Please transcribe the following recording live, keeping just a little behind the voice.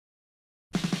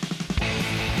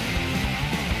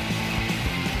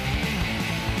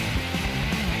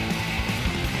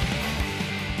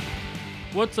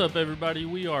What's up, everybody?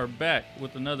 We are back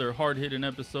with another hard-hitting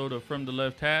episode of From the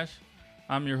Left Hash.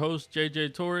 I'm your host,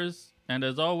 JJ Torres, and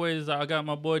as always, I got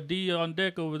my boy D on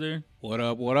deck over there. What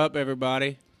up,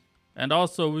 everybody? And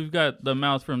also, we've got the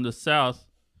mouth from the south,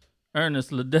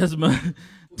 Ernest Ledesma.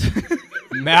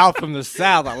 Mouth from the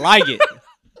south, I like it.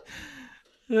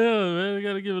 Yeah, man, we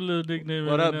gotta give it a little nickname.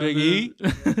 What up, Big E?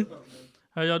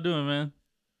 How y'all doing, man?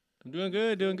 I'm doing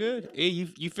good. E,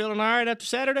 you feeling all right after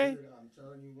Saturday? I'm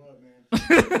telling you what, man.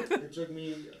 It took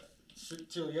me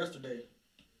till yesterday,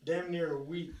 damn near a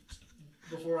week,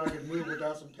 before I could move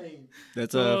without some pain.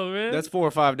 That's man. that's 4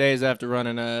 or 5 days after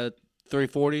running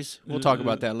 340s. We'll talk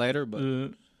about that later. But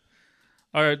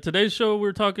all right, today's show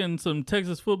we're talking some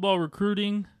Texas football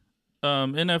recruiting,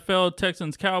 NFL,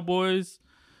 Texans, Cowboys.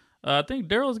 I think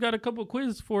Daryl's got a couple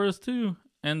quizzes for us too.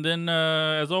 And then,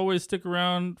 as always, stick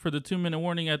around for the 2-minute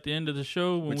warning at the end of the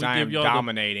show. When which we I give am y'all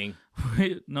dominating.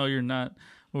 No, you're not.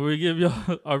 When we give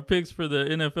y'all our picks for the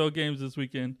NFL games this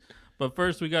weekend. But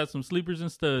first, we got some sleepers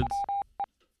and studs.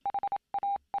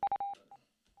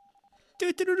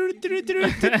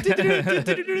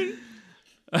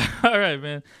 All right,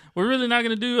 man. We're really not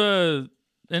going to do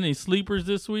any sleepers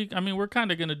this week. I mean, we're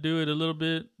kind of going to do it a little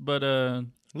bit, but A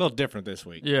little different this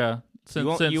week. yeah.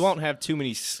 You won't have too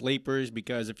many sleepers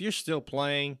because if you're still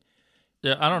playing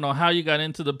Yeah, I don't know how you got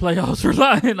into the playoffs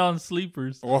relying on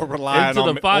sleepers. or relying Into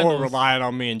on the finals.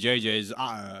 me and JJ's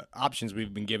options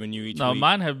we've been giving you each No, week.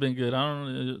 mine have been good. I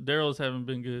don't know. Daryl's haven't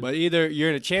been good. But either you're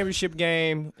in a championship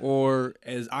game or,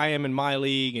 as I am in my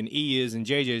league and E is in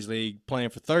JJ's league,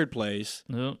 playing for third place.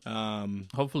 Yep.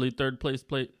 Hopefully, third place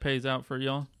pays out for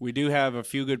y'all. We do have a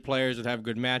few good players that have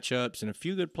good matchups and a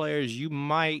few good players you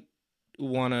might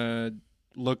want to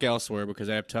look elsewhere because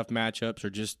they have tough matchups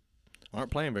or just aren't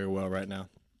playing very well right now.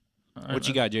 All right, What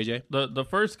you man. got, JJ? The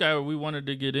first guy we wanted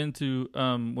to get into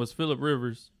was Phillip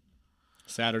Rivers.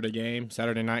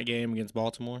 Saturday night game against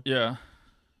Baltimore. Yeah,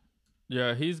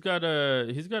 he's got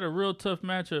a real tough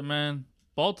matchup, man.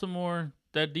 Baltimore,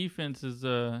 that defense is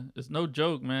no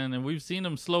joke, man, and we've seen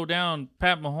them slow down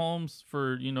Pat Mahomes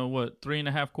for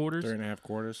 3.5 quarters. 3.5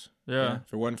 quarters. Yeah.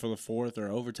 If it wasn't for the fourth or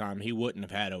overtime, he wouldn't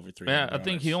have had over 3. Yeah, I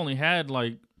think he only had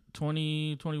like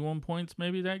 20, 21 points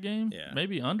maybe that game. Yeah.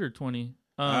 Maybe under 20.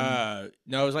 No,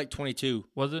 it was like 22.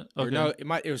 Was it? Or Okay. no,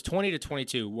 it was 20 to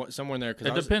 22, somewhere in there.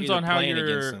 It depends on how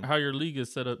your league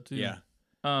is set up too. Yeah.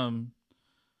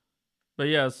 But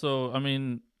yeah, so I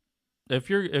mean, if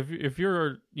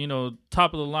you're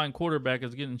top of the line quarterback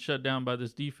is getting shut down by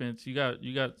this defense, you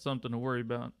got something to worry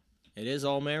about. It is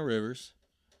all man Rivers.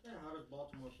 Yeah, how does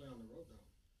Baltimore play on the road, though?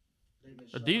 They've been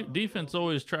shut out on the Defense road.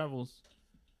 always travels.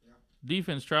 Yeah.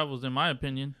 Defense travels, in my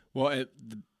opinion. Well,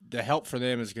 the help for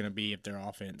them is going to be if their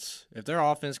offense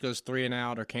goes 3 and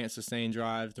out or can't sustain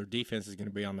drives, their defense is going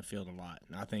to be on the field a lot,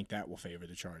 and I think that will favor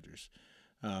the Chargers.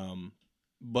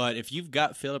 But if you've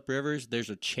got Phillip Rivers, there's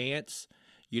a chance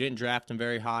you didn't draft him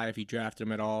very high if you drafted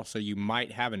him at all, so you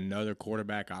might have another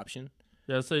quarterback option.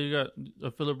 Yeah, say you got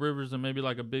a Phillip Rivers and maybe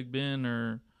like a Big Ben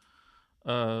or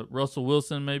Russell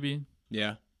Wilson, maybe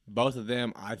Yeah, both of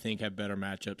them I think have better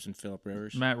matchups than Phillip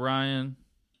Rivers. Matt Ryan.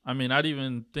 I mean, I'd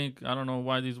even think, I don't know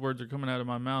why these words are coming out of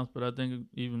my mouth, but I think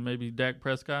even maybe Dak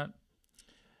Prescott.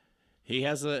 He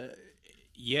has going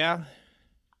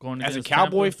As a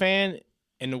Cowboy fan,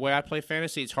 and the way I play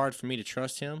fantasy, it's hard for me to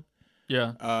trust him.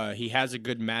 Yeah. He has a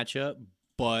good matchup,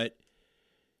 but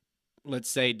let's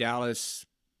say Dallas,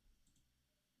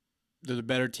 they're the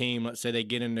better team. Let's say they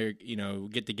get in there,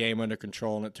 get the game under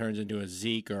control, and it turns into a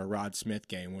Zeke or a Rod Smith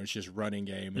game where it's just running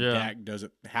game, and Yeah. Dak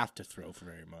doesn't have to throw for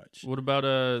very much. What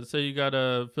about say you got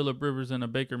a Phillip Rivers and a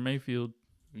Baker Mayfield?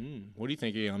 What do you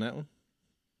think, on that one?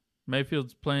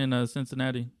 Mayfield's playing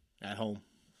Cincinnati. At home.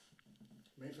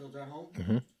 Mayfield's at home?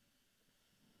 Mm-hmm.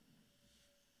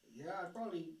 Yeah, I'd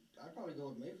probably go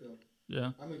with Mayfield.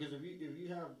 Yeah. I mean, because if you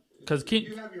have 'Cause if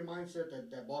you have your mindset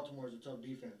that Baltimore is a tough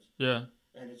defense Yeah.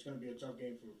 and it's going to be a tough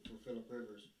game for Phillip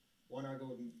Rivers, why not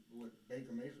go with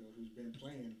Baker Mayfield, who's been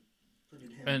playing pretty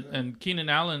damn good? And Keenan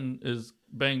Allen is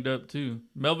banged up too.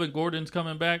 Melvin Gordon's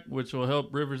coming back, which will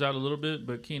help Rivers out a little bit,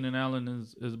 but Keenan Allen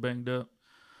is banged up,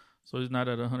 so he's not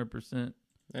at 100%.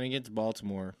 And against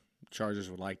Baltimore, Chargers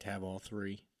would like to have all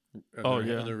three Oh, of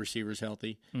yeah. their receivers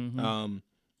healthy. Mm-hmm.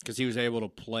 Because he was able to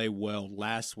play well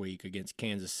last week against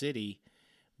Kansas City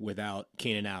without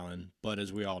Keenan Allen. But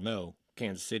as we all know,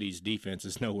 Kansas City's defense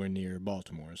is nowhere near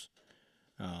Baltimore's.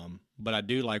 But I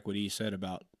do like what he said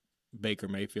about Baker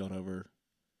Mayfield over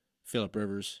Phillip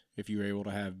Rivers, if you were able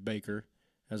to have Baker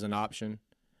as an option.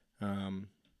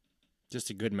 Just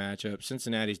a good matchup.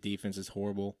 Cincinnati's defense is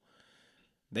horrible.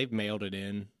 They've mailed it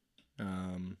in.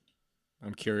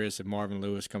 I'm curious if Marvin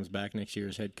Lewis comes back next year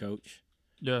as head coach.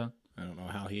 Yeah. I don't know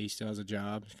how he still has a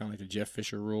job. It's kind of like the Jeff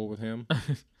Fisher rule with him.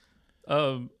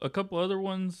 A couple other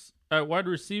ones at wide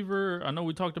receiver. I know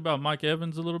we talked about Mike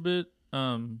Evans a little bit.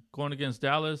 Going against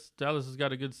Dallas. Dallas has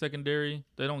got a good secondary.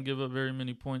 They don't give up very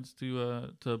many points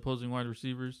to opposing wide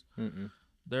receivers.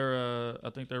 They're I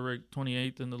think they're ranked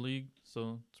 28th in the league,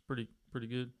 so it's pretty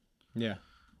good. Yeah.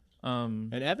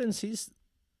 And Evans,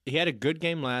 he had a good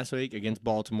game last week against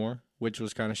Baltimore, which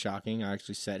was kind of shocking. I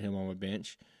actually set him on my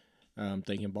bench,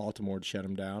 thinking Baltimore would shut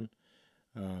him down.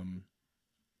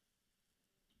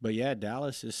 But yeah,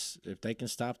 Dallas is, if they can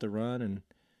stop the run and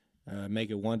make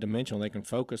it one-dimensional, they can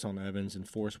focus on Evans and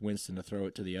force Winston to throw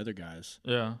it to the other guys.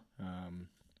 Yeah.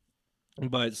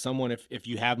 But someone, if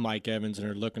you have Mike Evans and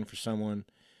are looking for someone,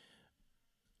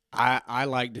 I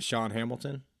like Deshaun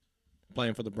Hamilton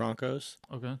playing for the Broncos.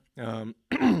 Okay.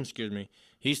 Excuse me.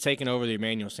 He's taken over the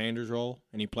Emmanuel Sanders role,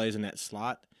 and he plays in that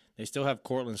slot. They still have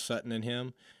Cortland Sutton in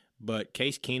him, but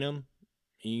Case Keenum,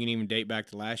 you can even date back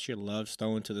to last year, loves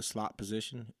throwing to the slot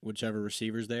position, whichever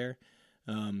receiver's there.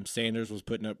 Sanders was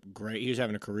putting up great. He was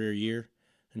having a career year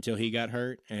until he got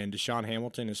hurt, and Deshaun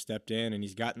Hamilton has stepped in, and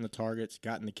he's gotten the targets,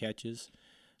 gotten the catches,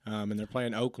 and they're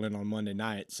playing Oakland on Monday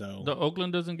night. So the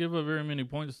Oakland doesn't give up very many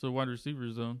points to wide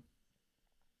receivers, though.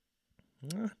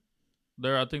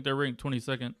 I think they're ranked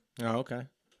 22nd. Oh, okay.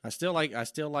 I still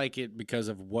like it because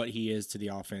of what he is to the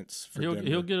offense. For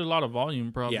He'll get a lot of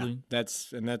volume probably. Yeah,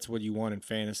 that's what you want in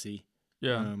fantasy.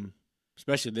 Yeah.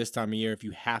 Especially this time of year, if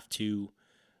you have to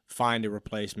find a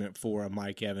replacement for a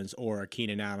Mike Evans or a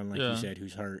Keenan Allen, like you said,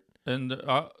 who's hurt. And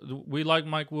we like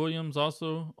Mike Williams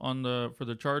also for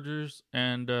the Chargers,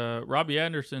 and Robbie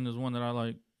Anderson is one that I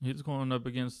like. He's going up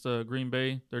against Green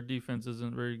Bay. Their defense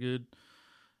isn't very good.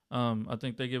 I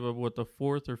think they give up the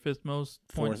fourth or fifth most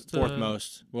points. Fourth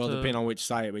most. Well, depending on which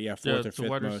site, but fourth or fifth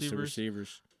wide most to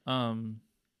receivers. And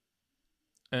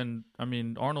I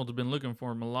mean Arnold's been looking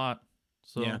for him a lot,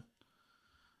 so yeah.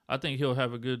 I think he'll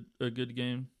have a good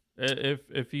game.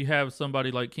 If you have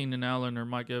somebody like Keenan Allen or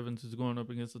Mike Evans who's going up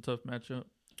against a tough matchup.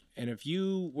 And if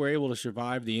you were able to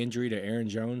survive the injury to Aaron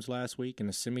Jones last week in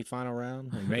the semifinal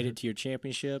round and made it to your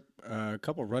championship, a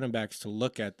couple of running backs to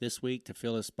look at this week to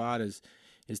fill his spot is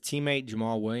his teammate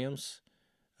Jamal Williams.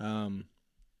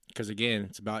 Because, again,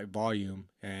 it's about volume,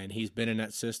 and he's been in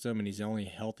that system, and he's the only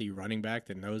healthy running back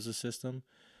that knows the system.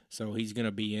 So he's going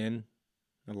to be in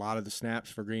a lot of the snaps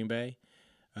for Green Bay.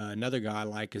 Another guy I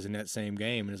like is in that same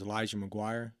game is Elijah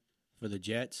McGuire for the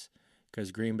Jets,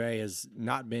 because Green Bay has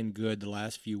not been good the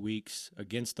last few weeks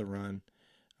against the run,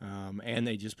 and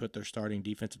they just put their starting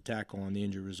defensive tackle on the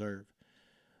injured reserve.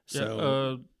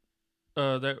 So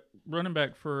that running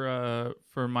back for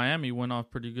Miami went off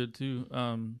pretty good too.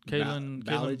 Kalen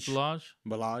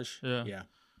Ballage. Yeah.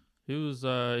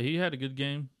 He had a good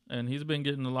game, and he's been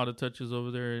getting a lot of touches over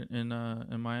there in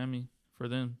Miami for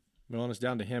them. Well, it's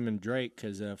down to him and Drake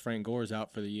because Frank Gore's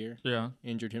out for the year. Yeah.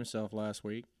 Injured himself last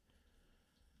week.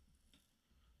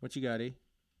 What you got, E?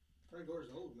 Frank Gore's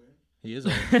old, man. He is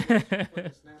old.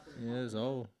 He is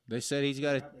old. They said he's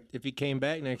got if he came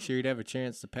back next year, he'd have a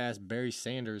chance to pass Barry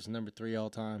Sanders, number 3 all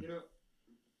time. You know,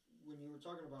 when you were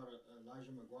talking about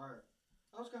Elijah McGuire,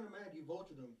 I was kind of mad you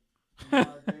vultured him.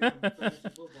 Fantasy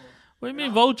football. What do you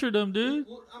mean vultured him, dude?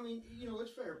 Well, I mean,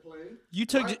 it's fair play. You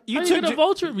took right? you How took you gonna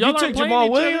vulture him? Y'all you took Jamal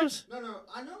Williams. No,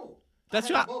 I know. That's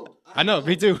I what I know.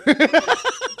 Me too. So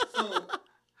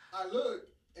I look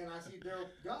and I see Daryl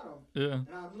got him. Yeah. And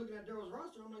I'm looking at Daryl's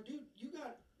roster. I'm like, dude, you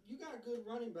got good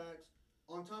running backs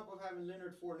on top of having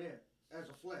Leonard Fournette as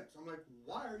a flex. I'm like,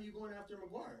 why are you going after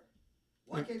McGuire?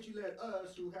 Why can't you let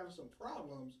us, who have some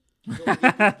problems,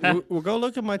 Well, go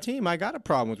look at my team. I got a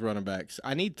problem with running backs.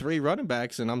 I need 3 running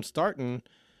backs, and I'm starting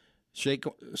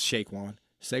Saquon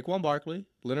Barkley,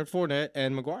 Leonard Fournette,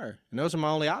 and McGuire. And those are my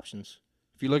only options.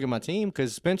 If you look at my team,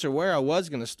 because Spencer Ware I was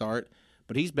going to start,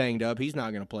 but he's banged up. He's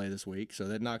not going to play this week, so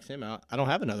that knocks him out. I don't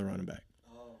have another running back.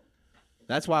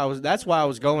 That's why I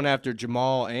was going after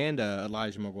Jamal and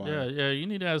Elijah McGuire. Yeah. You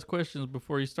need to ask questions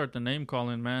before you start the name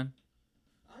calling, man.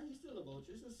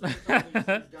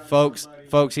 Folks,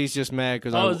 he's just mad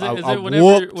because I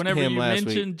whenever him you last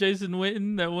mentioned week. Jason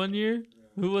Witten that one year?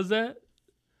 Who was that?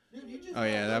 Dude, Oh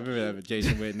yeah, I remember that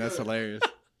Jason Witten. That's hilarious.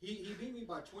 He beat me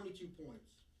by 22 points.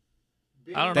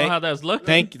 I don't know how that's looking.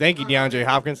 Thank you, DeAndre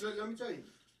Hopkins. Let me tell you.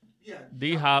 Yeah.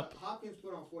 D-Hop. Hopkins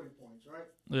put on 40 points, right?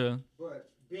 Yeah.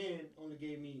 But Ben only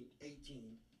gave me 18,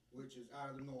 which is out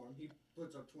of the norm. He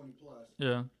puts up 20 plus.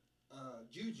 Yeah.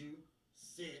 Juju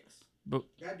 6. But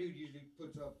that dude usually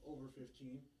puts up over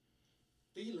 15.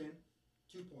 Thielen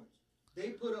 2 points. They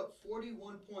put up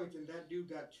 41 points, and that dude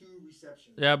got 2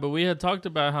 receptions. Yeah, but we had talked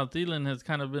about how Thielen has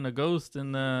kind of been a ghost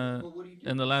in But what do you do?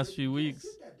 in the last You few can't weeks.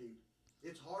 sit that dude.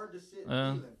 It's hard to sit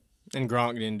Thielen And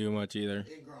Gronk didn't do much either.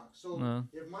 and Gronk. So No.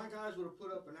 if my guys would have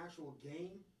put up an actual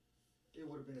game, it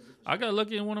would have been a different I got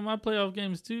lucky in one of my playoff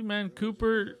games too, man. story.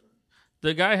 Cooper,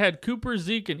 the guy had Cooper,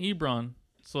 Zeke, and Ebron,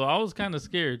 so I was kind of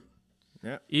scared.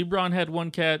 Yeah. Ebron had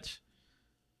 1 catch.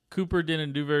 Cooper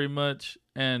didn't do very much,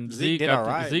 and Zeke did I all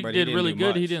think right, Zeke but he did didn't really do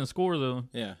good. He much. didn't score though.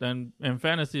 Yeah. And in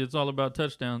fantasy, it's all about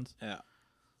touchdowns. Yeah.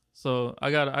 So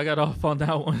I got off on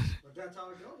that one. But that's how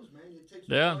it goes, man. It takes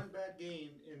Yeah. one bad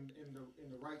game in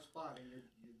the right spot. And you're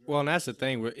Well, and that's the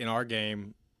thing in our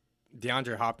game.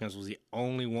 DeAndre Hopkins was the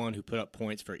only one who put up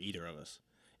points for either of us.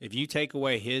 If you take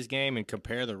away his game and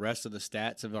compare the rest of the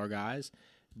stats of our guys,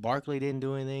 Barkley didn't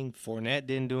do anything. Fournette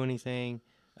didn't do anything.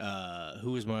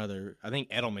 Who was my other? I think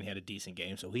Edelman had a decent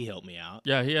game, so he helped me out.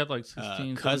 Yeah, he had like 16,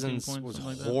 17 Cousins points. was something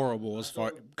like that. horrible as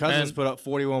far. Cousins And- put up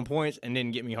 41 points and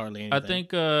didn't get me hardly anything.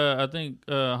 I think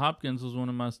Hopkins was one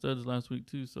of my studs last week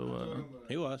too. So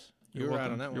he was. You you're were welcome.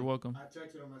 right on that one. You're welcome. I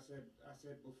texted him. I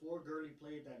said before Gurley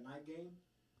played that night game,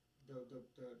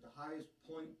 the highest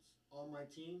points on my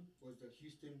team was the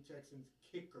Houston Texans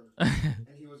kicker, and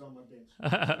he was on my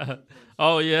bench.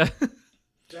 Oh yeah,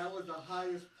 That was the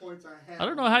highest points I had. I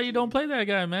don't know on how my you team. don't play that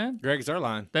guy, man. Greg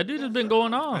Zuerlein. That dude has been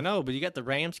going I off. know, but you got the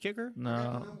Rams kicker. I got the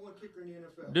No, number 1 kicker in the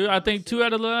NFL. dude, I think 2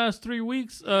 out of the last 3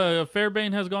 weeks,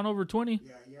 Fairbairn has gone over 20.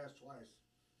 Yeah, he has twice.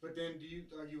 But then,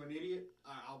 are you an idiot?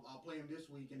 I'll play him this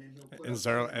week, and then he'll put And up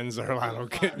Zuerlein will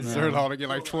get 5. Zuerlein will get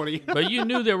like 20. But you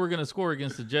knew they were going to score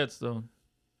against the Jets, though.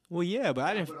 Well, yeah, but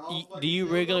I didn't. But all Do you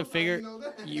fucking regularly field goals, figure? how do you know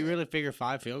that? You really figure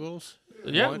 5 field goals?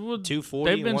 Yeah, One, well, 240.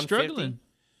 they've been 150? struggling.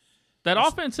 That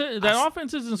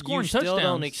offense isn't scoring You still touchdowns.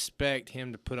 don't expect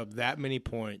him to put up that many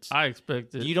points. I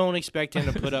expect it. You don't expect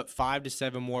him to put up 5 to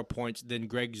 7 more points than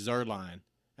Greg Zuerlein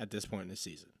at this point in the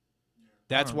season.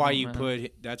 That's don't why know, you man.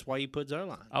 put. That's why you put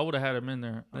Zuerlein. I would have had him in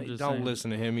there. I'm Hey, just don't saying.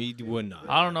 listen to him. He would not.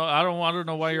 I don't know. I don't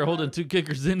know why you're holding 2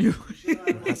 kickers anyway.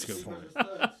 That's a good point.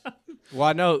 Well,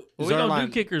 I know We don't do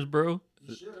Zuerlein. kickers, bro.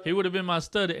 He would have been my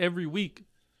stud every week.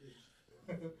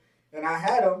 And I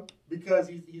had him because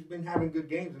he's been having good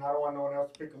games, and I don't want no one else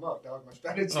to pick him up. That was my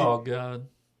strategy. Oh God.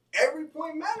 Every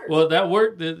point matters. Well, that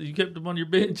worked. That you kept him on your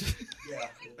bench. Yeah.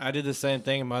 I did the same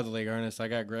thing in my other league, Ernest. I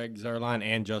got Greg Zuerlein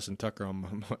and Justin Tucker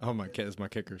on my as my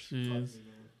kickers. Jeez.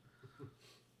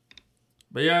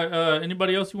 But yeah,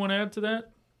 anybody else you want to add to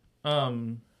that?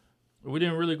 We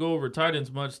didn't really go over tight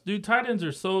ends much, dude. Tight ends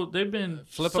are they've been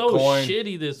Flip a so coin.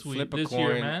 shitty this week, Flip a this coin.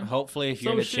 year, man. Hopefully, if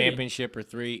you're So in a shitty. championship or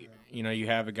 3, you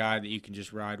have a guy that you can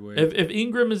just ride with. If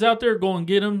Ingram is out there, go and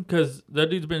get him because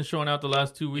that dude's been showing out the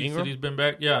last 2 weeks Ingram? that he's been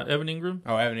back. Yeah, Evan Ingram.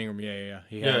 Oh, Evan Ingram, yeah.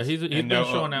 He Yeah, has. he's And been no,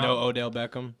 showing out. No Odell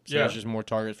Beckham, so Yeah. there's just more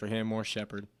targets for him, more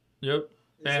Shepard. Yep.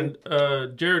 And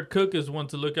Jared Cook is one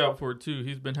to look out for too.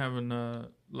 He's been having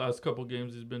last couple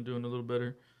games. He's been doing a little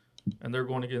better, and they're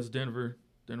going against Denver.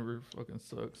 Denver fucking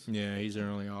sucks. Yeah, he's their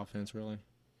only offense really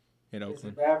in Is it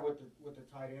Oakland. bad with the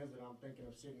tight ends that I'm thinking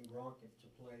of sitting Gronk to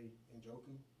play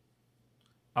Njoku?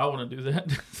 I wouldn't do that.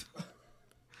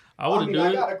 I I wouldn't mean, do I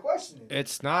it. gotta question it.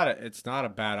 It's not a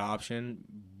bad option,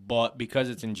 but because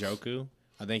it's in Njoku,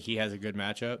 I think he has a good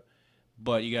matchup.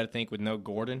 But you got to think with no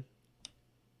Gordon,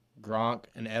 Gronk,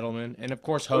 and Edelman, and of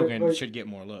course Hogan but- should get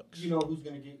more looks. You know who's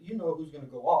gonna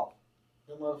go off?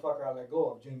 The motherfucker I let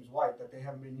go of, James White, that they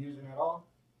haven't been using at all.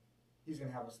 He's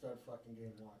gonna have a stud fucking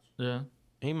game. Watch. Yeah,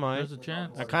 He might. there's a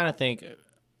chance. I think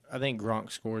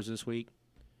Gronk scores this week.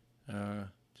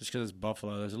 Just because it's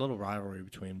Buffalo, there's a little rivalry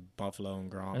between Buffalo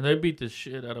and Gronk. And they beat the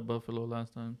shit out of Buffalo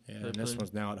last time. Yeah, they and this played.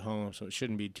 one's now at home, so it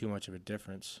shouldn't be too much of a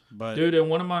difference. But Dude, in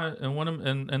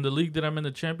the league that I'm in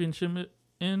the championship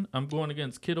in, I'm going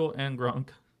against Kittle and Gronk.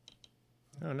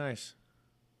 oh, nice.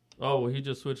 Oh, well, he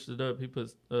just switched it up. He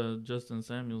put Justin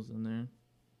Samuels in there.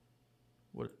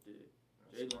 What a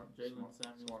dick. Jalen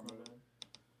Samuels. my bad.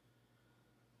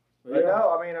 But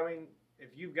no, I mean, if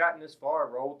you've gotten this far,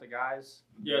 roll with the guys.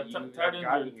 Yeah, that you have tight ends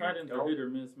gotten here. are hit or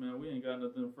miss, man. We ain't got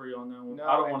nothing free on that one. No,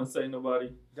 I don't and- want to say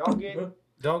nobody.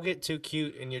 Don't get too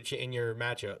cute in your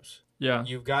matchups. Yeah.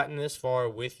 You've gotten this far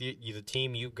with the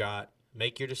team you've got.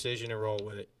 Make your decision and roll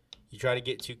with it. You try to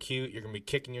get too cute, you're gonna be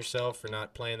kicking yourself for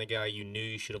not playing the guy you knew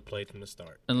you should have played from the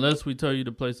start. Unless we tell you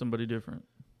to play somebody different.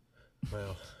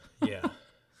 Well, yeah,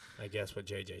 I guess what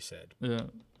JJ said. Yeah.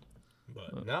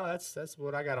 But no, that's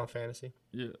what I got on fantasy.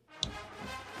 Yeah.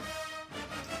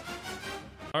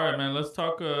 All right, man. Let's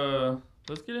talk.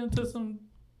 Let's get into some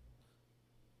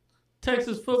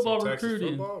Texas football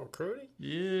recruiting. recruiting.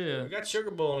 Yeah. We got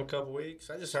Sugar Bowl in a couple weeks.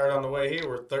 I just heard on the way here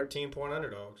we're 13-point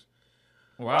underdogs.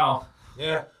 Wow.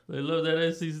 Yeah, They love that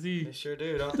they SEC. sure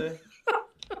do, don't they?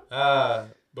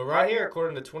 But right here,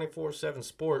 according to 24/7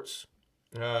 Sports,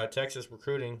 Texas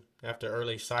recruiting after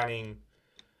early signing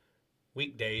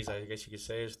weekdays, I guess you could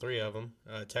say, there's 3 of them.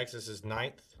 Texas is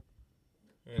 9th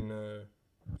in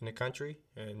the country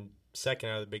and second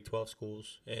out of the Big 12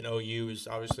 schools. And OU is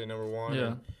obviously number 1. Yeah.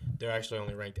 And they're actually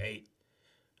only ranked 8th.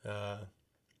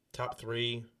 Top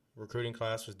 3 recruiting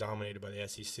class was dominated by the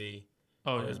SEC.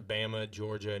 Oh, It yeah. was Bama,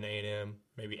 Georgia, and A&M.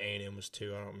 Maybe A&M was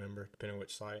 2. I don't remember, depending on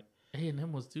which site.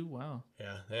 A&M was too. Wow.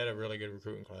 Yeah, they had a really good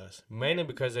recruiting class. Mainly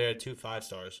because they had 2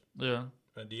 5-stars, Yeah.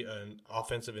 an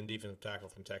offensive and defensive tackle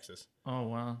from Texas. Oh,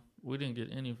 wow. We didn't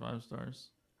get any 5 stars.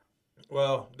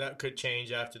 Well, that could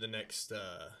change after the next.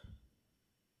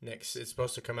 It's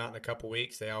supposed to come out in a couple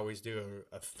weeks. They always do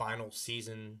a final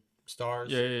season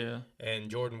stars. Yeah.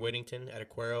 And Jordan Whittington at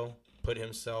Aquero put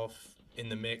himself in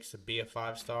the mix to be a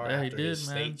 5-star Yeah, he after did, his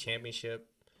man. state championship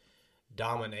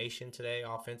domination today,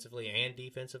 offensively and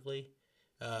defensively.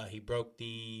 He broke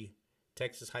the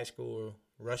Texas high school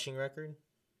rushing record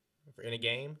in a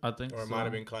game, I think or it so. might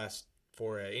have been class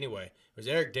 4A. Anyway, it was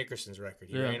Eric Dickerson's record.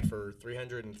 He Yeah. ran for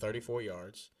 334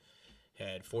 yards,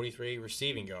 had 43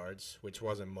 receiving yards, which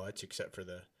wasn't much except for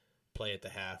the play at the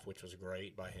half, which was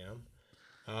great by him.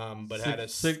 But had a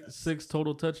six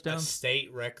total a touchdowns.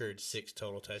 state record 6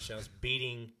 total touchdowns,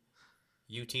 beating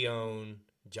UT own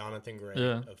Jonathan Gray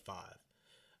Yeah. of 5.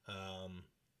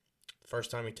 First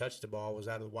time he touched the ball was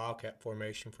out of the Wildcat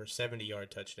formation for a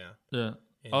 70-yard touchdown. Yeah.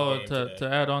 in the Oh, game to today.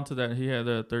 add on to that, he had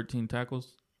 13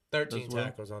 tackles. 13 as well.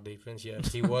 tackles on defense.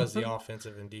 Yes, he was the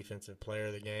offensive and defensive player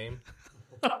of the game.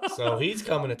 So he's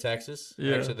coming to Texas.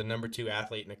 Yeah. Actually, the number 2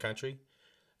 athlete in the country.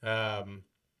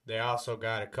 They also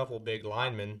got a couple big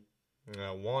linemen.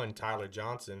 One, Tyler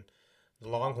Johnson. The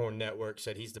Longhorn Network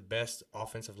said he's the best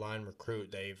offensive line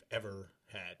recruit they've ever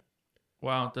had.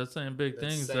 Wow, that's saying big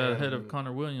That's things saying- ahead of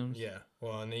Connor Williams. Yeah.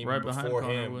 Well, and even Right behind before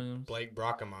Connor him, Williams. Blake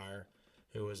Brockemeyer,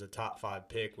 who was a top 5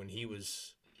 pick when he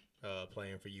was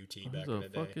playing for UT back Who in the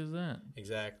the day. fuck is that?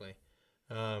 Exactly.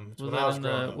 It's Was when that I was in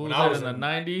growing the up. what When was I that was in the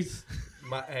 90s?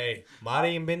 might have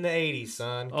even been the 80s,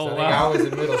 son. 'cause Oh, I think wow. I was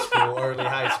in middle school, early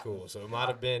high school, so it might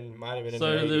have been in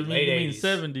So the you late mean 80s.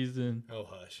 70s then? Oh,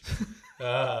 hush.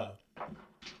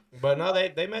 But no,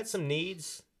 they met some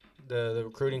needs. The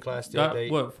recruiting class did. Got They,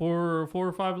 what, four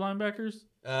or five linebackers?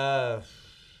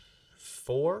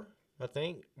 4, I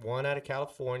think. 1 out of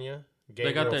California.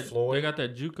 They got Gabriel that. Floyd. They got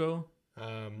that JUCO.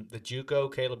 The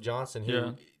JUCO Caleb Johnson, who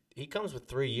Yeah. he comes with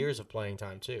 3 years of playing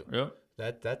time too. Yep.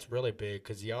 That's really big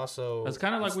because he also. That's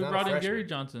kind of like it's we not a brought in freshman. Gary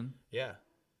Johnson. Yeah,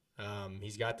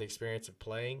 he's got the experience of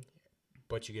playing,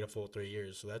 but you get a full 3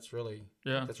 years, so that's really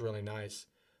Yeah. nice.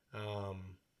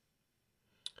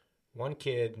 One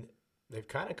kid, they've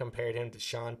kind of compared him to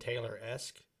Sean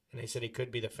Taylor-esque, and they said he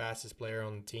could be the fastest player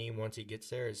on the team once he gets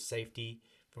there. Is safety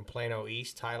from Plano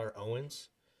East, Tyler Owens,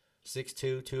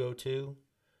 6'2", 202.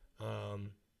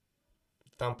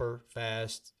 Thumper,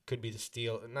 fast, could be the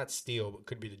steal, not steal, but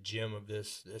could be the gem of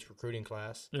this recruiting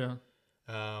class. Yeah.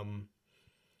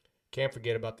 Can't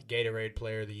forget about the Gatorade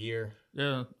Player of the Year,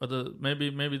 Yeah. Or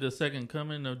maybe the second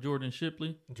coming of Jordan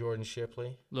Shipley, Jordan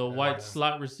Shipley. little white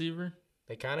slot receiver.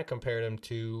 They kind of compared him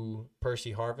to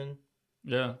Percy Harvin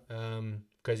Yeah.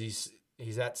 because he's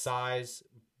that size,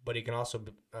 but he can also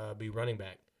be running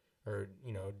back or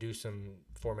do some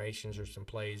formations or some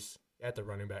plays at the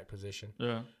running back position.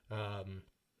 Yeah.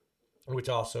 Which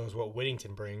also is what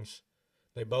Whittington brings.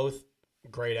 They both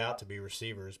grade out to be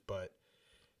receivers, but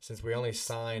since we only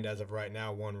signed, as of right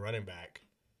now, 1 running back,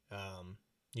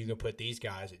 you can put these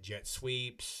guys at jet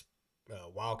sweeps,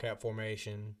 Wildcat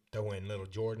formation, throw in Little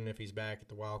Jordan if he's back at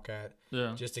the Wildcat,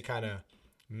 Yeah. just to kind of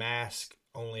mask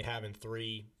only having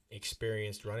 3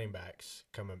 experienced running backs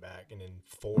coming back, and then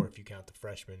 4 if you count the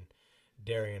freshman,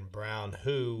 Darian Brown,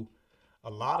 who a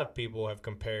lot of people have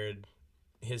compared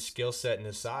his skill set and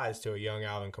his size to a young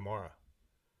Alvin Kamara.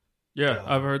 Yeah.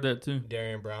 I've heard that too.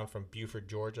 Darian Brown from Buford,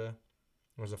 Georgia,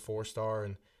 was a 4-star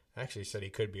and actually said he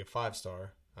could be a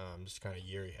 5-star, just kind of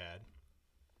year he had.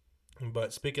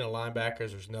 But speaking of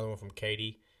linebackers, there's another one from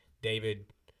Katy, David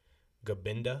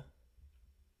Gabinda.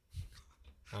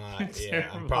 Yeah,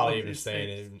 I'm probably even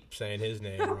saying his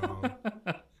name wrong.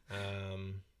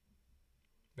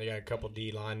 They got a couple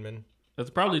D linemen. It's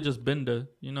probably just Benda.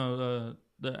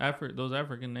 Those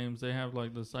African names, they have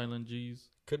like the silent G's.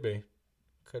 Could be.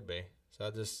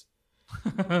 So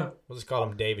we'll just call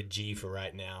him David G for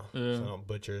right now, Yeah. so I don't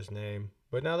butcher his name.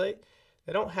 But now they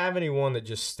don't have anyone that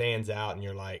just stands out and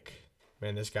you're like,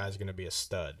 man, this guy's going to be a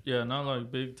stud. Yeah, not like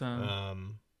big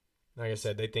time. Like I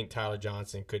said, they think Tyler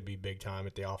Johnson could be big time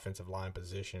at the offensive line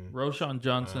position. Roshan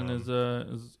Johnson is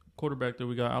quarterback that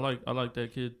we got. I like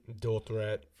that kid. Dual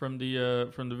threat. From the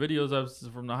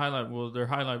videos from the they're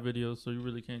highlight videos, so you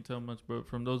really can't tell much. But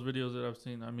from those videos that I've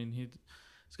seen, I mean, he's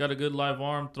got a good live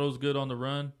arm, throws good on the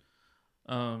run,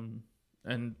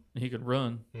 and he can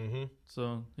run. Mm-hmm.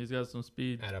 So he's got some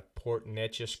speed. Out of Port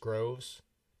Neches Groves,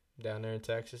 down there in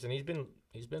Texas, and he's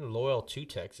been loyal to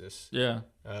Texas. Yeah.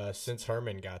 Since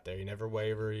Herman got there, he never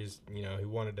wavered. He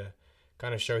wanted to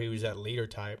kind of show he was that leader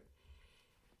type.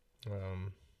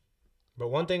 But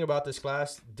one thing about this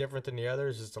class, different than the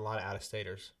others, is it's a lot of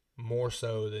out-of-staters, more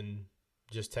so than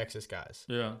just Texas guys.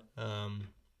 Yeah. I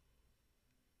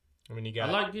mean, you got.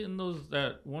 I like getting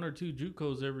that 1 or 2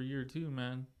 JUCOs every year too,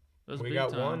 man. That's we big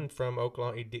got time. one from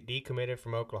Oklahoma. He decommitted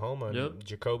from Oklahoma. Yep.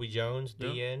 Jacoby Jones,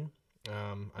 Yep. DN.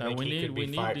 I think he could we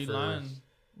be need fight D-line.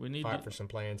 We need for some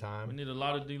playing time. We need a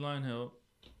lot of D-line help.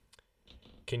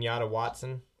 Kenyatta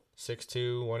Watson,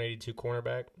 6'2", 182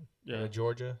 cornerback. Yeah.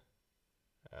 Georgia.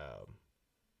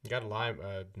 Got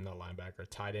a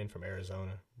tight end from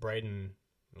Arizona, Braden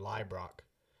Liebrock.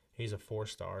 He's a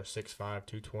 4-star, 6'5",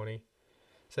 220.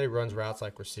 Say he runs routes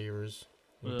like receivers.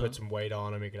 You put some weight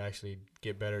on him, he could actually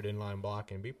get better at inline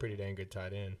blocking and be a pretty dang good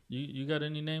tight end. You got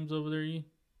any names over there, E?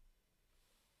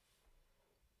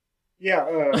 Yeah.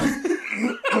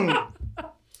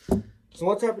 So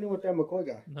what's happening with that McCoy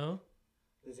guy? No.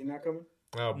 Is he not coming?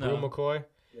 Oh, No. Brew McCoy?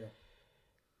 Yeah.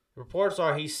 Reports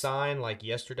are he signed like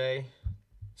yesterday,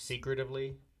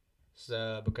 secretively,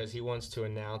 because he wants to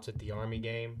announce at the Army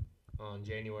game on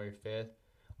January 5th.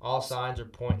 All signs are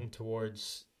pointing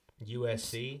towards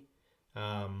USC.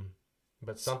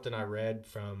 But something I read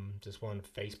from just one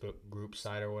Facebook group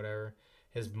site or whatever,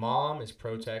 his mom is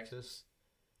pro-Texas,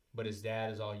 but his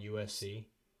dad is all USC.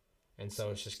 And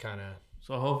so it's just kind of...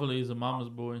 So hopefully he's a mama's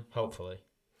boy. Hopefully.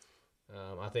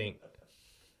 I think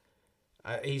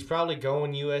he's probably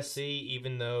going USC,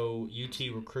 even though UT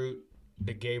recruit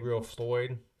the Gabriel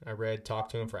Floyd, I read,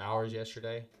 talked to him for hours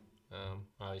yesterday.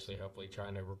 Obviously, hopefully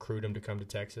trying to recruit him to come to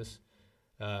Texas.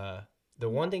 The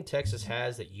one thing Texas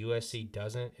has that USC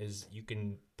doesn't is you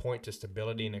can point to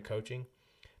stability in the coaching.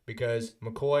 Because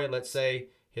McCoy, let's say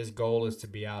his goal is to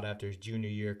be out after his junior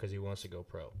year because he wants to go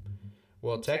pro. Mm-hmm.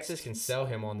 Well, Texas can sell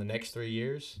him on the next 3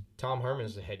 years. Tom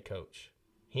Herman's the head coach.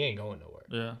 He ain't going nowhere.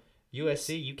 Yeah.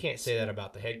 USC, you can't say that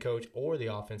about the head coach or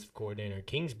the offensive coordinator,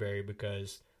 Kingsbury,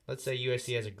 because let's say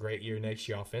USC has a great year next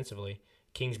year offensively.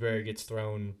 Kingsbury gets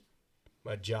thrown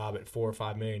a job at $4 or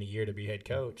 $5 million a year to be head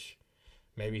coach.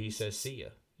 Maybe he says, see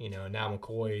ya. Now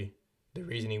McCoy, the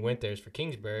reason he went there is for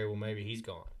Kingsbury. Well, maybe he's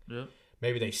gone. Yep.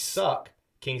 Maybe they suck.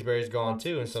 Kingsbury's gone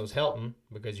too, and so is Helton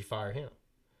because you fire him.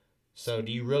 So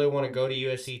do you really want to go to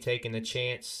USC taking the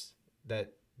chance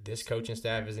that this coaching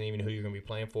staff isn't even who you're going to be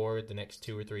playing for the next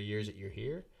 2 or 3 years that you're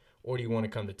here? Or do you want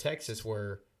to come to Texas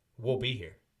where we'll be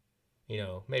here?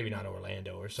 Maybe not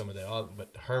Orlando or some of the other,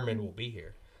 but Herman will be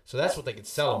here. So that's what they could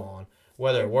sell him on.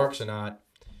 Whether it works or not,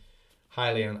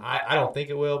 I don't think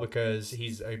it will because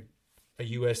he's a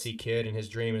USC kid and his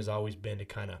dream has always been to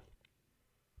kind of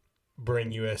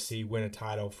bring USC, win a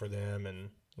title for them, and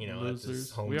that's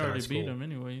his hometown we already school. beat them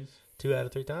anyways. 2 out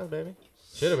of 3 times, baby.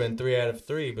 Should have been 3 out of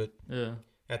 3, but Yeah.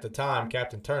 at the time,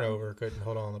 Captain Turnover couldn't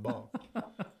hold on to the ball.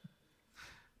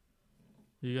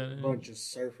 You got any? Bunch of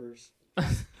surfers.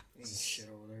 Ain't shit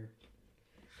over there.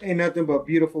 Ain't nothing but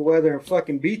beautiful weather and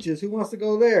fucking beaches. Who wants to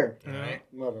go there? All right.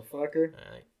 Motherfucker.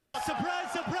 All right.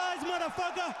 Surprise, surprise,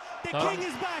 motherfucker! The Oh. king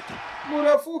is back!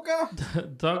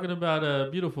 Motherfucker. Talking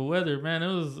about beautiful weather, man. It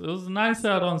was nice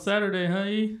out on Saturday, huh?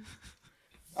 E?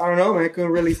 I don't know, man.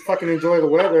 Couldn't really fucking enjoy the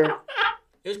weather.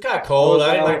 It was kind of cold.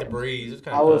 I didn't like the breeze. It was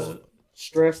kind I of was cold.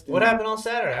 stressed. What happened on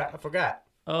Saturday? I forgot.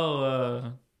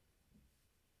 Oh,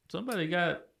 somebody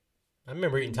got. I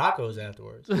remember eating tacos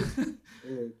afterwards.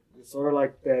 It's sort of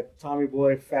like that Tommy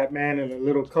Boy fat man in a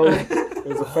little coat.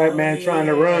 There's a fat man trying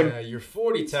to run. Your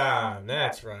 40 time.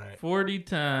 That's right. 40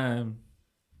 time.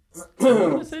 Are we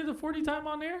gonna say the 40 time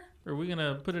on there? Or are we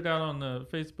gonna put it out on the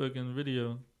Facebook and the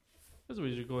video? Guess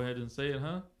we should go ahead and say it,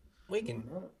 huh? We can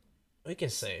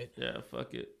say it. Yeah,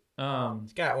 fuck it.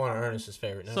 It's got one of Ernest's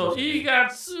favorite numbers. So he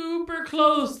got super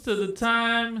close to the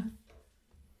time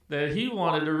that he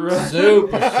wanted to run.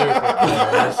 super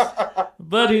close.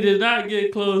 But he did not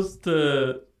get close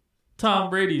to Tom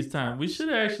Brady's time. We should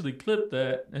have actually clipped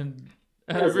that and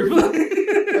had everybody.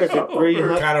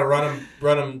 Kind of run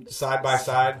them side by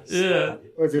side. Yeah.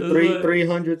 Was it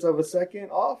 300ths of a second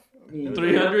off? I mean,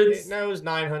 300s? No, it was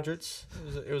 900s.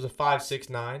 It was a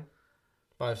 5.69.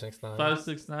 5.69.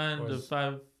 5.69 to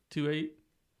 5.28.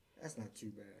 That's not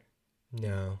too bad.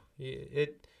 No,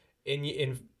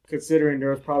 in Considering there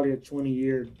was probably a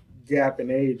 20-year gap in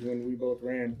age when we both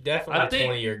ran. Definitely I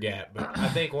think- 20-year gap. But I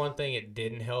think one thing it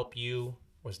didn't help you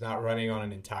was not running on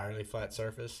an entirely flat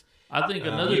surface. I think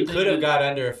another You thing could have that- got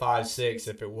under a 5.6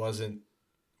 if it wasn't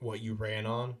what you ran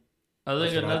on. I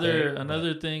think That's what I think, but-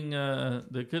 another thing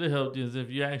that could have helped you is if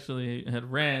you actually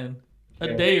had ran a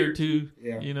Yeah. day or two.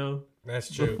 Yeah. You know.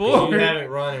 That's true. 'Cause Before- you haven't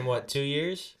run in what, 2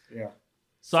 years? Yeah.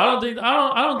 So I don't think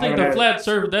haven't the had- flat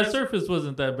surface that surface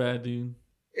wasn't that bad, dude.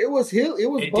 It was hill. It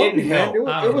was It bumpy, didn't man. help. It was,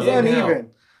 I it was don't know.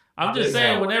 uneven. I'm just Didn't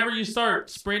saying, help. whenever you start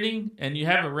sprinting and you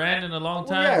haven't ran in a long Well,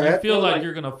 time, yeah, you that feel felt like like-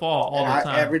 you're gonna fall all And the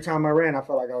time. every time I ran, I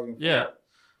felt like I was going to Yeah,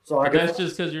 So I but could, that's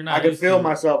just because you're not. I could used feel to it.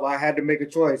 myself. I had to make a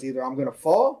choice. Either I'm going to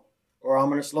fall or I'm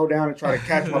going to slow down and try to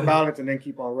catch my balance and then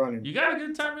keep on running. You got a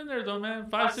good time in there though, man.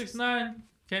 5.69.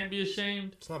 Can't be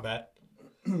ashamed. It's not bad.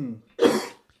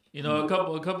 You know, a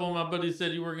couple of my buddies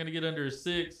said you were gonna get under a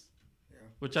 6,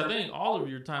 which I think all of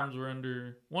your times were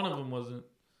under. One of them wasn't,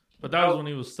 but that was when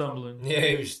he was stumbling. Yeah,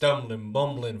 he was stumbling,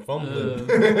 bumbling, fumbling.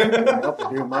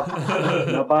 Dude,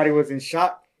 my body was in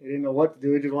shock. It didn't know what to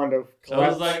do. It just wanted to It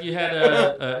collapse. was like you had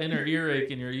a inner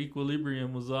earache and your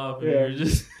equilibrium was off. And Yeah. you're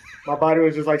just My body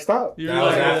was just like, stop. you're That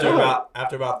was like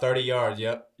after about 30 yards,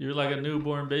 yep. you're like a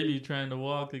newborn baby trying to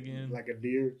walk again. Like a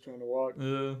deer trying to walk.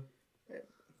 Uh,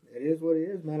 It is what it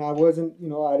is, man. I wasn't,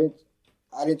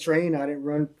 I didn't train. I didn't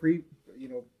run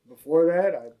before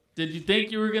that. did you think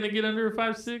you were gonna get under a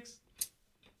 5.6?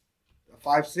 A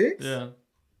 5'6". Yeah,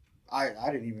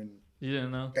 I didn't even you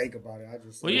didn't know. think about it. I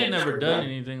just. Well, you I had just never started done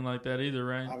running. anything like that either,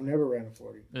 right? I've never ran a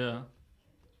 40, Yeah.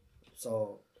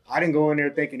 so I didn't go in there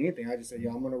thinking anything. I just said,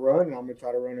 yeah, I'm gonna run and I'm gonna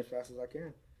try to run as fast as I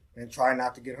can and try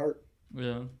not to get hurt.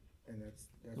 Yeah. And that's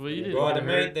Well, you what I did. Well, the Hurt.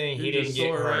 main thing, he You're didn't just get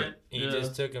sore, hurt. right? He Yeah.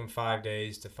 just took him 5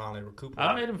 days to finally recuperate.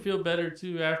 I made him feel better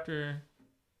too after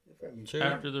It fed me. True.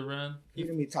 after the run.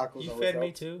 Feeding me tacos. You always fed me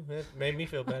helps. too. It made me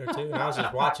feel better too. And I was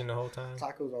just watching the whole time.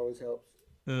 Tacos always helps.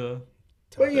 Yeah.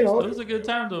 But, you know, It was a good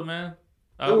time though, man. It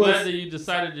I'm was- glad that you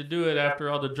decided to do it after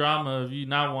all the drama of you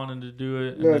not wanting to do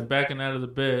it and Look. then backing out of the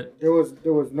bed. There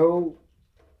was no.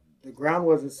 The ground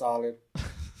wasn't solid. I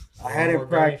more hadn't gummy for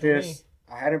practiced.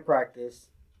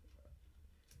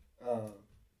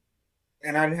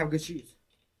 And I didn't have good shoes.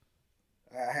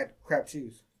 I had crap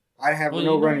shoes. I have Well,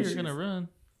 no you know running you're shoes. gonna run.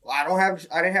 Well,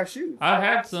 I didn't have shoes. I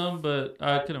had some, but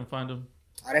I couldn't find them.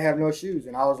 I didn't have no shoes,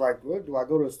 and I was like, "What? Do I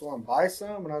go to the store and buy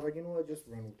some?" And I was like, "You know what? Just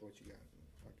run with what you got."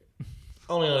 Fuck it.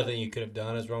 Only other thing you could have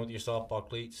done is run with your softball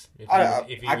cleats. If you I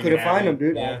even couldn't had find them,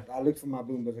 dude. Yeah. I looked for my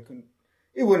boom, but I couldn't.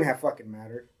 It wouldn't have fucking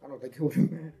mattered. I don't think it would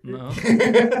have mattered.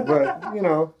 No. But you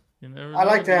know, You never I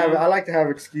like know, to have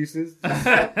excuses. dude.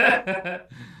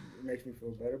 It makes me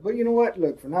feel better. But you know what?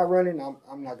 Look, for not running,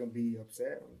 I'm not gonna be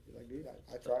upset. I'm like, dude,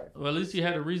 I tried. Well, at least you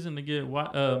had a reason to get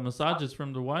massages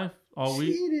from the wife all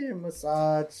week. She didn't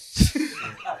massage.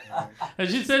 And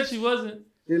she said she wasn't.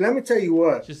 Dude, let me tell you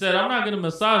what. She said, I'm not going to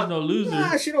massage no loser.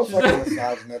 Nah, she don't fucking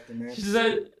massage nothing, man. She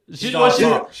said, She's all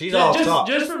talk. She's all talk.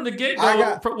 just from the get I go.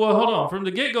 got- Well, hold on. From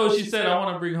the get go, she said, I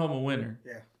want to bring home a winner.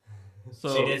 Yeah.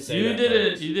 So She did say you that,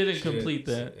 didn't. but You didn't she complete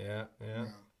did- that. Yeah, yeah.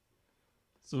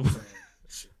 So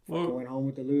Fucking went home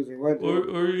with the loser. What?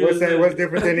 or you What's gonna that? say- What's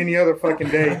different than any other fucking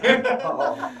day?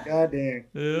 God damn.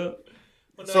 Yeah. Well,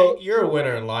 no, So- you're a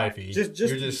winner in life, E. Just-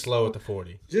 You're just slow at the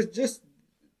 40. Just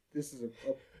this is a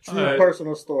true All right.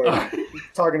 personal story. All right.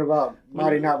 Talking about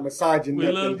Marty not massaging We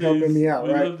nothing, love helping these. me out,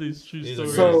 We right? love these true These are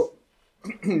stories.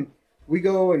 So we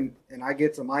go and I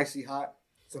get some icy hot,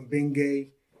 some Bengay,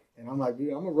 and I'm like, dude,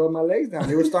 I'm gonna rub my legs down.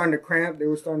 They were starting to cramp. They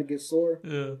were starting to get sore,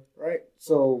 yeah. right?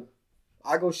 So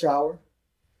I go shower,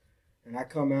 and I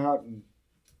come out and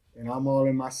I'm all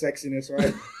in my sexiness,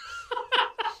 right?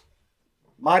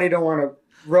 Marty don't want to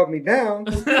rub me down,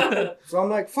 so I'm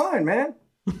like, fine, man.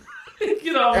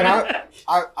 Get off. And man.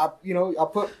 I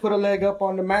put a leg up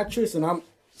on the mattress and I'm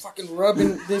fucking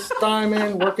rubbing this thigh,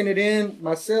 man, working it in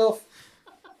myself.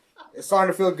 It's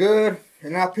starting to feel good.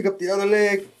 And I pick up the other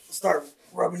leg, start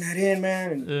rubbing that in,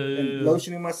 man, and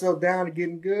lotioning myself down and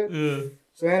getting good. Yeah.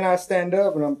 So then I stand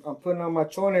up and I'm putting on my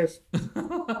chones.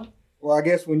 Well, I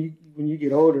guess when you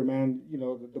get older, man, you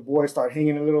know, the boys start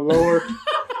hanging a little lower.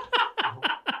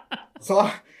 So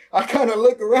I kind of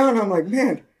look around. I'm like,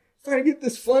 man, starting to get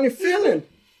this funny feeling.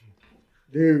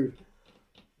 Dude,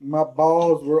 my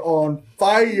balls were on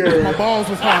fire. My balls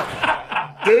was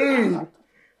hot. Dude,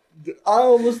 I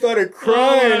almost started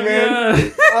crying, Oh, man.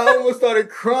 God. I almost started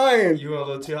crying. You went a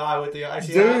little too high with the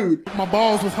icy Dude, My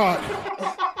balls was hot.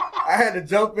 I had to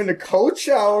jump in the cold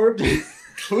shower,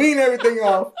 clean everything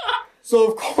off. So,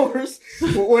 of course,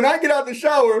 when I get out the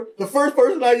shower, the first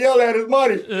person I yell at is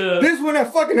Marty. This when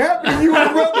that fucking happened, you were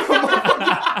rubbing on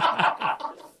my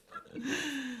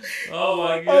fucking... Oh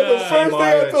my That was the god. first thing I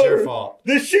Mario, it's told your her. fault.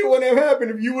 This shit wouldn't have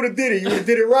happened if you would have did it. You would have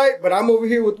did it right, but I'm over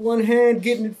here with one hand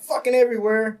getting it fucking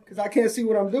everywhere because I can't see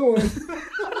what I'm doing.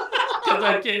 Because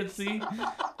I can't see.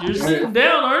 You're sitting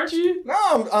down, aren't you?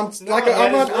 No, I'm like No,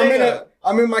 man, his leg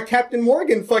I'm in my Captain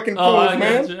Morgan fucking Oh, I pose, got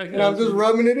man, you, I and I'm got just you.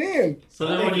 rubbing it in. So I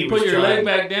then think when he you was put your trying. leg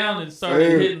back down, it started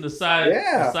Dude. hitting the side,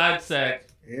 Yeah. the side sack.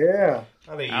 Yeah,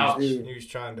 I think Ouch. he was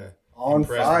trying to on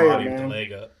impress fire, Marty with the man.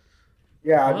 leg up.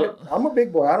 Yeah, Well- I'm a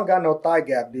big boy. I don't got no thigh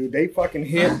gap, dude. They fucking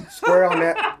hit square on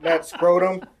that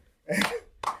scrotum.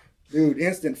 Dude,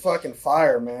 instant fucking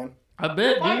fire, man. I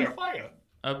bet, Fire, dude. fire.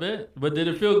 I bet. But did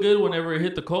it feel good whenever it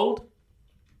hit the cold?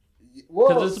 Well,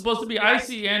 Because it's supposed to be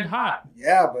icy and hot.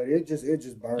 yeah, but it just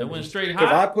burned. It went straight Because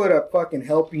I hot. put a fucking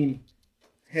helping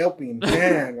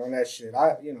hand on that shit.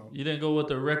 You didn't go with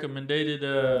the recommended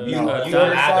No, you dime,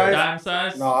 lathered. dime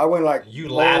size? No, I went like You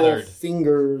little lathered.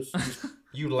 fingers.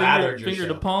 You lathered Finger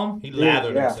yourself. to palm? He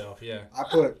lathered Yeah. himself, yeah. I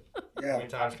put, How yeah. many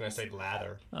times can I say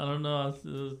lather? I don't know.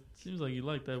 It seems like you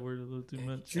like that word a little too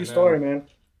much. True And, story, man.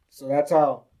 So that's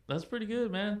how. That's pretty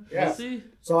good, man. Yeah. Let's see.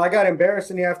 So I got embarrassed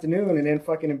in the afternoon and then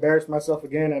fucking embarrassed myself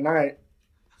again at night.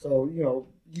 So,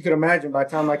 you could imagine by the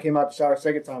time I came out the shower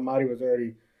second time, Marty was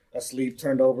already asleep,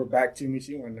 turned over, back to me.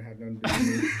 She wouldn't have had nothing to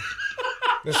do with me.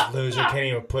 This loser can't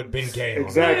even put Ben Gay on.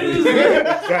 Exactly. Look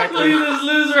exactly. at this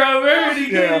loser. I'm already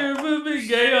Yeah. here. Put me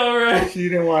gay, all right. She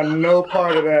didn't want no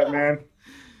part of that, man.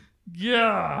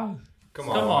 Yeah. Come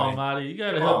Come on, Marty. Marty. You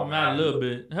got to Come help on, him out a man. little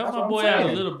bit. Help That's my what boy I'm out a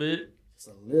saying. little bit. It's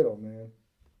a little, man.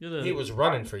 He was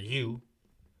running for you.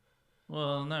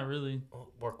 Well, not really. Oh,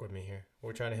 work with me here.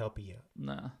 We're trying to help you out.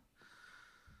 Nah.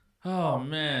 Oh,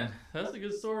 man. That's a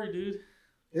good story, dude.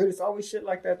 Dude, it's always shit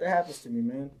like that happens to me,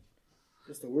 man.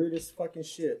 Just the weirdest fucking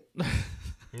shit.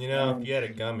 You know, if you had a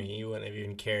gummy, you wouldn't have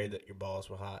even cared that your balls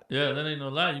were hot. Yeah, that ain't no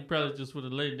lie. You probably just would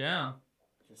have laid down,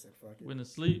 Just said, fuck it. went to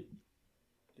sleep.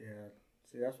 Yeah.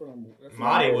 See, that's what I'm. That's what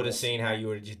Marty I'm would have seen how you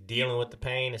were just dealing with the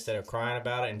pain instead of crying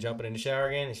about it and jumping in the shower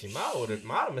again. And she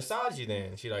might have massaged you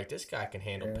then. She like, this guy can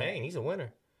handle Yeah. pain. He's a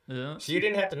winner. Yeah. So you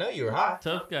didn't have to know you were hot.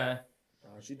 Tough guy.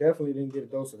 She definitely didn't get a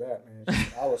dose of that, man.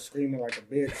 I was screaming like a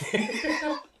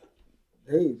bitch.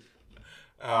 Dude.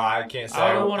 I can't say.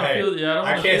 I don't want to hey, feel. Yeah, I don't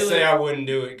I want to can't feel say it. I wouldn't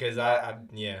do it because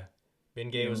yeah. Ben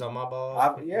Gay was on my balls.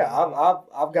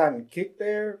 I've gotten kicked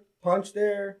there, punched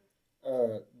there,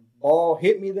 ball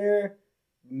hit me there.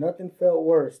 Nothing felt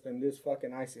worse than this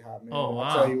fucking icy hot, man. Oh, wow.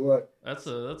 I'll tell you what. That's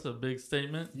a big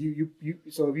statement. You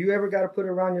so if you ever got to put it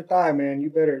around your thigh, man, you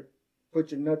better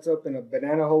put your nuts up in a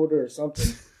banana holder or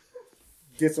something.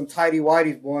 Get some tidy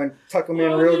whities, boy, and tuck them in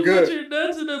Why would real you good. Put your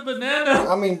nuts in a banana.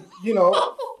 I mean,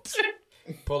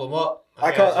 Pull them up.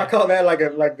 I call that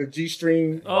like the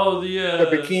G-string Oh, the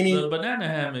bikini. the banana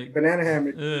hammock. banana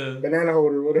hammock, Yeah. banana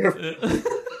holder, whatever.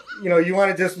 You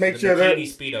want to just make sure they're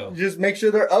speedo. just make sure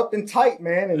they're up and tight,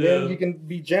 man, and Yeah. then you can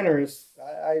be generous.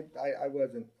 I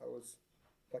wasn't. I was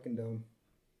fucking dumb.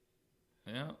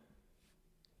 Yeah.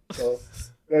 So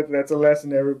that's a lesson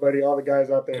to everybody, all the guys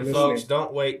out there And listening. folks,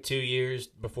 don't wait 2 years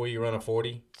before you run a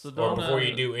 40 So or don't before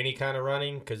you do any kind of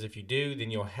running. Because if you do,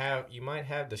 then you might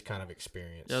have this kind of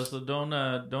experience. Yeah. So don't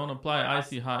apply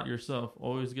icy hot yourself.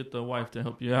 Always get the wife to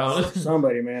help you out.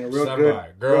 Somebody, man, a real Somebody, good,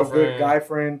 real girlfriend, good guy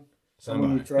friend,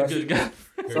 someone you Somebody. trust. Good guy.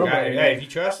 Good Somebody, guy. man. Hey, if you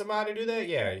trust somebody to do that,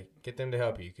 yeah, get them to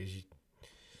help you. Because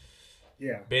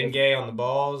Yeah, Ben Gay on the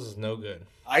balls is no good.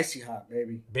 icy hot,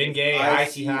 baby. Ben Gay,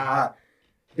 icy hot.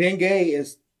 Ben Gay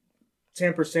is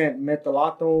 10%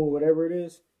 methylato, whatever it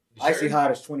is. You Icy sure?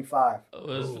 hot is 25. Oh,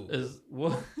 is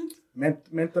what?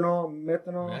 Methanol.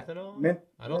 Methanol?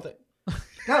 I don't think.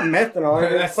 Not methanol.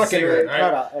 That's It's a fucking. cigarette,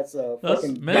 right? That's a That's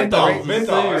fucking menthol. race-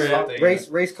 Menthol. That's cigarette. what they-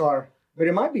 race car. But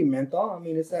it might be menthol. I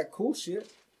mean, it's that cool shit.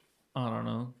 I don't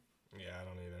know. Yeah, I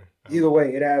don't either. Either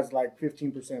way, it has like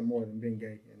 15% more than Ben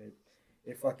Gay, and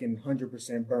it fucking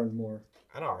 100% burned more.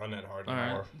 I don't run that hard All right.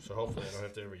 anymore, so hopefully I don't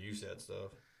have to ever use that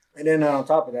stuff. And then on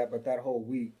top of that, but that whole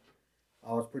week,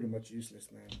 I was pretty much useless,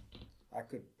 man. I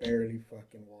could barely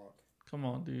fucking walk. Come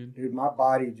on, dude. Dude, my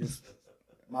body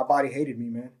hated me,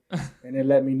 man. And it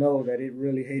let me know that it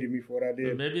really hated me for what I But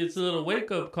did. maybe it's a little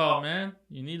wake up call, man.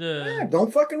 You need Man, to.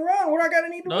 don't fucking run. What I gotta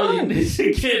need to No, you run? need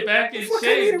to get back in What the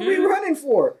fuck I need shape, to be dude. running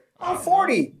for? I'm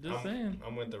 40. Just saying.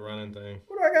 I'm with the running thing.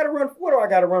 What do I gotta run? What do I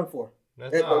gotta run for?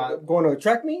 That's not. Going to a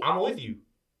track meet? I'm with you.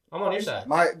 I'm on your side.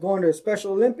 Am I going to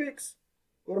Special Olympics?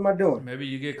 What am I doing? Maybe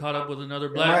you get caught up with another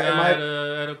black am guy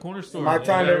I- at a corner store. am I You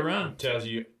trying gotta to- run? Tells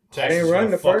you. I didn't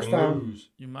run the first time. Lose.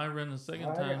 You might run the second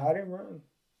I time. didn't run.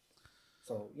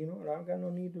 So, you know what? I don't got no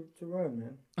need to run,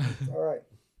 man. It's all right.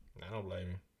 I don't blame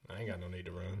you. I ain't got no need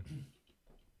to run.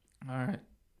 All right,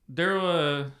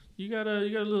 Daryl. You got a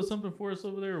little something for us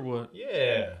over there, or what?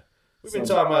 Yeah. We've been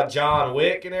talking about John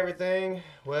Wick and everything.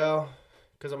 Well,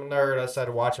 because I'm a nerd, I decided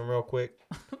to watch them real quick.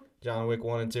 John Wick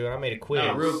 1 and 2, and I made a quiz.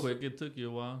 Not real quick. It took you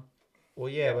a while. Well,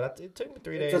 yeah, but it took me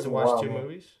 3 days took to a watch while, 2 man.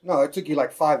 movies. No, it took you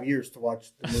like 5 years to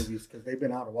watch the movies because they've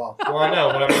been out a while. Well, I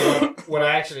know, but I mean, when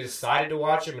I actually decided to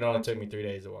watch them, it only took me 3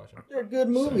 days to watch them. They're good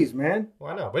movies, man.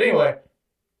 Well, I know. But anyway,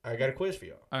 I got a quiz for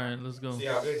y'all. All right, let's go. See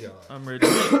how good y'all are. I'm ready.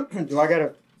 Do I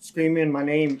gotta scream in my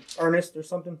name, Ernest, or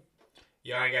something?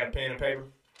 Y'all ain't got a pen and paper?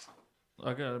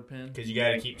 I got a pen. Because you got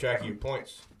to keep track of your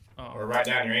points. Oh, Or write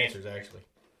down your answers, actually.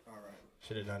 All right.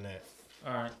 Should have done that.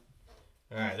 all right.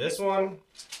 All right, this one.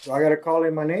 Do I gotta call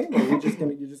in my name, or you're just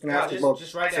gonna No, ask me both?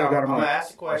 just write So down. I got I'm 'em going to right.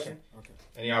 ask the question, Okay.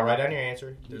 and y'all write down your answer.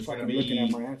 I'm There's going to fucking looking at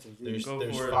be... my answers. There's Go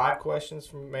there's for it. 5 questions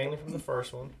mainly from the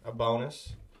first one, a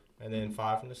bonus, and then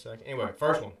 5 from the second. Anyway,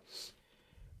 first one.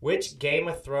 Which Game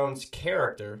of Thrones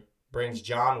character brings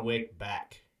John Wick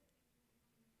back?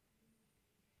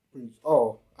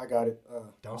 Oh, I got it.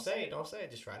 Don't say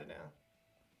it. Just write it down.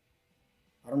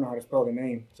 I don't know how to spell the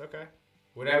name. It's okay.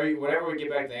 Whenever we get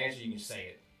back to the answer, you can say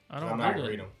it. I I'm don't not read going to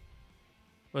it. read them.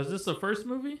 Was this the first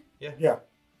movie? Yeah.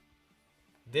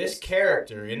 This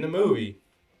character in the movie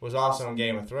was also in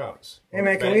Game of Thrones. Hey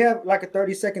man, can we have like a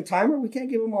 30-second timer? We can't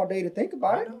give them all day to think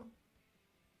about I it. know.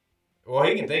 Well,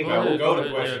 he can think about it. We'll go to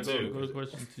ahead. question Yeah, go to 2.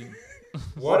 question 2.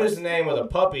 What is the name of the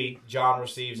puppy John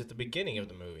receives at the beginning of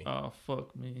the movie? Oh,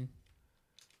 fuck me.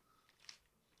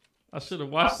 I should have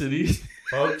watched it easy.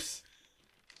 Folks,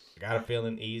 I got a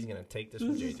feeling E's going to take this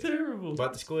from This is JJ. terrible.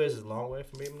 But the quiz is a long way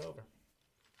from being over.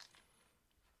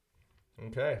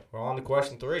 Okay, we're on to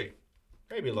question 3.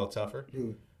 Maybe a little tougher.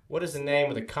 Dude, What is the name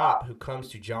of the cop who comes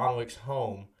to John Wick's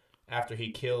home after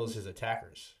he kills his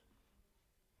attackers?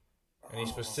 And he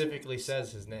specifically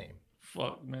says his name.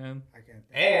 Fuck, man. I can't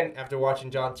think. And after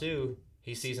watching John 2,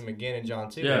 he sees him again in John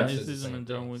 2. Yeah, and he says the sees him same in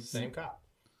John thing. Wick Same 2. cop.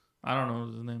 I don't know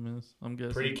what his name is. I'm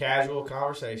guessing. Pretty casual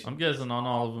conversation. I'm guessing on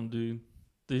all of them, dude.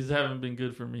 These haven't been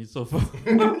good for me so far.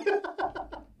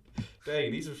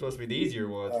 Dang, these are supposed to be the easier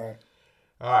ones. All right.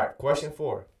 All right, question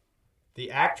 4.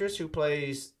 The actress who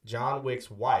plays John Wick's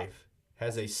wife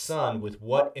has a son with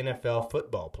what NFL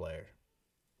football player?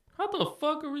 How the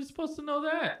fuck are we supposed to know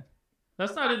that?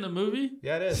 That's not in the movie.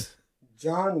 Yeah, it is.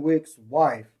 John Wick's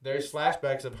wife. There's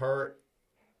flashbacks of her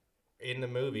in the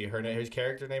movie. His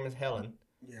character name is Helen.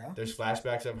 Yeah. There's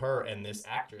flashbacks of her and this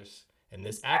actress. And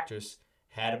this actress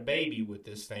had a baby with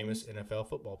this famous NFL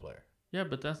football player. Yeah,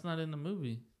 but that's not in the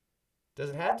movie.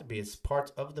 Doesn't have to be. It's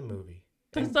part of the movie.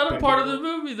 That's And not a part of the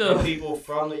movie, the though. people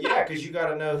from the... Yeah, because you got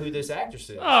to know who this actress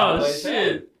is. Oh, Who plays Helen.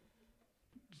 shit.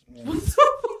 Yeah. What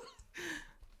the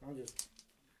I'm just.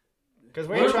 Because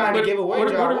we ain't trying to give away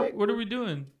John Wick. What are we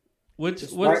doing? What's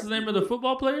Just the right- name of the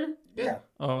football player? Yeah.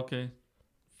 Oh, okay.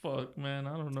 Fuck, man.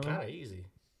 I don't know. Kind of easy.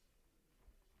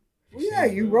 Well, yeah,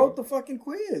 you wrote the fucking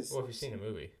quiz. Well, if you've seen the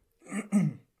movie.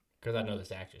 Because I know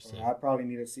this actress, too. I probably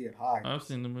need to see it high. I've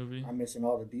seen the movie. I'm missing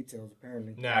all the details,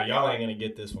 apparently. Nah, y'all ain't going to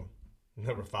get this one.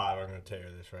 Number 5, I'm going to tell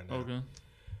you this right now. Okay.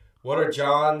 What are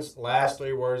John's last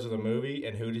 3 words of the movie,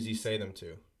 and who does he say them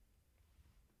to?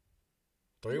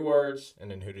 3 words,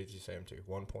 and then who did he say them to?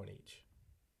 1 point each.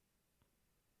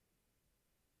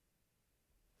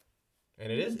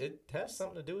 And it has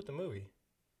something to do with the movie.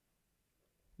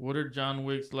 What are John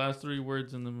Wick's last 3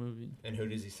 words in the movie? And who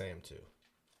does he say them to?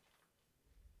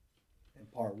 In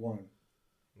part 1.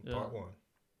 In part 1.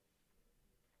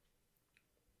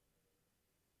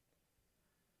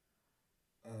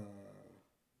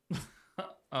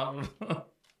 I don't know.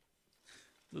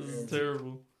 This is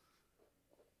terrible.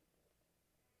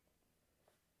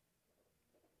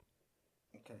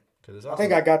 Okay. Because it's I also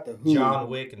think I got the who. John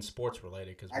Wick and sports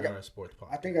related, because we are a sports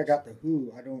podcast. I think I got the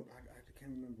who. I can't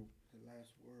remember the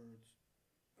last words.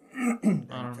 I don't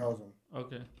That tells them.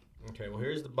 Okay. Okay, well,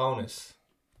 here's the bonus.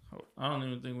 I don't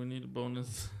even think we need a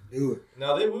bonus. Do it.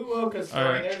 No, we will, because All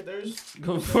right. there's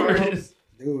Go for it.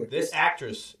 Do it. This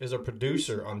actress is a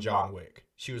producer on John Wick.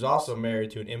 She was also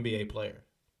married to an NBA player.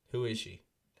 Who is she?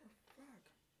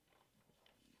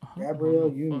 Gabrielle I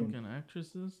don't know Union. Fucking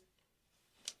actresses.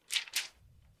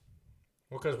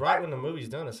 Well, because right when the movie's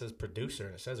done, it says producer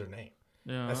and it says her name.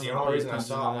 Yeah. That's I the don't only pay reason I attention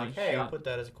saw it. to I'm like, that hey, I'll shit. put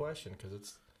that as a question because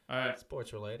it's All right.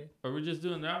 sports related. Are we just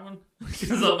doing that one?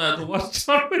 Because I'm going to have to watch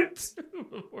John Wick 2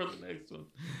 before the next one.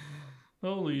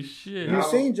 Holy shit. No. You've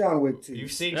seen John Wick 2.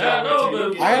 You've seen Yeah, John I know, Wick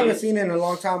but- too. I haven't seen it in a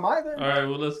long time either. All right,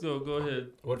 well, let's go. Go ahead.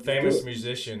 What famous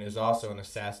musician is also an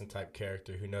assassin type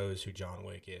character who knows who John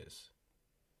Wick is?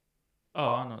 Oh,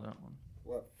 I know that one.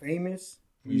 What famous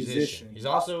musician? He's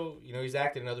also, he's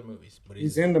acted in other movies, but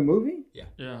He's in the movie?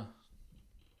 Yeah.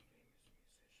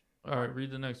 All right,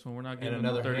 read the next one. We're not giving him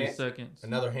another 30 hint. seconds.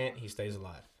 Another hint, he stays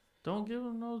alive. Don't give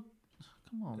him no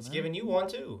Come on, It's man. giving you one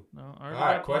too. No, I All already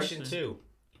right, got question mine. 2.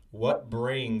 What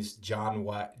brings John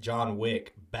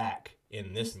Wick back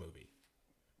in this movie?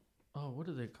 Oh, what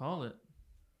do they call it?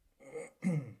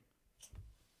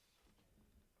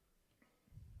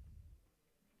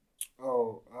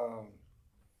 Oh,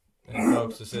 And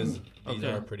folks, these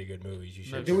Okay. are pretty good movies. You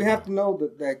should. do we check have them to know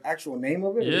the actual name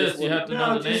of it? or Yes, just you what have to it-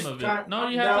 know the name just of it. try- No,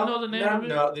 you have to know the name of it.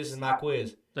 No, this is my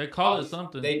quiz. They call it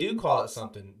something. They do call it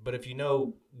something, but if you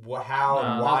know how and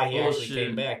Nah, why that's he actually bullshit.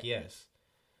 came back, yes.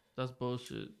 That's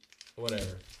bullshit.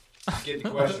 Whatever. Just get the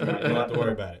question right. You don't have to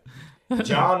worry about it.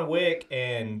 John Wick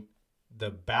and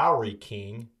the Bowery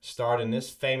King starred in this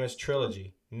famous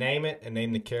trilogy. Name it and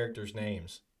name the characters'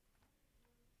 names.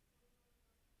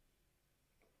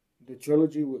 The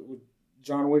trilogy with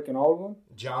John Wick and all of them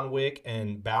John Wick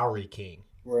and Bowery King.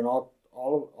 were in all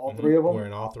Mhm. three of them. We're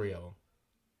in all three of them.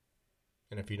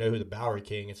 And if you know who the Bowery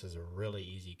King is, it's a really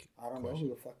easy I don't know question.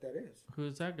 who the fuck that is.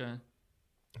 Who's that guy?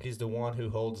 He's the one who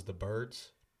holds the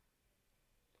birds.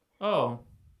 Oh,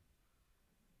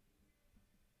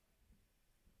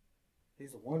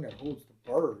 He's the one that holds the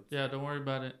birds. yeah. Don't worry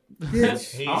about it.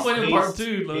 Bitch. I'm waiting part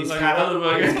 2. Looks He's like kind a of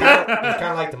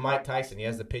motherfucker. like the Mike Tyson. He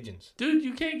has the pigeons. Dude,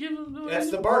 you can't give him.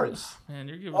 That's the birds. Man,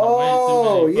 you're giving him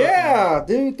Oh way too many. yeah,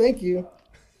 dude. Thank you.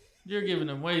 You're giving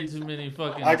him way too many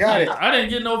fucking. I got it. I didn't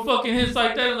get no fucking hints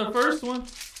like that in the first one.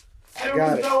 There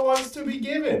got was it. no ones to be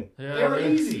given. Yeah, they were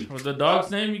easy. With the dog's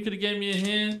name, you could have gave me a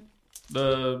hint.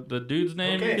 The dude's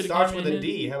name, Okay, you it could starts have with given me a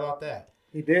a hint. D. How about that?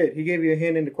 He did. He gave you a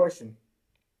hint in the question.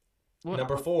 What?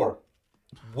 Number 4.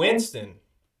 Winston,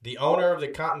 the owner of the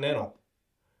Continental,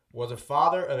 was a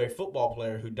father of a football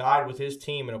player who died with his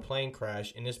team in a plane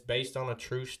crash and is based on a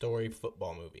true story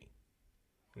football movie.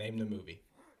 Name the movie.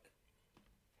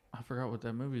 I forgot what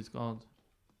that movie's called.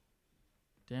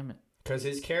 Damn it. Because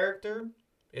his character,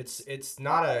 it's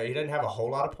not he doesn't have a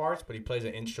whole lot of parts, but he plays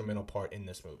an instrumental part in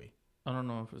this movie. I don't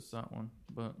know if it's that one,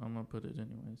 but I'm gonna put it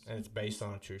anyways. And it's based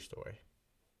on a true story.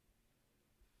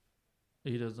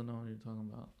 He doesn't know what you're talking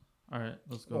about. All right,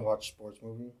 let's I don't go. watch sports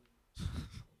movie.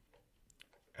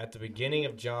 At the beginning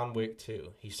of John Wick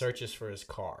 2, he searches for his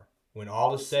car. When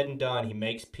all is said and done, he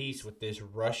makes peace with this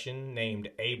Russian named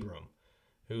Abram,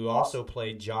 who also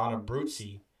played John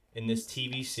Abruzzi in this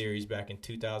TV series back in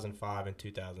 2005 and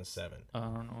 2007. I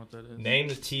don't know what that is. Name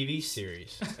the TV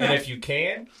series. And if you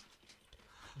can,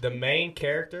 the main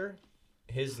character,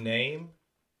 his name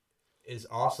is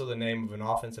also the name of an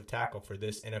offensive tackle for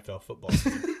this NFL football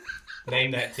team.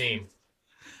 Name that team.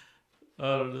 I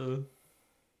don't know.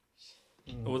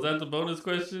 Was that the bonus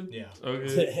question? Yeah.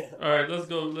 Okay. All right, let's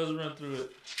go. Let's run through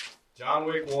it. John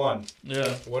Wick 1.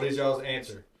 Yeah. What is y'all's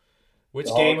answer? Which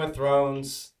Dog. Game of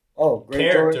Thrones Oh,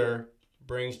 great character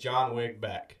brings John Wick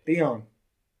back? Theon.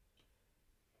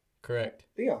 Correct.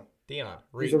 Theon. Theon. He's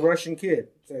Reek. a Russian kid.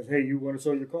 Says, "Hey, you want to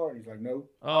sell your car?" And he's like, "No."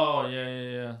 Oh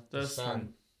yeah. The That's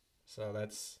son. So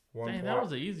that's one Dang, point. that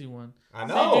was an easy one. I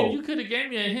See, know. dude, you could have gave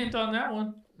me a hint on that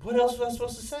one. What else was I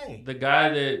supposed to say? The guy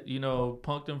that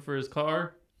punked him for his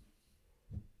car.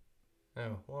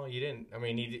 Oh, well, you didn't. I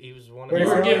mean, he was one of Wait, You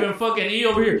the... were Right. giving fucking E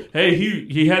over here. Hey,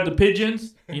 he had the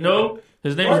pigeons. You know,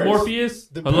 his name is Birds. Morpheus.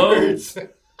 The Hello. birds.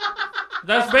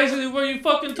 That's basically what you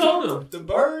fucking told him. The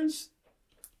birds.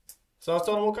 So I was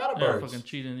telling him what kind of Yeah, birds. fucking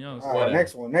cheating, young. All right, Whatever.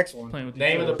 next one. Next one. Playing with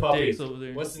Name each of the other's puppy. dicks over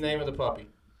there. What's the name of the puppy?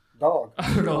 Dog.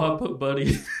 I don't know how I put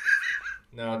Buddy.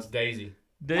 No, it's Daisy.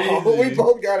 Daisy. Oh, we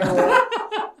both got it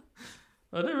wrong.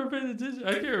 I never paid attention.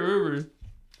 I can't remember.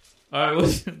 All right,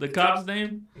 what's the cop's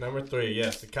name? Number 3,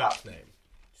 yes, the cop's name.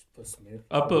 Just put Smith.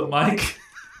 I put Mike.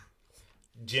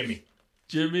 Jimmy.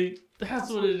 Jimmy. That's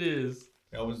what it is.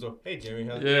 That was the, hey, Jimmy.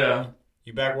 Huh? Yeah.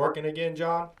 You back working again,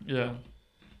 John? Yeah.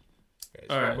 Okay,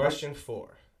 so All right. Question 4.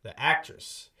 The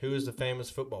actress, who is the famous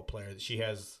football player that she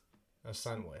has a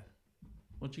son with?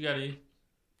 What you got, E?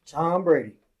 Tom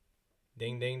Brady.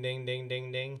 Ding, ding, ding, ding,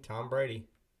 ding, ding. Tom Brady.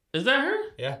 Is that her?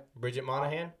 Yeah, Bridget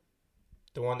Monahan.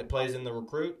 The one that plays in The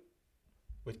Recruit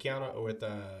with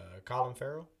Colin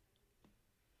Farrell.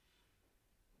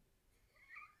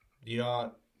 You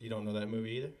don't know that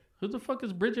movie either? Who the fuck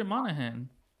is Bridget Monahan?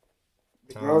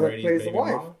 The Tom girl that Brady's plays the baby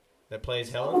wife. mama that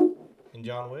plays Helen in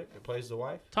John Wick, that plays the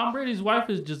wife. Tom Brady's wife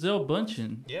is Giselle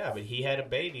Bundchen. Yeah, but he had a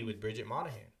baby with Bridget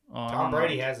Monahan. Oh, I Tom don't know.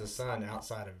 Brady has a son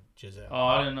outside of Giselle. Oh,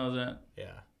 I didn't know that.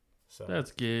 Yeah. So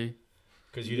That's gay.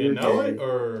 because you didn't know it, gay.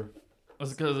 or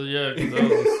That's because that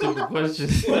was a stupid question.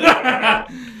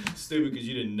 stupid because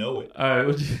you didn't know it. All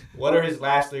right. What are his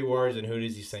last 3 words, and who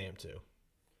does he say them to?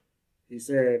 He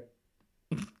said,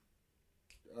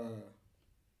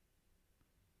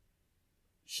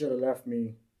 "Should have left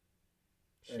me,"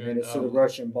 and then it's to the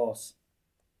Russian boss.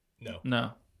 No.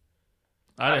 No.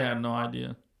 I didn't have no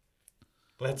idea.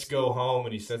 Let's go home,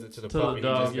 and he says it to the To the puppy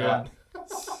dog, he just got.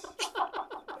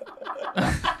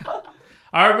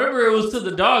 I remember it was to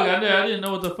the dog. I didn't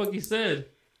know what the fuck he said.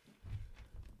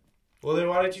 Well, then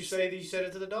why didn't you say that you said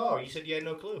it to the dog? You said you had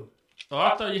no clue. Oh,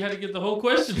 I thought you had to get the whole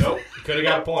question. Nope. You could have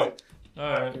got a point. All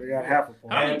right. We got half a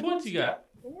point. How many points you got?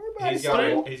 Don't worry about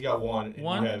He's it. got one. And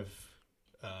One? You have,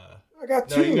 I got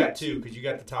no, two. you got two because you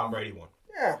got the Tom Brady one.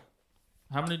 Yeah.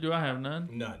 How many do I have? None?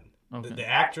 None. Okay. The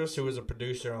actress who was a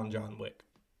producer on John Wick.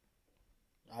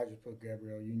 I just put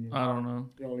Gabrielle Union. I don't know.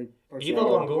 The only person. Eva I know.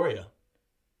 Longoria.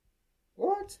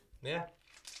 What? Yeah.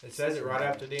 It says it right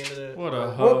after the end of the... What a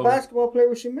What hoe. basketball player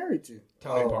was she married to?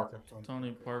 Tony Parker.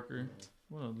 Tony Parker.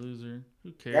 What a loser.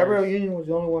 Who cares? Gabrielle Union was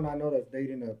the only one I know that's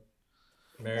dating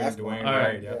a Married basketball. Dwayne All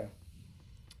right. Wade, yep.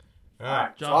 All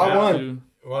right. John So I won. Matthew.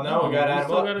 Well, no, we got to we add them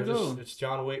still up. gotta 'cause go. It's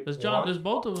John Wick. There's John. There's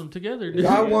both of them together.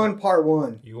 Yeah. I won part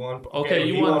one. You won. Okay,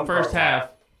 you he won the first part one. half.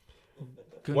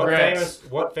 Congrats.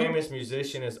 What famous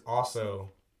musician is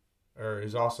also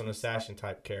an assassin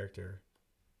type character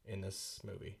in this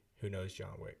movie? Who knows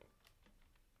John Wick?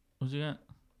 What you got?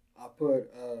 I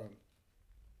put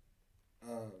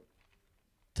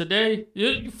Today?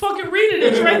 You fucking read it.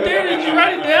 It's right there. Did you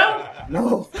write it down?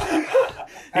 no.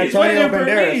 He's Antonio waiting for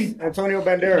Banderas. me. Antonio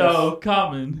Banderas. No,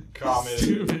 Common.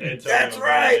 That's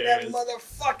right. That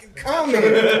motherfucking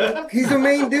comment. He's the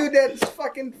main dude that's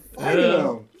fucking fighting Yeah.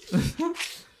 him. All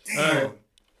right.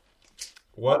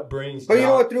 What brings? But you know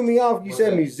John- what threw me off? You What's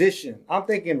said that? musician. I'm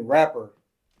thinking rapper.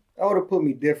 That would have put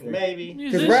me different. Maybe.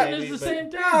 Musician rap- is the same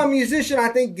thing. Nah, musician, I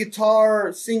think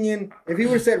guitar, singing. If he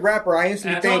would have said rapper, I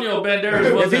instantly Antonio think. Banderas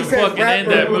If wasn't he says fucking in rapper-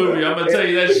 that movie. I'm gonna tell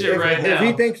you that shit if, right if now.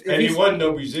 he thinks, if And he he's, wasn't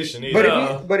no musician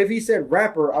either. but if he said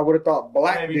rapper, I would have thought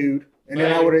black Maybe. dude, and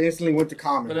then I Maybe. would have instantly went to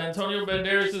common. But Antonio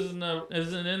Banderas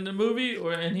isn't in the movie,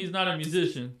 and he's not a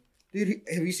musician. Dude,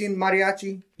 have you seen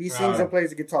Mariachi? He sings Uh, and plays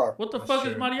the guitar. What the That's fuck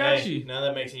true. is mariachi? Hey, now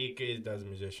that makes he does a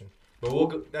musician. But we'll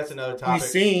go, that's another He topic.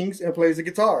 sings and plays the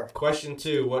guitar. Question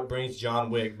 2: What brings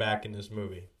John Wick back in this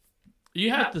movie?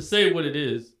 You have to say what it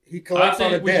is. He I collects on a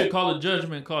think we debt. should call a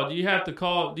judgment call. Do you have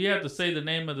to say the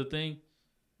name of the thing,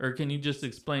 or can you just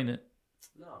explain it?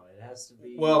 No, it has to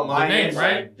be. Well, my name, answer-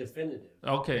 right? Definitive.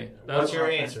 Okay, What's your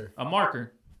answer? A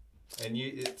marker. And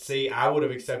you see, I would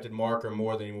have accepted marker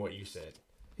more than what you said.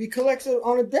 He collects it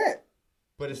on a debt.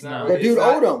 But it's No. not. The it's dude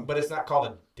not- owed him. But it's not called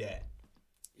a debt.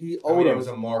 He I mean, owed it him. was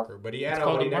a marker. But he had It's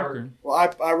called but a he never- marker.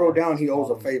 Well, I wrote down he owes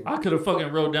a favor. I could have fucking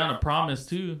wrote down a promise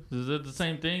too. Is it the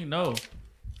same thing? No.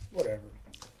 Whatever.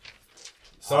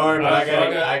 Sorry, but I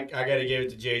Alright, gotta give it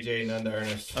to JJ and none to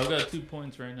Ernest I've got 2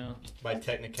 points right now. by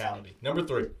technicality. Number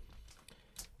 3.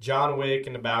 John Wick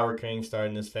and the Bower King starred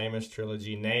in this famous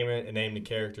trilogy. Name it and name the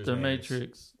characters. The names.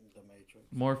 Matrix, The Matrix.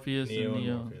 Morpheus, Neo and and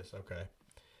Neo. Morpheus. Okay.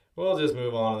 We'll just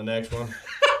move on to the next one.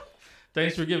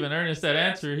 Thanks for giving Ernest that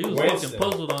answer. He was Winston. fucking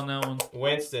puzzled on that one.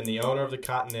 Winston, the owner of the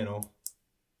Continental,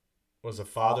 was the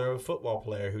father of a football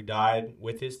player who died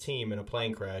with his team in a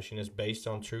plane crash and is based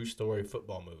on true story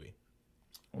football movie.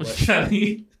 What can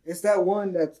he? It's that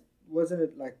one that wasn't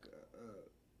it like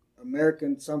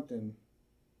American something,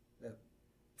 that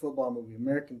football movie.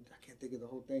 American. I can't think of the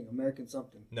whole thing. American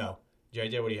something. No.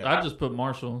 JJ, what do you have? I just put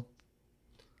Marshall.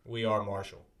 We Are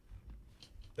Marshall.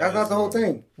 That's not the whole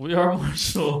thing. We Are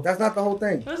Marshall. That's not the whole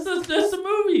thing. That's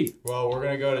the movie. Well, we're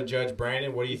going to go to Judge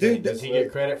Brandon. What do you Dude, think? Does he that's-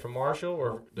 get credit for Marshall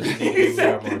or does he need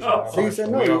to be We Are Marshall? See, you said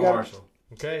no, We you Are gotta- Marshall.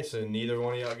 Okay, so neither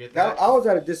one of y'all get That, that. I was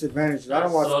at a disadvantage. I don't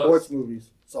That watch sucks. sports movies,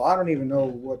 so I don't even know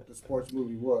what the sports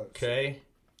movie was. Okay.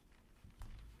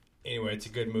 Anyway, it's a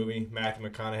good movie. Matthew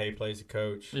McConaughey plays the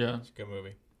coach. Yeah. It's a good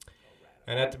movie.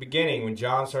 And at the beginning, when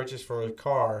John searches for a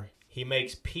car, he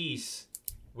makes peace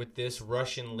with this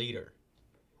Russian leader.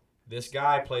 This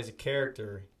guy plays a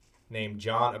character named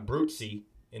John Abruzzi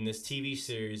in this TV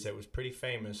series that was pretty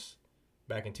famous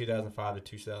back in 2005 to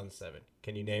 2007.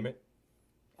 Can you name it?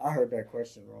 I heard that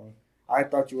question wrong. I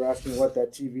thought you were asking what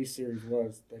that TV series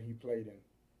was that he played in.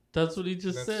 That's what he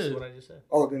just That's said. what I just said.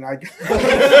 Oh, then I then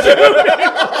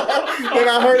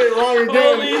I heard it wrong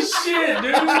again. Holy shit,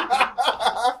 dude!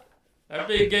 That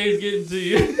big gay's getting to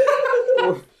you.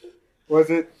 Was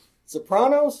it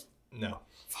Sopranos? No.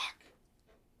 Fuck.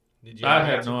 Did you? I have an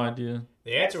had answer? no idea.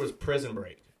 The answer was Prison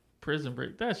Break. Prison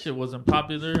Break. That shit wasn't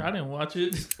popular. I didn't watch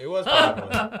it. It was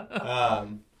popular.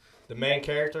 The main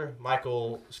character,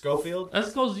 Michael Schofield. That's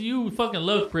because you fucking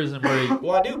love Prison Break.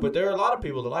 Well, I do, but there are a lot of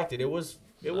people that liked it. It was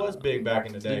big back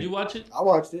in the day. Did you watch it? I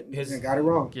watched it His- and got it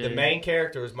wrong. Yeah. The main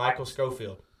character is Michael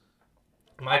Schofield.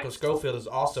 Michael Schofield is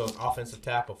also an offensive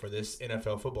tackle for this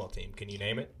NFL football team. Can you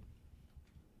name it?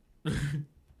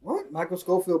 What? Michael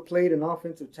Schofield played an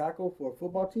offensive tackle for a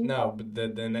football team? No, but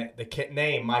the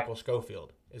name Michael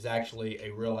Schofield is actually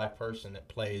a real life person that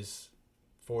plays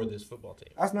for this football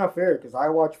team. That's not fair because I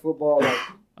watch football like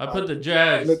I put the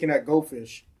Jags. looking at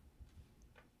goldfish.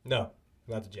 No,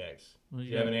 not the Jags. Do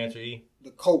you have an answer, E?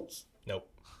 The Colts. Nope.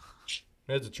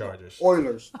 It's the Chargers.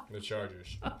 Oilers. The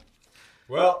Chargers.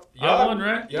 Well, I won,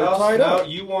 right? No,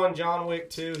 you won John Wick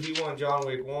 2. He won John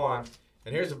Wick 1.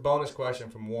 And here's a bonus question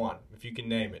from 1, if you can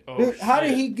name it. Oh, Dude, how did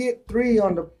shit. he get 3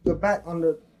 on the back on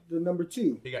the number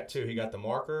 2? He got 2. He got the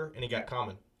marker and he got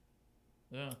common.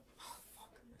 Yeah.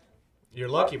 You're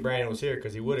lucky Brandon was here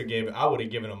because I would have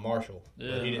given him Marshall.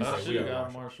 Yeah, But he didn't I say should we have are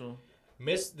got Marshall.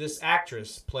 Marshall. This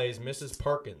actress plays Mrs.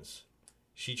 Perkins.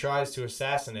 She tries to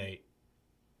assassinate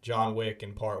John Wick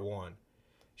in part 1.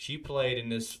 She played in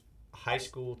this high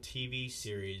school TV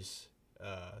series,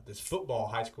 this football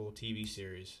high school TV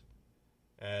series,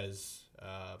 as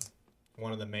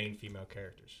one of the main female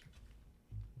characters.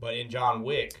 But in John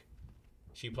Wick,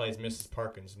 she plays Mrs.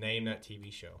 Perkins. Name that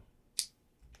TV show.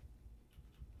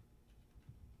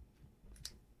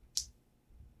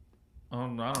 I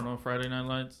don't know. Friday Night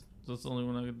Lights. That's the only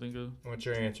one I can think of. What's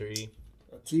your answer, E?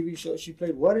 A TV show. She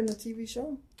played what in the TV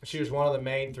show? She was one of the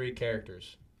main 3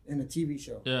 characters. In the TV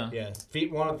show. Yeah. Yeah,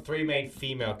 one of the 3 main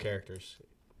female characters.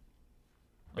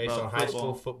 Based About on high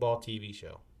school football. football TV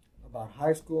show. About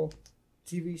high school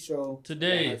TV show.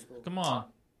 Today. High school. Come on.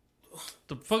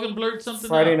 The fucking blurt something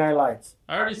Friday out. Night Lights.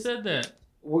 I already said that.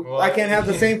 I can't have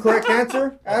the same correct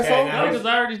answer, asshole. now- No, because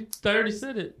I already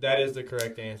said it. That is the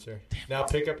correct answer. Now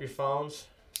pick up your phones.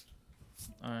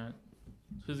 All right.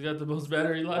 Who's got the most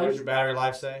battery What does life? your battery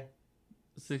life say?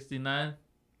 69.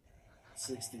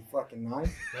 60 fucking 9.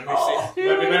 Let me see.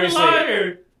 You're Let me a see.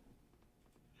 liar.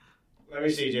 Let me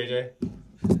see, JJ.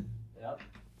 Yep.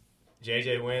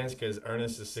 JJ wins because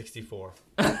Ernest is 64.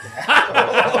 So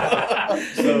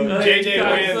JJ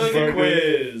wins the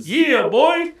quiz. Yeah,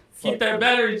 boy. Keep that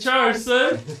battery charged,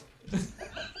 son.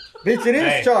 Bitch, it is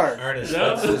Hey, charged. Ernest, Yeah.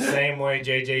 that's the same way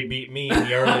JJ beat me in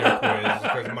the earlier quiz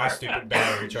because of my stupid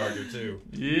battery charger too.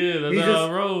 Yeah, that's how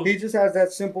I roll. He just has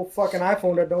that simple fucking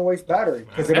iPhone that don't waste battery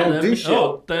because it don't do shit.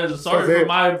 Oh, sorry 'Cause for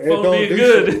my it phone don't being do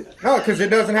good. shit. No, because it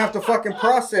doesn't have to fucking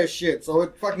process shit, so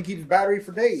it fucking keeps battery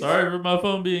for days. Sorry for my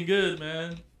phone being good,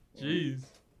 man. Jeez.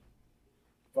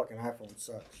 Fucking iPhone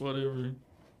sucks. Whatever.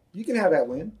 You can have that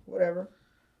win, whatever.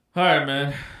 All right,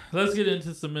 man. Let's get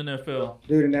into some NFL.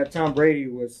 Dude, and that Tom Brady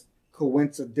was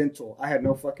coincidental. I had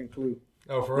no fucking clue.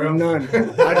 Oh, for real? None.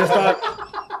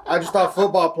 I just thought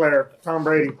football player, Tom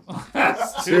Brady.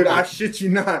 Dude, I shit you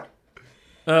not.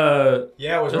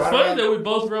 Yeah, it was It's right funny around- that we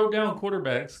both wrote down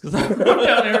quarterbacks because I wrote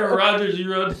down Aaron Rodgers.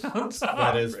 You wrote down Tom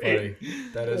That is Brady. funny.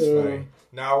 That is funny.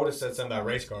 No, I would have said something about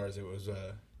race cars. It was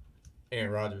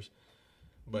Aaron Rodgers.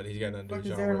 But he's got nothing to do What with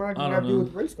does John Aaron Wick. Rodgers I don't have to do know.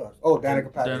 with race cars? Oh,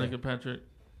 Danica Patrick. Danica Patrick.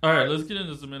 All right, let's get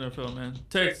into some NFL, man.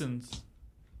 Texans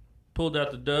pulled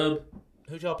out the dub.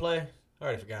 Who'd y'all play? I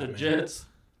already forgot, The man. Jets.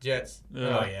 Jets.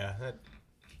 Yeah. Oh, yeah. That,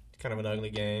 kind of an ugly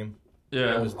game. Yeah.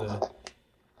 That was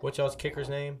what's y'all's kicker's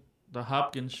name? The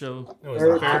Hopkins show. It was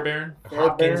Fair- the Fairbairn.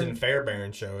 Hopkins Fairbairn. and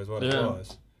Fairbairn show is what it Yeah.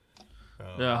 was.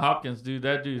 Yeah, Hopkins, dude.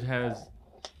 That dude has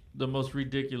the most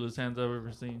ridiculous hands I've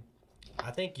ever seen. I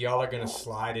think y'all are going to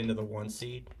slide into the 1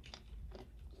 seed,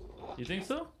 You think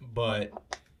so? but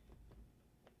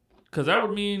Because that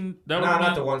would mean that would no, mean,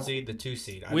 not the 1 seed, the 2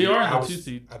 seed. We are in the 2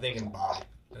 seed. I think in body.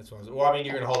 That's what I was. Well, I mean,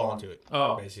 you're going to hold on to it.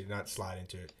 Oh. Basically, not slide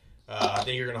into it. I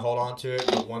think you're going to hold on to it.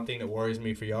 But one thing that worries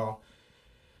me for y'all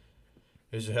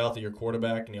is the health of your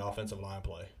quarterback and the offensive line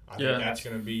play. I Yeah. think that's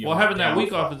going to be your Well, having that week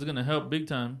downfall. off is going to help big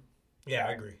time. Yeah,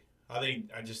 I agree. I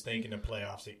just think in the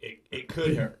playoffs it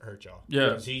could hurt y'all.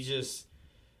 Yeah. Because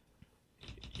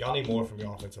y'all need more from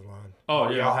your offensive line. Oh,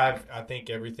 yeah. Y'all have, I think,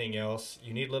 everything else.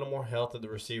 You need a little more health at the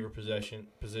receiver position.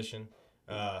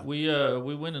 We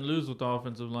win and lose with the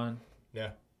offensive line.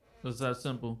 Yeah. It's that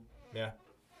simple. Yeah.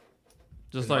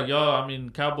 Just like y'all, I mean,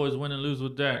 Cowboys win and lose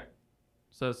with Dak.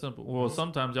 It's that simple. Well,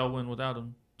 sometimes y'all win without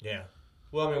him. Yeah.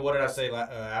 Well, I mean, what did I say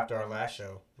after our last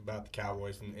show about the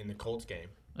Cowboys in the Colts game?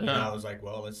 And Yeah. I was like,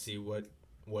 well, let's see what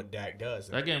Dak does.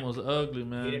 That game was ugly, He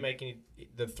man. didn't make any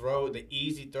the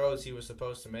easy throws he was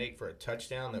supposed to make for a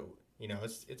touchdown. That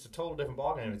it's a total different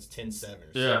ballgame. It's 10-7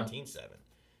 or Yeah. 17-7,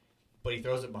 but he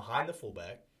throws it behind the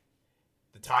fullback.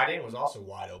 The tight end was also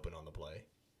wide open on the play.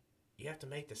 You have to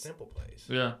make the simple plays.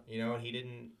 Yeah. He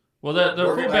didn't. Well, the We're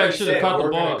gonna- fullback like you should have said, caught the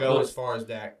we're ball. gonna go as far as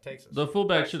Dak takes us. The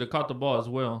fullback should have caught the ball as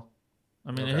well.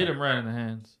 I mean, it Okay. hit him right in the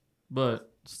hands.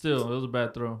 But still, it was a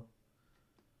bad throw.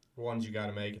 Ones you got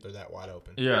to make if they're that wide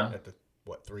open. Yeah. At the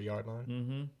 3-yard line.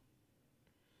 Mm-hmm.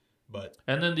 But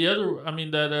And then the other, I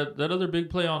mean, that other big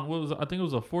play on I think it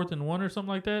was a 4th and 1 or something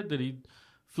like that. That he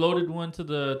floated one to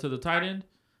the tight end,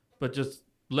 but just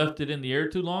left it in the air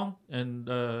too long and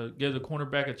gave the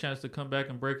cornerback a chance to come back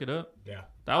and break it up. yeah,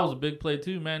 That was a big play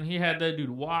too, man. He had that dude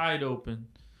wide open,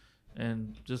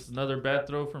 and just another bad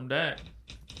throw from Dak.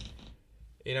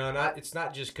 it's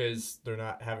not just because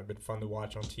haven't been fun to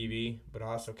watch on TV, but I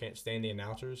also can't stand the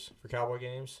announcers for Cowboy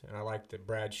games, and I like the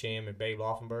Brad Sham and Babe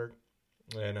Laufenberg,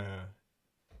 and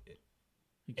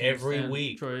You can't every stand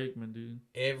week. Troy Aikman, dude.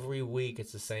 every week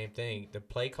it's the same thing. The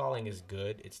play calling is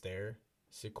good; it's there.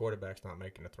 It's the quarterback's not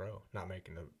making the throw, not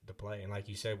making the play, and like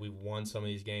you said, we've won some of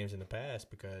these games in the past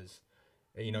because,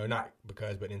 not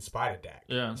because, but in spite of Dak,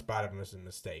 Yeah. in spite of missing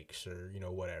mistakes or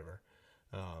whatever.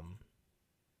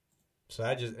 So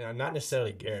I just not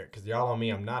necessarily Garrett because y'all on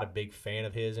me. I'm not a big fan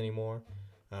of his anymore.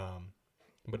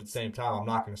 But at the same time, I'm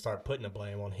not going to start putting the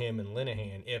blame on him and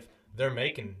Linehan if they're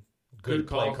making good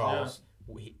play calls.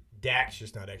 Dak's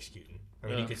just not executing. I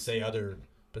mean, you could say other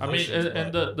positions.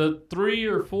 and the 3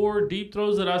 or 4 deep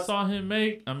throws that I saw him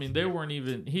make, I mean,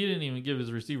 he didn't even give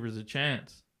his receivers a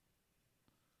chance.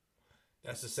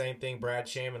 That's the same thing Brad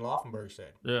Sham and Laufenberg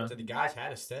said. Yeah. So the guys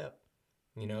had a step.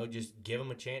 Just give him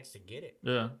a chance to get it.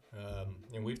 Yeah.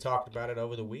 And we've talked about it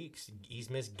over the weeks. He's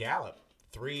missed Gallup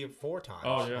 3 or 4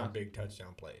 times on big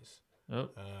touchdown plays.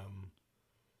 Yep. Did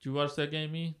you watch that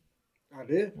game, E? I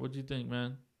did. What'd you think,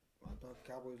 man? I thought the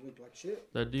Cowboys looked like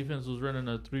shit. That defense was running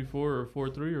a 3-4 or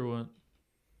 4-3 or what?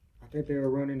 I think they were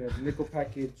running a nickel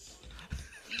package,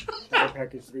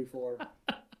 package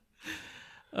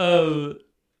 3-4.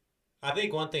 I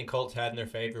think one thing Colts had in their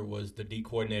favor was the D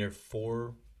coordinator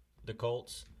for the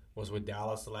Colts was with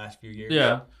Dallas the last few years.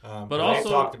 Yeah. But also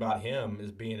talked about him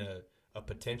as being a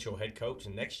potential head coach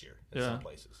in next year in some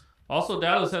places. Also,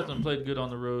 Dallas hasn't played good on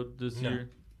the road this year.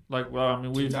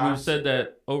 We've said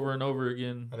that over and over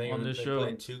again on this show. They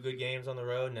played 2 good games on the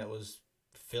road, and that was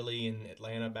Philly and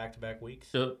Atlanta back-to-back weeks.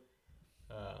 Yep.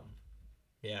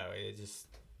 It just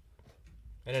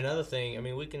 – and another thing,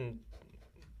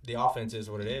 the offense is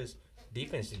what it is.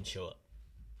 Defense didn't show up.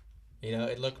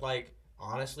 It looked like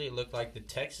the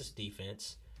Texas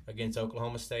defense against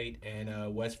Oklahoma State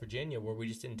and West Virginia where we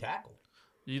just didn't tackle.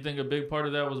 Do you think a big part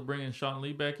of that was bringing Sean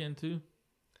Lee back in too?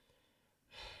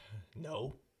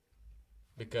 No.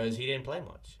 Because he didn't play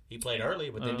much. He played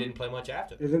early, but then didn't play much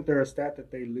after that. Isn't there a stat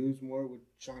that they lose more with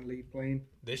Sean Lee playing?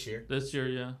 This year,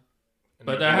 yeah.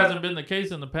 But that hasn't been the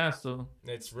case in the past, though.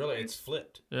 It's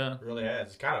flipped. Yeah. It really has.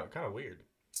 It's kind of weird.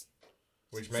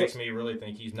 Which makes me really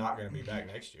think he's not going to be back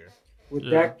next year. With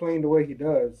Dak playing the way he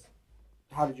does,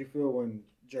 how did you feel when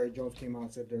Jerry Jones came out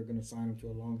and said they're going to sign him to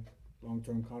a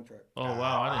long-term contract? Oh,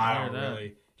 wow. I didn't hear that.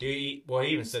 Really.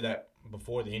 He even said that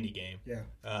before the Indy game. Yeah.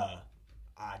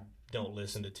 I don't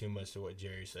listen to too much of what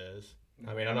Jerry says.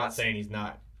 I'm not saying he's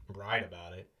not right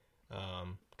about it,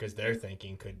 because their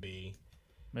thinking could be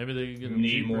maybe they could get him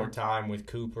need cheaper. more time with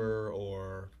Cooper,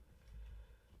 or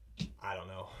I don't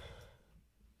know.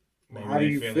 Maybe how do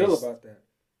you feel about that?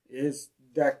 Is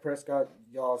Dak Prescott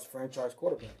y'all's franchise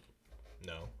quarterback?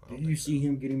 No. Do you see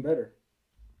him getting better?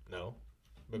 No,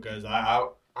 because I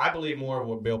believe more of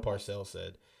what Bill Parcells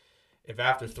said. If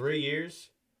after 3 years,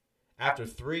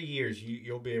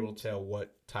 you'll be able to tell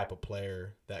what type of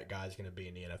player that guy's going to be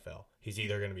in the NFL. He's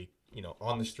either going to be,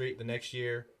 on the street the next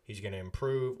year, he's going to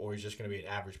improve, or he's just going to be an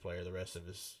average player the rest of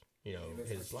his,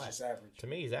 his life. Average. To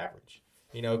me, he's average.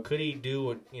 Could he do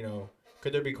what,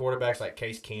 could there be quarterbacks like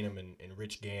Case Keenum and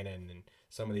Rich Gannon and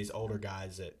some of these older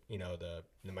guys that,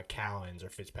 the McCallans or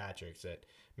Fitzpatricks that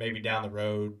maybe down the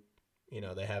road,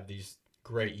 they have these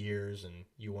great years and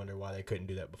you wonder why they couldn't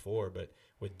do that before. But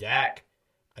with Dak,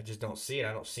 I just don't see it.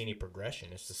 I don't see any progression.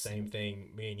 It's the same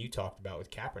thing me and you talked about with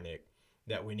Kaepernick,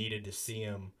 that we needed to see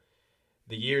him.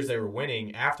 The years they were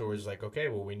winning afterwards, like, okay,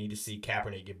 well, we need to see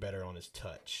Kaepernick get better on his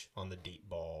touch, on the deep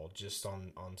ball, just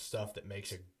on stuff that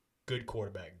makes a good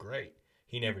quarterback great.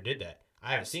 He never did that.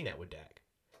 I haven't seen that with Dak.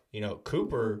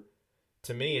 Cooper,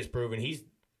 to me, has proven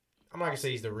I'm not going to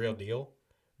say he's the real deal,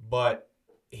 but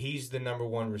he's the number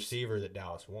one receiver that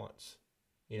Dallas wants.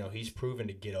 He's proven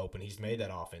to get open. He's made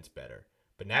that offense better.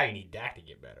 But now you need Dak to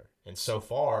get better. And so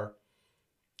far,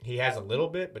 he has a little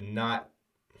bit, but not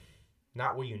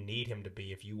where you need him to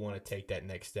be if you want to take that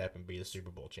next step and be the Super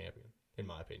Bowl champion, in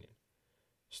my opinion.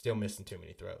 Still missing too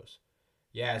many throws.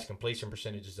 Yeah, his completion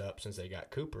percentage is up since they got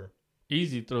Cooper.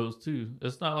 Easy throws, too.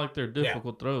 It's not like they're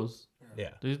difficult throws. Yeah.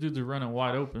 These dudes are running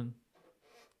wide open.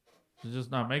 They're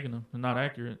just not making them. They're not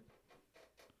accurate.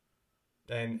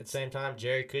 And at the same time,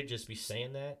 Jerry could just be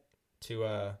saying that to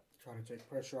trying to take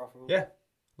pressure off of him. Yeah.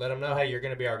 Let him know, hey, you're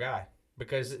going to be our guy.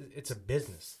 Because it's a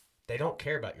business. they don't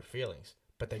care about your feelings,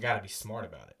 but they got to be smart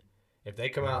about it. If they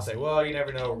come out and say, well, you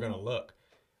never know where we're going to look,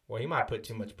 well, he might put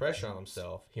too much pressure on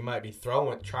himself. He might be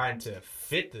trying to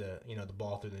fit the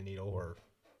ball through the needle or.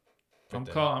 I'm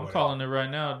calling it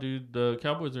right now, dude. The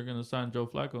Cowboys are going to sign Joe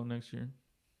Flacco next year.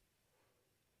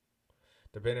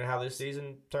 Depending on how this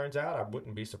season turns out, I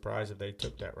wouldn't be surprised if they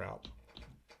took that route.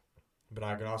 But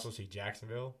I could also see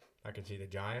Jacksonville. I could see the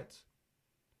Giants.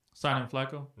 Signing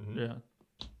Flacco? Mm-hmm. Yeah.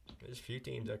 There's a few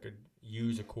teams that could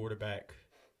use a quarterback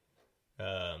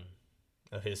of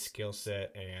his skill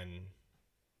set and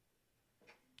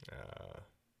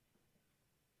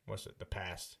the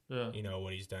past. Yeah.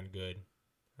 What he's done good.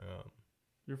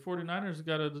 Your 49ers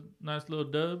got a nice little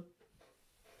dub.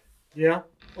 Yeah,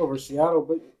 over Seattle,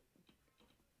 but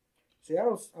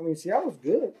Seattle's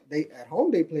good. At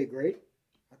home they play great.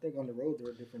 I think on the road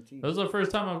they're a different team. This is the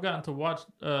first time I've gotten to watch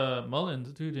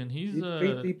Mullins, dude, and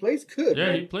he plays good. Yeah,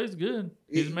 man. he plays good.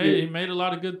 He made a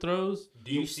lot of good throws.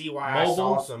 Do you see why I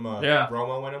saw some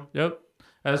Romo in him? Yep.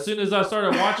 As soon as I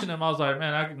started watching him, I was like,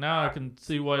 man, I can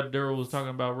see why Daryl was talking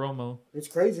about Romo. It's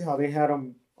crazy how they had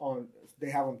him on. They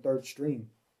have him third string,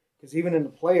 because even in the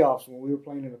playoffs, when we were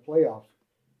playing in the playoffs,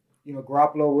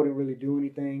 Garoppolo wouldn't really do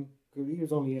anything because he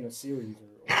was only in a series or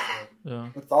so. Yeah.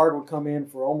 Bethard would come in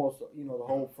for almost the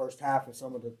whole first half and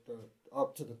some of the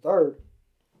up to the third,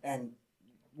 and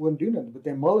wouldn't do nothing. But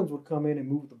then Mullins would come in and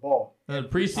move the ball.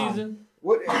 Preseason?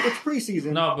 It's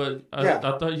preseason. No, but I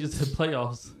thought you said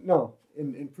playoffs. No,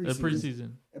 in preseason.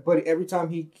 Preseason. But every time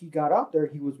he got out there,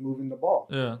 he was moving the ball.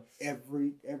 Yeah.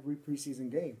 Every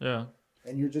preseason game. Yeah.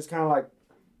 And you're just kind of like,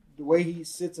 the way he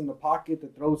sits in the pocket, the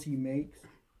throws he makes,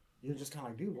 you're just kind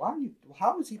of like, dude,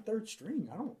 how is he third string?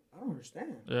 I don't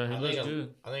understand. Yeah, he looks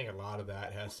good. I think a lot of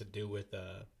that has to do with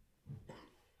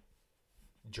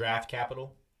draft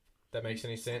capital. That makes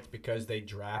any sense, because they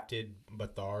drafted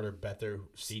Bethard or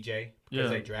CJ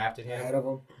because they drafted him ahead of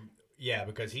him. Yeah,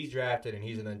 because he's drafted and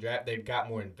he's an undrafted. They've got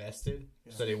more invested,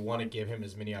 so they want to give him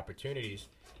as many opportunities.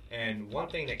 And one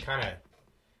thing that I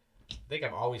think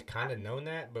I've always kind of known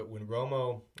that, but when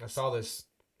Romo, I saw this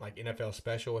like NFL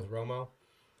special with Romo,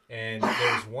 and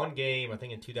there was one game, I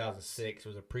think in 2006, it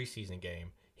was a preseason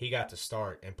game. He got to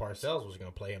start, and Parcells was going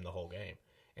to play him the whole game.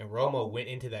 And Romo went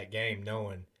into that game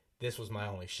knowing this was my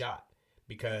only shot,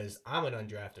 because I'm an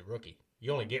undrafted rookie.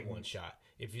 You only get one shot.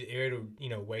 If you were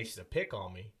to, waste a pick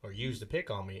on me or use the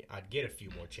pick on me, I'd get a few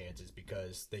more chances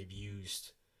because they've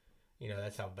used,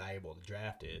 that's how valuable the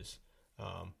draft is.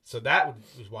 So that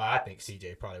was why I think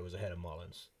CJ probably was ahead of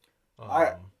Mullins.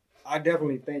 I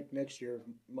definitely think next year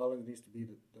Mullins needs to be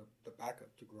the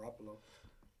backup to Garoppolo.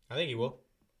 I think he will.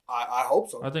 I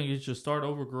hope so. I think he should start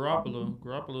over Garoppolo.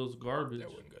 Garoppolo's garbage. I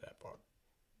wouldn't go that far.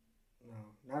 No,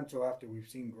 not until after we've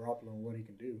seen Garoppolo and what he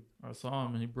can do. I saw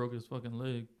him and he broke his fucking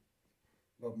leg.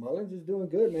 But Mullins is doing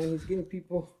good, man. He's getting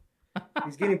people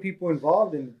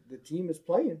involved, and the team is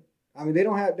playing. I mean, they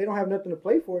don't have nothing to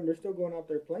play for, and they're still going out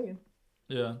there playing.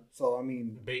 Yeah. So I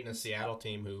mean, beating a Seattle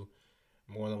team who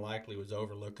more than likely was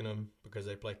overlooking them because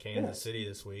they play Kansas City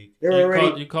this week.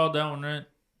 You called that one, right?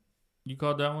 You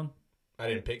called that one? I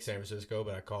didn't pick San Francisco,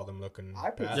 but I called them looking.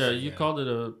 You called it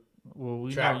a. Well,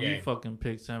 we trap know game. You fucking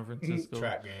picked San Francisco.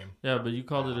 Trap game. Yeah, but you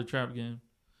called it a trap game.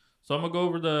 So I'm gonna go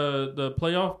over the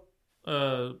playoff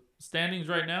standings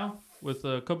right now with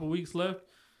a couple weeks left.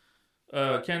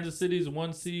 Kansas City's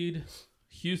 1 seed.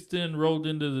 Houston rolled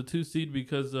into the 2 seed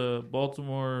because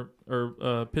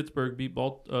Pittsburgh beat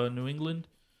New England.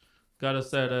 Got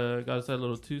us at a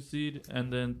little 2 seed,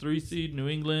 and then 3 seed New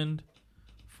England,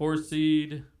 4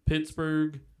 seed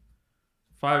Pittsburgh,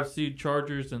 5 seed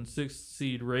Chargers, and 6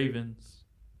 seed Ravens.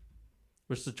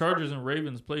 Which the Chargers and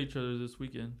Ravens play each other this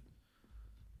weekend.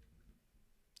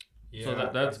 Yeah, so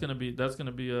that's gonna be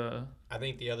I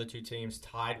think the other 2 teams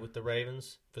tied with the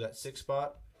Ravens for that 6th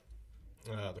spot.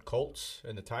 The Colts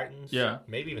and the Titans. Yeah,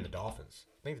 maybe even the Dolphins.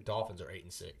 I think the Dolphins are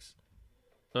 8-6.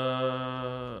 Let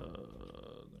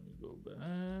me go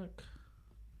back.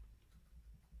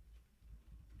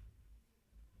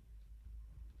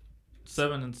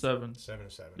 Seven and seven.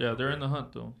 Yeah, they're in the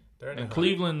hunt though. And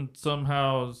Cleveland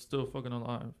somehow is still fucking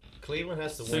alive. Cleveland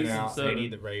has to win out. They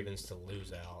need the Ravens to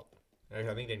lose out.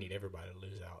 I think they need everybody to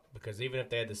lose out, because even if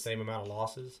they had the same amount of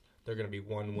losses, they're going to be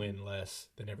 1 win less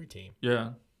than every team.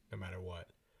 Yeah. No matter what.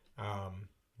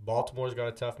 Baltimore's got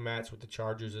a tough match with the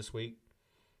Chargers this week.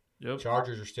 Yep.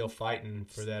 Chargers are still fighting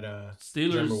for that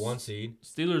Steelers, number 1 seed.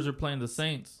 Steelers are playing the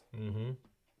Saints. Mm-hmm.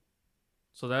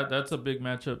 So that's a big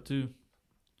matchup too,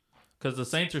 because the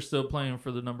Saints are still playing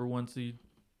for the number 1 seed.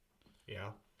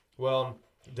 Yeah. Well,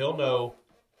 they'll know,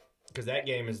 because that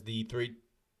game is the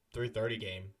 3:30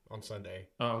 game on Sunday.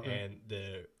 Oh, okay. And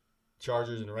the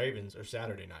Chargers and Ravens are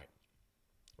Saturday night.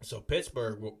 So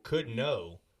Pittsburgh could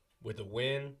know with a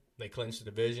win, they clinch the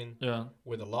division. Yeah.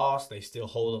 With a loss, they still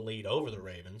hold a lead over the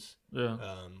Ravens. Yeah.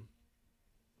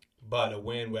 But a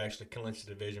win would actually clinch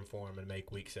the division for them and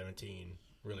make Week 17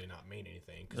 really not mean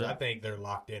anything. Because I think they're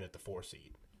locked in at the 4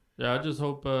 seed. Yeah, I just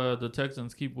hope the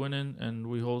Texans keep winning and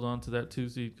we hold on to that 2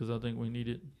 seed because I think we need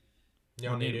it.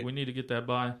 Y'all need it. We need to get that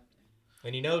bye.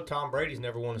 And Tom Brady's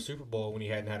never won a Super Bowl when he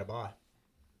hadn't had a bye.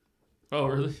 Oh,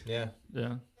 really? Yeah.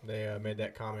 Yeah. They made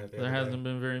that comment. There hasn't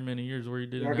been very many years where he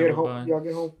didn't Y'all have get a bye. y'all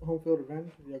get home field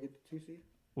advantage? Y'all get the 2 seed?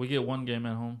 We get 1 game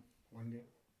at home. 1 game.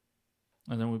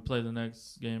 And then we play the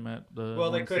next game at the. Well,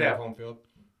 they 1 could seed. have home field.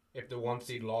 If the 1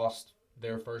 seed lost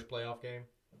their first playoff game,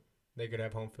 they could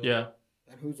have home field. Yeah.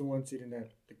 And who's the 1 seed in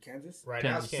that? The Kansas? Right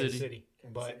Kansas now it's Kansas City. City.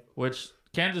 Kansas But City. Which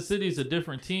Kansas City's a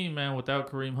different team, man,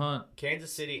 without Kareem Hunt.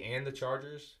 Kansas City and the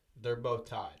Chargers, they're both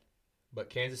tied. But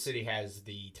Kansas City has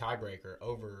the tiebreaker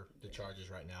over the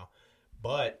Chargers right now.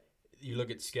 But you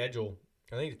look at the schedule,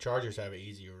 I think the Chargers have an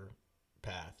easier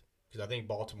path. Because I think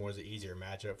Baltimore is an easier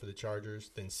matchup for the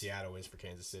Chargers than Seattle is for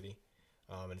Kansas City.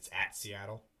 And it's at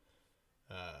Seattle.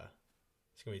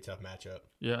 It's going to be a tough matchup.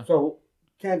 Yeah. So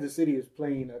Kansas City is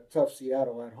playing a tough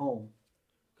Seattle at home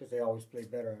because they always play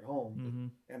better at home.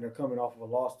 Mm-hmm. And they're coming off of a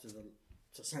loss to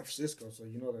San Francisco, so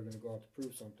you know they're going to go out to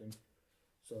prove something.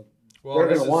 So they're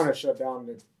going to want to shut down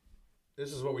the.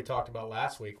 This is what we talked about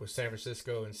last week with San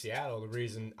Francisco and Seattle. The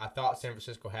reason I thought San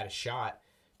Francisco had a shot,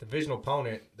 divisional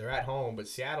opponent, they're at home, but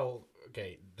Seattle,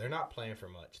 okay, they're not playing for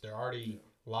much. They're already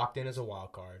locked in as a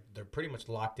wild card. They're pretty much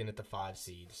locked in at the 5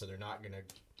 seed, so they're not going to,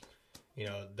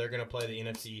 they're going to play the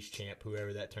NFC East champ,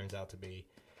 whoever that turns out to be,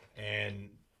 and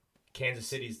Kansas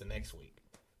City's the next week.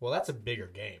 Well, that's a bigger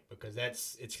game because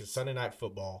it's Sunday Night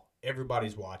Football.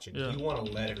 Everybody's watching. Yeah. You want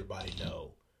to let everybody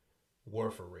know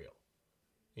we're for real.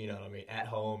 You know what I mean? At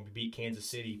home, you beat Kansas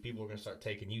City, people are going to start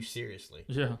taking you seriously.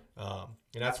 Yeah. And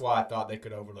that's why I thought they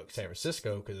could overlook San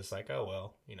Francisco because it's like, oh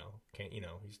well, he's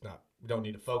not. We don't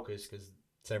need to focus because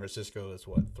San Francisco is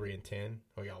what 3-10.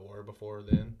 Oh, y'all were before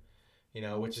then.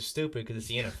 Which is stupid because it's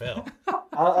the NFL.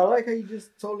 I like how you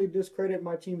just totally discredit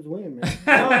my team's win, man.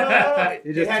 No.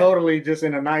 You just totally, just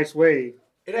in a nice way.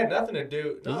 It had nothing to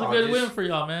do. It was a good win for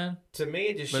y'all, man. To me,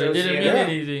 it just But shows it didn't mean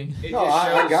anything. It No, just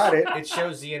I got it. It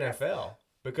shows the NFL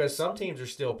because some teams are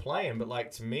still playing, but like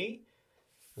to me,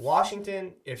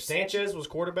 Washington, if Sanchez was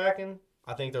quarterbacking,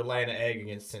 I think they're laying an egg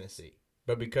against Tennessee.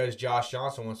 But because Josh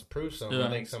Johnson wants to prove something, I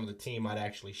think some of the team might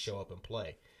actually show up and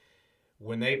play.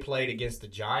 When they played against the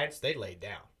Giants, they laid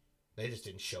down. They just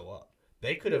didn't show up.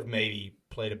 They could have maybe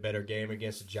played a better game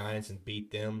against the Giants and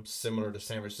beat them, similar to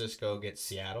San Francisco against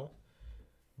Seattle.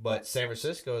 But San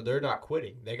Francisco, they're not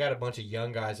quitting. They got a bunch of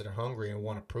young guys that are hungry and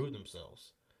want to prove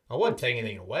themselves. I wasn't taking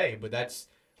anything away, but that's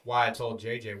why I told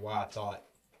JJ why I thought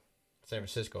San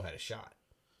Francisco had a shot.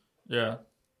 Yeah.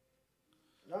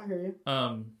 I hear you.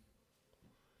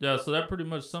 Yeah, so that pretty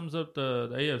much sums up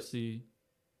the AFC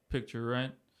picture,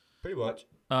 right? Pretty much.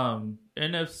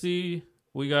 NFC,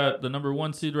 we got the number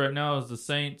 1 seed right now is the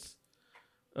Saints.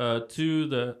 2,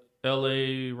 the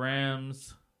LA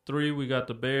Rams. 3, we got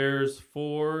the Bears.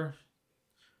 4,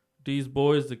 these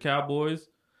boys, the Cowboys.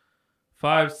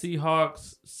 5,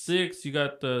 Seahawks. 6, you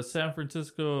got the San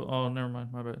Francisco. Oh, never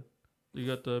mind. My bad. You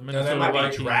got the Minnesota that might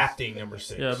Vikings. be drafting number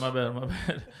 6. Yeah, my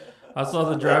bad. I saw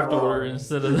the draft order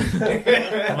instead of my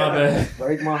bad.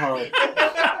 Break my heart.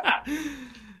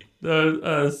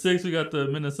 The 6, we got the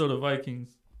Minnesota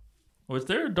Vikings. Which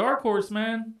they're a dark horse,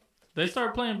 man. They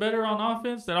start playing better on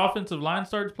offense. That offensive line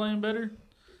starts playing better.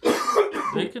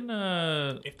 They can.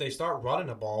 If they start running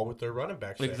the ball with their running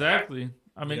backs. Exactly.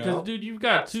 I mean, because, dude, you've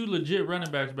got 2 legit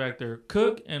running backs back there.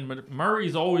 Cook and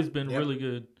Murray's always been really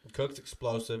good. Cook's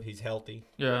explosive. He's healthy.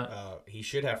 Yeah. He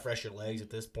should have fresher legs at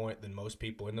this point than most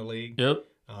people in the league. Yep.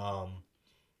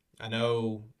 I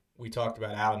know we talked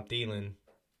about Adam Thielen.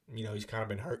 He's kind of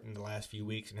been hurting the last few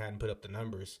weeks and hadn't put up the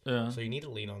numbers. Yeah. So you need to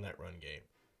lean on that run game.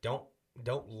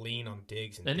 Don't lean on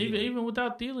Diggs and Thielen. Even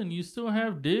without Thielen, you still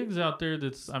have Diggs out there.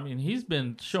 He's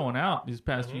been showing out these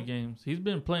past few games. He's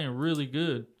been playing really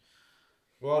good.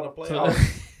 Well, in the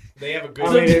playoffs, they have a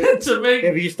good.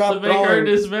 If you stop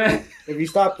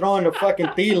throwing the fucking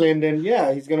Thielen, then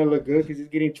yeah, he's gonna look good because he's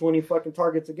getting 20 fucking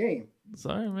targets a game.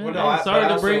 Sorry, man. Well, no, sorry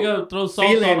to throw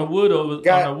salt on a wound over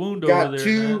there. Got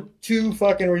two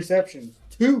fucking receptions.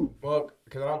 2. Well,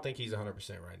 because I don't think he's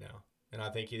 100% right now, and I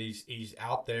think he's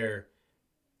out there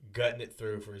gutting it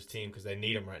through for his team because they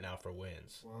need him right now for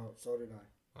wins. Wow, so did I.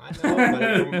 I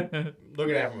know, but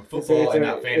looking at it from a football and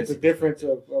not fantasy. It's a difference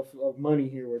of money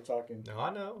here we're talking. No,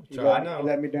 I know. You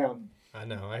let me down. I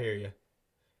know. I hear you.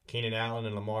 Keenan Allen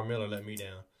and Lamar Miller let me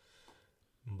down.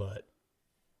 But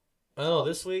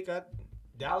this week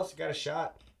Dallas got a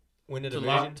shot. Win the to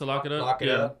division. lock it up. Lock it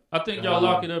up. I think y'all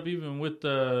lock it up even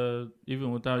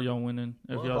without y'all winning.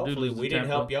 If Well, y'all do hopefully lose, we didn't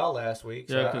help y'all last week.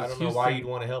 So I don't know why you'd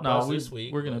want to help us this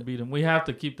week. We're gonna beat them. We have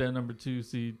to keep that number 2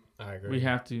 seed. I agree. We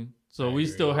have to. So we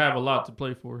still have a lot to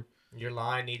play for. Your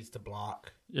line needs to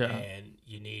block. Yeah. And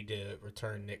you need to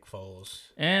return Nick Foles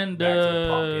And back to the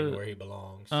pocket where he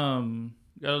belongs.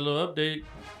 Got a little update.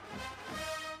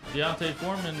 Deontay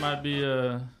Foreman might be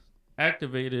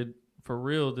activated for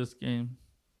real this game.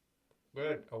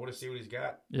 Good. I want to see what he's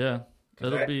got. Yeah.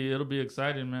 It'll be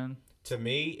exciting, man. To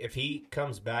me, if he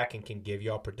comes back and can give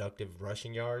y'all productive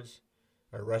rushing yards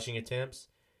or rushing attempts,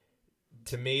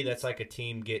 to me that's like a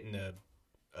team getting a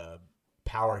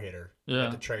power hitter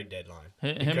at the trade deadline.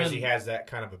 Because he has that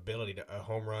kind of ability, a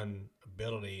home run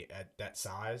ability at that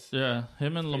size. Yeah.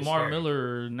 Him and Lamar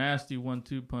Miller are nasty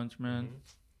 1-2 punch, man.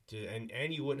 Mm-hmm.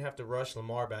 And you wouldn't have to rush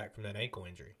Lamar back from that ankle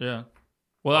injury. Yeah.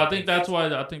 Well, I think that's why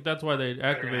they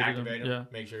activated him. Yeah.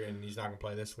 Make sure, and he's not gonna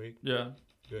play this week. Yeah.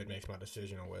 Good. Makes my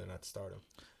decision on whether or not to start him.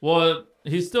 Well,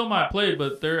 he still might play,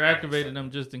 but they're activating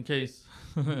him just in case.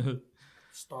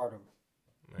 Start him.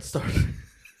 Start.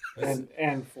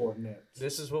 and Fournette.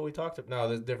 This is what we talked about. No,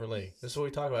 this is a different league. This is what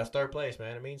we talked about. It's third place,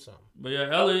 man. It means something. But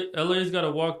yeah, LA's got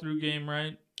a walkthrough game,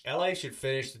 right? LA should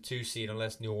finish the 2 seed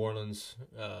unless New Orleans.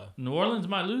 New Orleans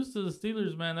might lose to the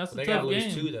Steelers, man. That's a tough game. They got to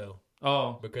lose 2 though.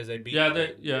 Oh, because they beat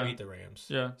they beat the Rams.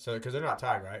 Yeah. So because they're not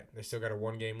tied, right? They still got a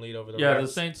 1-game lead over the Rams. Yeah, the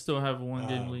Saints still have a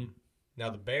 1-game lead. Now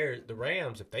the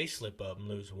Rams, if they slip up and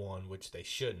lose 1, which they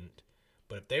shouldn't,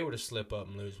 but if they were to slip up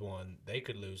and lose 1, they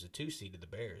could lose the 2 seed to the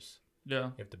Bears. Yeah.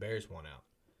 If the Bears won out.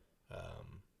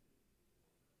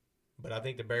 But I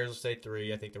think the Bears will stay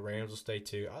 3. I think the Rams will stay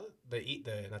 2.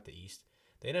 Not the East.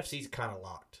 The NFC's kind of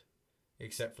locked,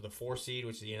 except for the 4 seed,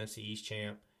 which is the NFC East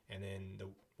champ, and then the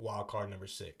wild card number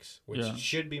 6, which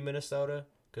should be Minnesota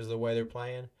because of the way they're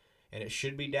playing, and it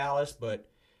should be Dallas. But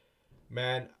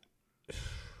man,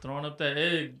 throwing up that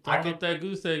egg, up that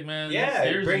goose egg, man. Yeah,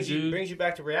 it brings you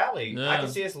back to reality. Yeah. I can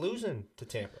see us losing to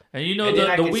Tampa, and you know, and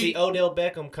then I can see Odell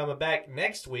Beckham coming back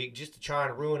next week just to try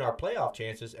and ruin our playoff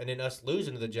chances, and then us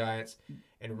losing to the Giants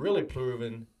and really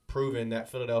proving that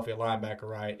Philadelphia linebacker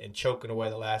right and choking away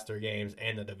the last 3 games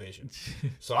and the division.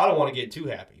 So I don't want to get too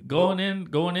happy. Going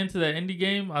into that Indy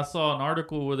game, I saw an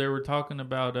article where they were talking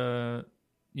about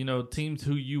teams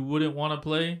who you wouldn't want to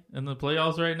play in the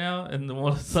playoffs right now, and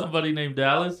somebody named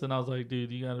Dallas, and I was like,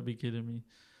 dude, you got to be kidding me.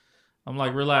 I'm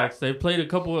like, relax. They've played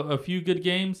a few good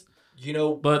games,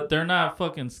 but they're not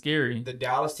fucking scary. The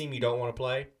Dallas team you don't want to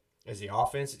play is the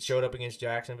offense that showed up against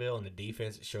Jacksonville and the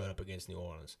defense that showed up against New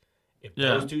Orleans. If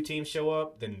those 2 teams show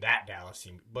up, then that Dallas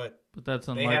team. But that's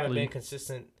unlikely. They haven't been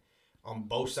consistent on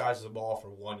both sides of the ball for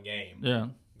 1 game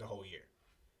the whole year.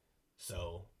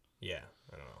 So, yeah,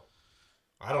 I don't know.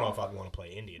 I don't know if I'd want to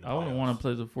play Indy in the playoffs. I wouldn't want to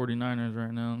play the 49ers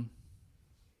right now.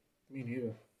 Me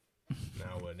neither. No,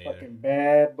 I wouldn't either. Fucking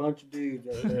bad bunch of dudes.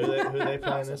 Right there. Who they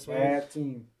playing this week? Bad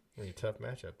team. It's a tough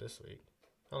matchup this week.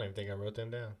 I don't even think I wrote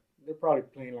them down. They're probably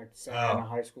playing like the Santa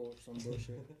High School or some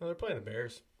bullshit. No, they're playing the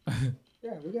Bears.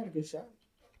 Yeah, we got a good shot.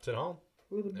 It's at home.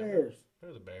 Who are the Bears? Who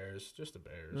are the Bears? Just the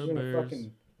Bears.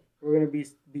 We're gonna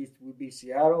beat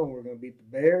Seattle and we're gonna beat the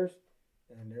Bears,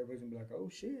 and everybody's gonna be like, oh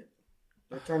shit,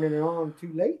 they're turning it on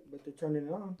too late, but they're turning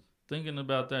it on. Thinking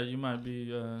about that, you might be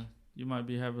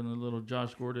having a little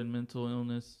Josh Gordon mental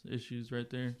illness issues right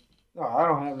there. No, I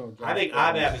don't have no Josh I think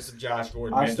Gordon. I'm having some Josh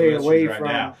Gordon I mental stay issues away right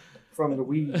now. from the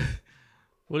weed.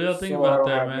 What do y'all think about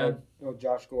that, man? No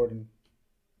Josh Gordon.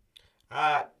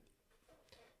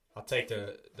 I'll take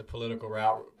the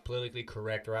politically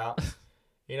correct route.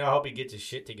 I hope he gets his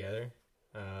shit together.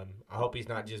 I hope he's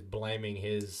not just blaming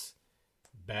his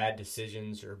bad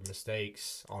decisions or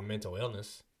mistakes on mental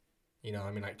illness.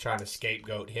 Like trying to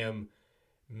scapegoat him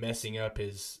messing up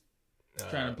his.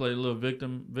 Trying to play a little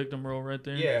victim role right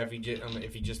there. Yeah, if he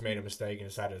just made a mistake and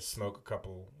decided to smoke a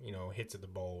couple, hits at the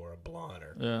bowl or a blunt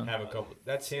or have a couple.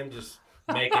 That's him just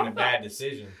making a bad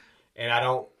decision. And I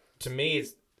don't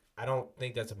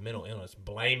think that's a mental illness.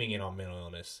 Blaming it on mental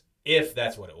illness, if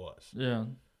that's what it was. Yeah.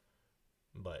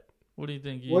 But what do you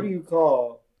think? What do you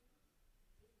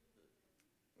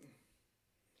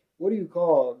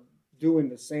call doing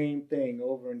the same thing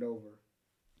over and over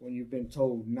when you've been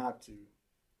told not to,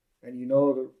 and you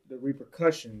know the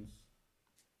repercussions,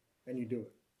 and you do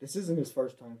it? This isn't his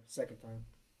first time, second time.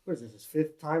 What is this? His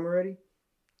 5th time already?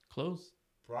 Close.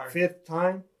 Right. 5th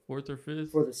time. 4th or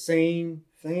 5th for the same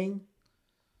thing.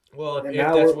 Well,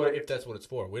 if that's what it's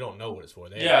for, we don't know what it's for.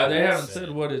 They haven't said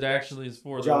what it actually is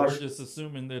for. We're just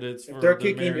assuming that it's for.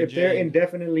 If they're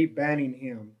indefinitely banning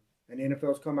him and the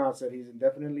NFL's come out and said he's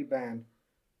indefinitely banned,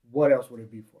 what else would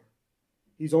it be for?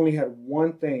 He's only had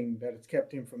one thing that has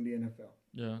kept him from the NFL.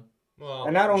 Yeah. Well,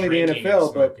 And not only the drinking and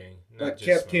NFL, smoking, not but just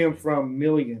kept him smoking. from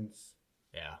millions.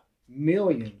 Yeah.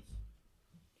 Millions.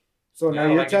 So Yeah, now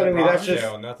you're like in telling the me that's Bronx just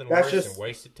jail, nothing that's worse just than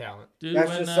wasted talent. Dude, That's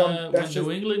when, just some- when that's just-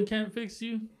 New England can't fix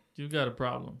you, you got a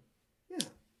problem. yeah.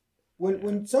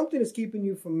 When something is keeping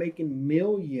you from making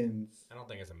millions, I don't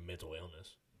think it's a mental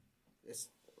illness.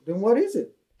 then what is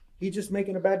it? He's just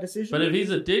making a bad decision. But if he's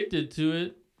addicted to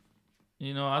it,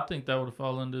 I think that would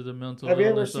fall under the mental Have you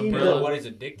ever illness seen umbrella. What he's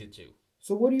addicted to.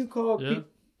 So what do you call Yeah.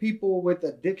 people with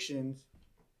addictions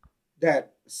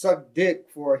that suck dick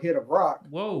for a hit of rock?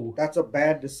 Whoa. That's a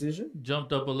bad decision?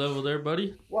 Jumped up a level there,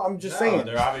 buddy. Well, I'm just No, saying.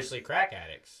 they're obviously crack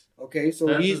addicts. Okay, so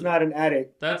That's he's not an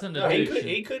addict. That's an No, he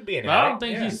addiction. could be an But I don't addict.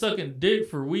 think yeah. he's sucking dick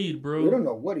for weed, bro. We don't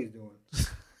know what he's doing.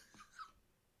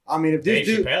 I mean, if Dave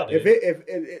this dude, Chappelle if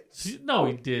did. it, No,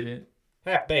 he didn't.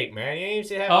 Half baked, man. You ain't even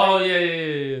see half Oh, baked.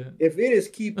 yeah. if it is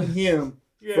keeping him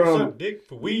You ever from, suck dick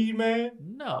for weed, man?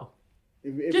 No.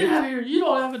 if Get out it's, of here. You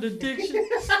don't have an addiction.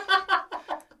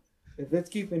 if it's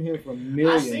keeping him from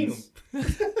I seen millions, him.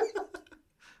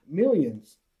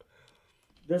 millions,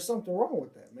 there's something wrong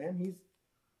with that, man.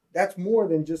 That's more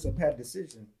than just a bad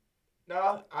decision.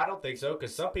 No, I don't think so.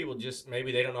 Because some people just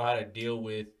maybe they don't know how to deal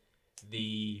with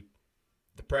the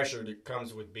pressure that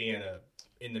comes with being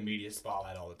in the media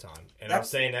spotlight all the time. And I'm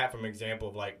saying that from an example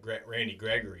of like Randy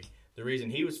Gregory. The reason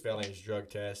he was failing his drug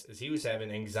test is he was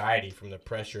having anxiety from the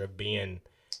pressure of being,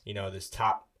 this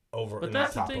top over. But not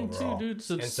that's the top thing, overall. too,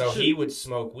 dude. And so he would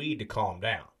smoke weed to calm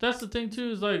down. That's the thing,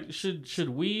 too, is like, should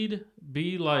weed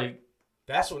be like,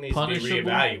 That's what needs to punishable? be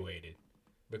reevaluated.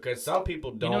 Because some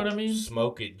people don't know what I mean?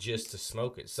 smoke it just to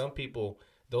smoke it. Some people,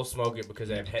 they'll smoke it because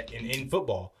they have in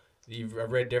football.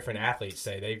 I've read different athletes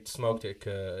say they've smoked it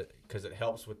because it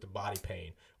helps with the body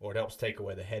pain or it helps take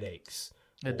away the headaches.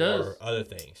 It or does. other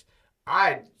things.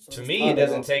 So To it's me, not it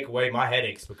doesn't enough. take away my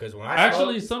headaches because when I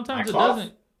Actually, smoke, sometimes I it cough,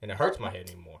 doesn't. and it hurts my head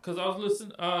anymore. Because I was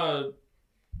listening,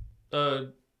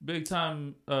 big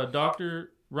time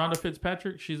doctor Rhonda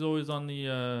Fitzpatrick. She's always on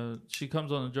she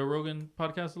comes on the Joe Rogan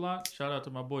podcast a lot. Shout out to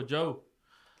my boy Joe.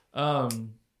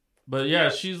 But yeah,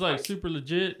 she's like super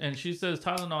legit, and she says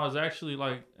Tylenol is actually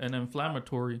like an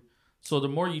inflammatory. So the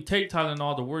more you take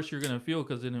Tylenol, the worse you're gonna feel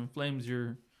because it inflames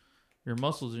your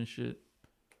muscles and shit.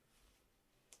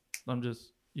 I'm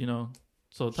just, so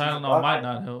She's a Tylenol doctor. might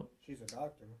not help. She's a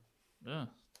doctor. Yeah.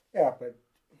 Yeah, but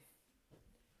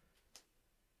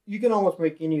you can almost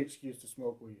make any excuse to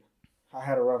smoke weed. I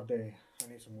had a rough day. I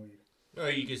need some weed. No,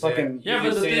 you can say Fucking- that. Yeah, You but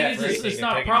can the say thing that is, for it's anything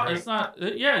not and take a pro. drink. It's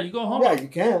not. Yeah, you go home. Yeah, you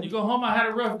can. You go home. I had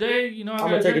a rough day. I I'm gotta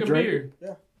gonna take drink a drink. beer.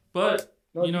 Yeah. But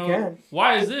No, you can.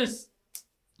 why is this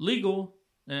legal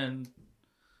and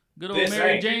good old This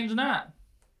Mary ain't. Jane's not?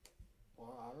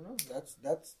 Well, I don't know.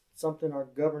 That's something our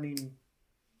governing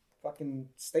fucking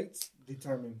states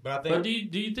determine. But I But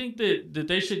think do you think that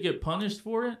they should get punished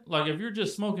for it? Like if you're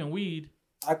just smoking weed,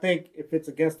 I think if it's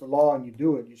against the law and you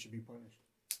do it, you should be punished.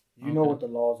 You know Okay. what the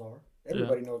laws are.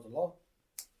 Everybody knows the law.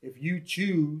 If you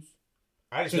choose,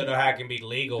 I just don't know how it can be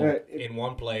legal if- in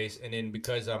one place, and then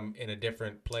because I'm in a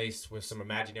different place with some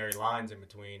imaginary lines in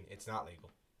between, it's not legal.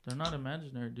 they're not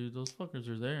imaginary, dude. Those fuckers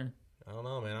are there. I don't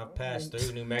know, man. I've passed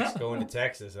through New Mexico into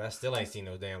Texas, and I still ain't seen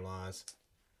those damn lines.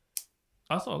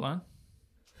 I saw a line.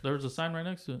 There was a sign right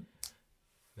next to it.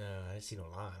 No, I didn't see no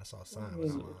line. I saw a sign. I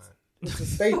What's the mean, line? it's a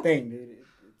state thing, dude.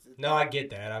 No, I get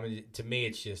that. I mean, to me,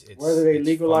 it's just it's Whether they it's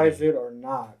legalize funny. it or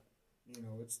not,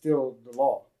 it's still the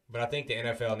law. But I think the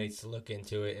NFL needs to look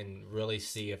into it and really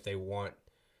see if they want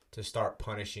to start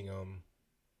punishing them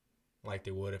like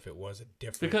they would if it was a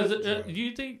different. Because drug. do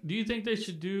you think they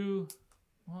should do?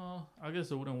 Well, I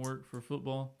guess it wouldn't work for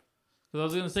football. Because I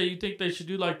was gonna say, you think they should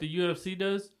do like the UFC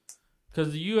does?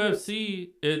 Because the UFC,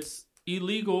 it's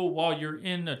illegal while you're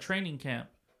in a training camp,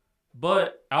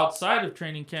 but outside of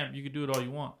training camp, you can do it all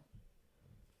you want.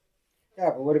 Yeah,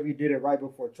 but what if you did it right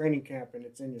before training camp and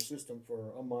it's in your system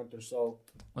for a month or so?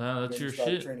 Well, that's then your you start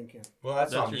shit. Training camp. Well,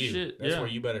 that's That's on your you. shit, That's yeah. where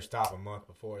you better stop a month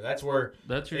before. That's where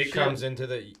That's your it shit. comes into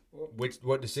the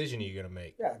what decision are you going to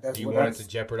make? Yeah, that's Do you what want it that's, to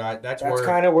jeopardize? That's that's where.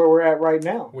 kind of where we're at right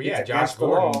now. Well, yeah, It's Josh against the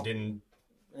Gordon law, didn't.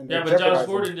 and Yeah, they're but Josh jeopardizing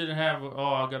Gordon it. didn't have. Oh,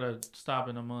 I gotta stop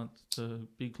in a month to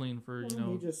be clean for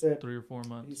He just said 3 or 4 he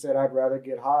months. said I'd rather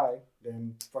get high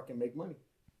than fucking make money.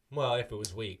 Well, if it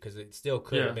was weed, because it still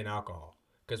could Yeah. have been alcohol.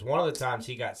 Because one of the times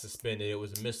he got suspended, it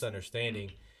was a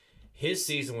misunderstanding. His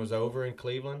season was over in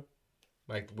Cleveland.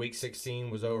 Like week 16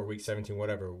 was over, week 17,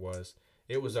 whatever it was.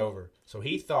 It was over. So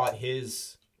he thought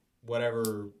his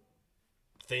whatever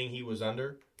thing he was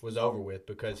under was over with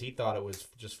because he thought it was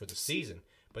just for the season.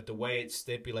 But the way it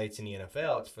stipulates in the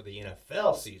NFL, it's for the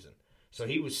NFL season. So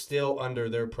he was still under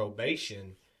their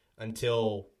probation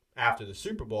until after the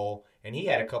Super Bowl, and he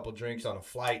had a couple drinks on a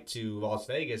flight to Las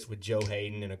Vegas with Joe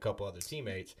Hayden and a couple other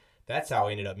teammates. That's how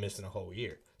he ended up missing a whole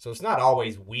year. So it's not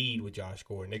always weed with Josh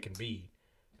Gordon. It can be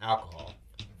alcohol.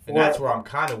 And that's where I'm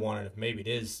kind of wondering if maybe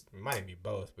it might even be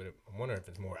both, but I'm wondering if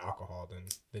it's more alcohol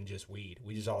than just weed.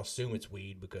 We just all assume it's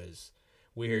weed because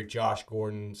we hear Josh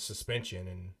Gordon's suspension,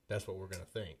 and that's what we're going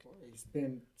to think. Well, he's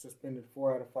been suspended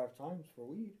 4 out of 5 times for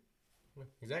weed.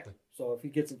 Exactly. So if he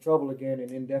gets in trouble again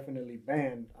and indefinitely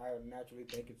banned, I naturally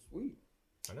think it's weed.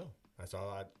 I know. That's all.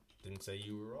 I didn't say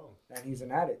you were wrong. And he's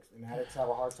an addict, and addicts have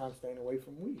a hard time staying away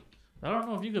from weed. I don't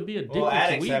know if you could be addicted Well, to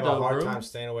addicts weed have though, a hard bro. time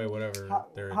staying away whatever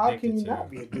they're How addicted can you to.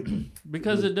 not be addicted?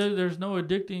 Because there's no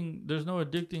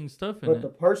addicting stuff in But it. the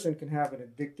person can have an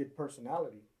addicted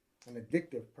personality, an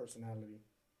addictive personality.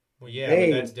 Well, yeah, They-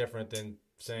 but that's different than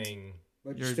saying,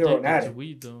 But You're you're still an addicted to addict.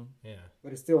 weed though. yeah.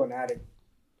 But it's still an addict.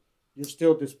 You're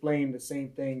still displaying the same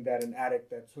thing that an addict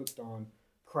that's hooked on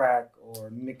crack or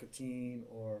nicotine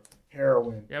or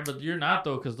heroin. Yeah, but you're not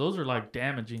though, because those are like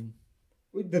damaging.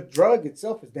 The drug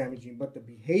itself is damaging, but the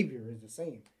behavior is the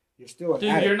same. You're still an Dude,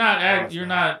 addict. you're not. it's You're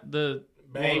not. not the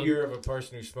Behavior of a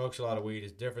person who smokes a lot of weed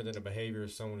is different than the behavior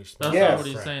of someone who smokes That's a Yes. lot not of what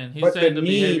he's crack. saying. He's But saying the the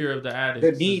need- behavior of the addict.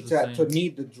 The need to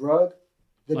need the drug,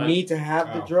 the Like- need to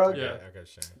have the Oh, drug, Yeah. I got you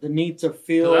saying. the need to 'Cause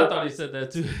feel I thought he said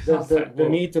that too. I was the like, whoa.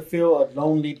 need to feel a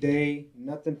lonely day,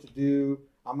 nothing to do.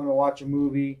 I'm gonna watch a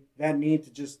movie. That need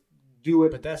to just do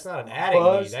it. But that's not an addict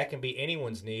Buzz. need. That can be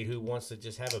anyone's need who wants to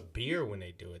just have a beer when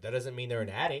they do it. That doesn't mean they're an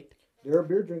addict. There are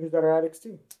beer drinkers that are addicts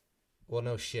too. Well,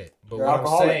 no shit. But They're what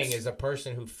alcoholics. I'm saying is a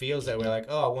person who feels that way, like,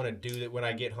 oh, I want to do that when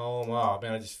I get home. Oh,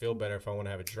 man, I just feel better if I want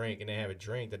to have a drink. And they have a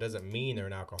drink. That doesn't mean they're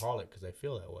an alcoholic because they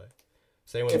feel that way.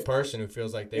 Same with a person who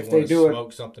feels like they if want they to do it-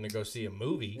 smoke something to go see a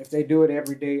movie. If they do it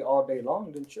every day, all day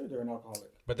long, then sure, they're an alcoholic.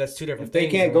 But that's two different If they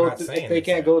things. can't and we're go not through, saying if they it's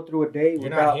can't that. go through a day You're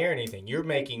without, not hearing anything. You're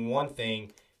making one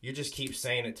thing. You just keep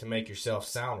saying it to make yourself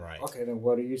sound right. okay, then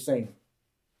what are you saying?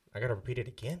 I got to repeat it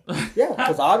again. Yeah,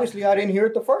 because obviously I didn't hear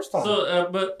it the first time. So,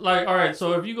 but like, all right.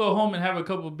 So if you go home and have a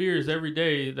couple of beers every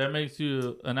day, that makes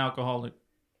you an alcoholic.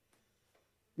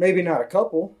 Maybe not a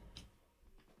couple.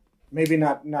 Maybe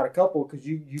not a couple because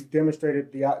you've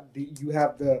demonstrated the you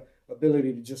have the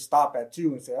ability to just stop at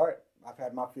 2 and say, all right, I've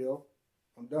had my fill,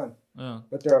 I'm done. Yeah.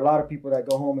 But there are a lot of people that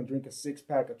go home and drink a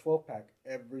 6-pack, a 12-pack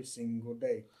every single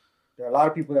day. There are a lot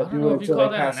of people I that don't do know it if you until call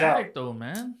they that pass an out. addict though,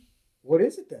 man. What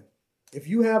is it then? If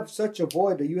you have such a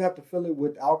void that you have to fill it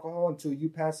with alcohol until you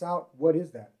pass out, what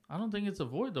is that? I don't think it's a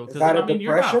void though, Is because that I a mean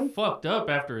you're depression? not fucked up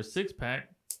after a 6-pack.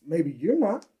 Maybe you're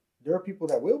not. There are people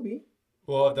that will be.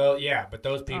 Well, yeah, but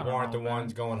those people don't aren't know, the man.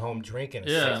 ones going home drinking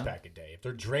a Yeah. 6-pack a day. If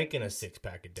they're drinking a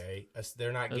 6-pack a day,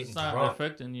 they're not getting It's not drunk.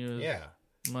 affecting you as Yeah.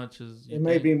 much as you It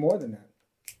may think. be more than that.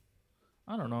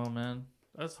 I don't know, man.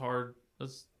 That's hard.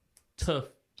 That's tough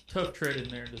tread in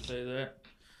there to say that.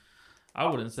 I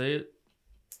wouldn't say it.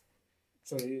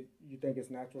 So you think it's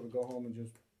natural to go home and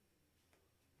just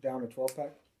down a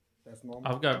 12-pack? That's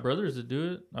normal? I've got brothers that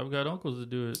do it. I've got uncles that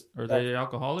do it. Are they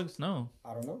alcoholics? No.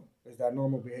 I don't know. Is that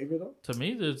normal behavior though? To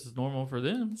me, this is normal for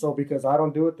them. So because I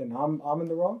don't do it, then I'm in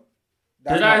the wrong?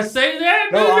 Did I say that?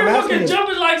 No, Dude, I'm you're asking fucking you.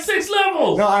 jumping like 6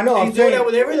 levels. No, I know. He's I'm doing saying that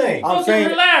with everything. I'm Fucking saying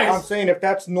relax. I'm saying if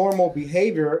that's normal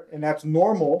behavior and that's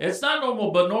normal, It's not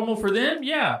normal, but normal for them,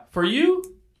 yeah. For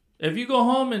you, if you go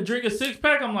home and drink a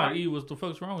 6-pack, I'm like, what the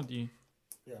fuck's wrong with you?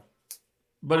 Yeah.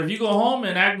 But if you go home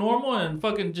and act normal and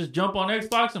fucking just jump on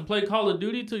Xbox and play Call of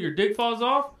Duty till your dick falls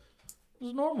off,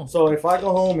 it's normal. so if I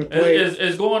go home and play,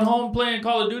 Is going home playing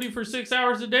Call of Duty for 6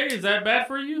 hours a day, is that bad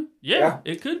for you? Yeah, Yeah.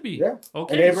 it could be. Yeah.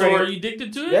 Okay, And so everybody- are you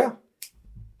addicted to it? yeah,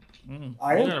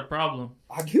 I You am. got a problem.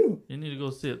 I do. You need to go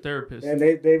see a therapist. And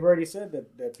they've already said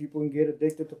that people can get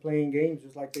addicted to playing games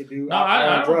just like they do No,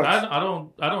 alcohol and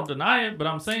drugs. I don't deny it, but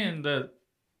I'm saying that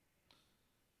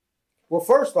Well,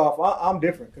 first off, I'm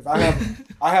different because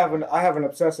I have an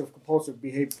obsessive compulsive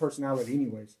behavior personality,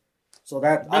 anyways. So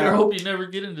that better hope you never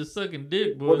get into sucking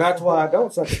dick, boy. well, that's why I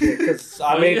don't suck a dick because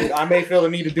I may feel the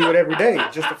need to do it every day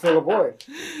just to fill a void.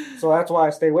 So that's why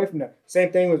I stay away from that.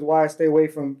 Same thing with why I stay away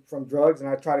from drugs and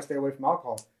I try to stay away from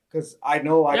alcohol because I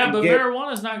know I yeah, can but get.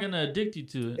 marijuana's not gonna addict you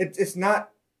to it. It's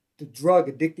not the drug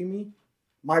addicting me.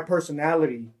 My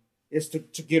personality is to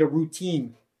get a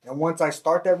routine. And once I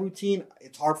start that routine,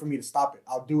 it's hard for me to stop it.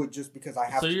 I'll do it just because I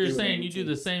have So to. you're do saying it you do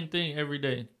the same thing every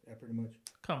day? Yeah, pretty much.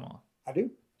 Come on. I do.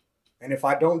 And if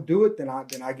I don't do it, then I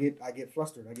get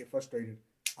flustered. I get frustrated.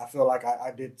 I feel like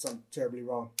I did something terribly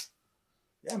wrong.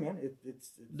 Yeah, man. It's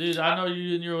Dude, I know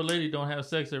you and your old lady don't have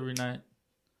sex every night.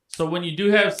 So when you do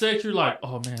have sex, you're like,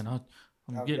 oh man,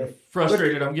 I'm getting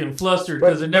frustrated. I'm getting flustered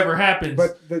because it never happens.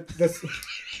 But the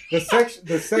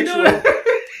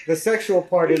sexual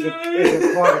part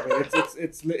isn't part of it.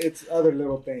 It's other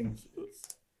little things.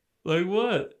 Like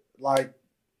what? Like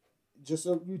just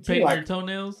a routine. Painting like, your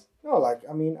toenails? No, like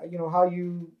I mean, you know how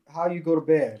you go to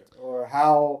bed, or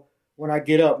how when I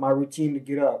get up, my routine to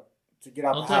get up to get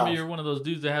out Don't the tell house. me you're one of those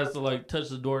dudes that has to like touch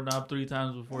the doorknob 3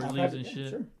 times before he leaves and shit.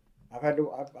 Sure. I've had to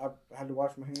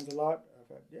wash my hands a lot.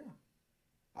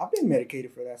 I've been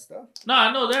medicated for that stuff. No,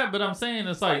 I know that, but I'm saying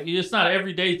it's like it's not an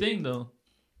everyday thing though.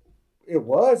 It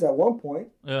was at one point.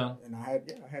 Yeah. And I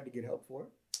had to get help for it.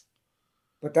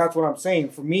 But that's what I'm saying.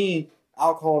 For me,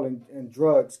 alcohol and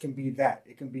drugs can be that.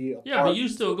 It can be but you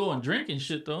still go and drink and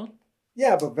shit though.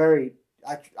 Yeah, but I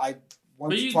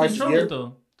once but you twice control a year. it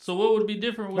though. So what would be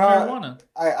different with marijuana?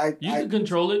 You can I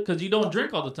control it because you don't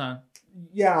drink all the time.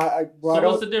 Yeah,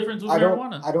 what's the difference with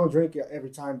marijuana? I don't drink it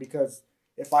every time because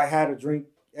if I had a drink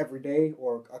every day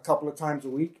or a couple of times a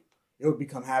week, it would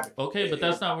become habit. Okay, but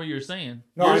that's not what you're saying.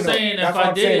 No, you're saying that's if what I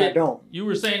I'm did saying, it, I don't. You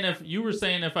were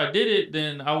saying if I did it,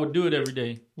 then I would do it every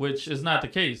day, which is not the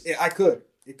case. I could.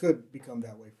 It could become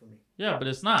that way for me. Yeah, but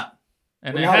it's not.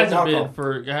 And Well, it now it's hasn't been alcohol.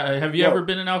 for. Have you ever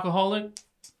been an alcoholic?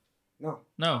 No.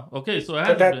 No. Okay, so it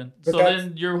hasn't been. So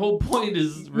then your whole point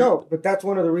is no. But that's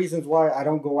one of the reasons why I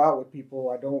don't go out with people.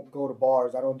 I don't go to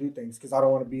bars. I don't do things because I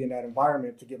don't want to be in that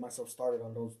environment to get myself started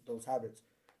on those habits.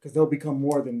 Because they'll become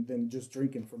more than just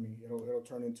drinking for me. It'll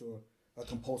turn into a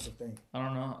compulsive thing. I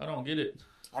don't know. I don't get it.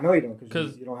 I know you don't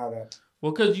because you don't have that.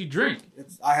 Well, because you drink.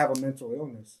 I have a mental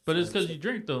illness. But it's because you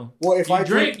drink though. Well, if I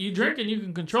drink, you drink and you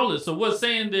can control it. So what's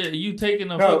saying that you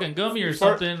taking a fucking gummy or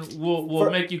something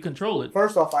will make you control it?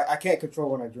 First off, I can't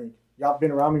control when I drink. Y'all been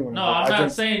around me when I'm not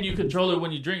drink. saying you control it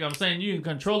when you drink. I'm saying you can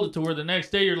control it to where the next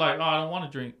day you're like, oh, I don't want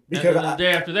to drink. Because and the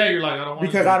day after that you're like, I don't want to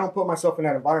drink. Because I don't put myself in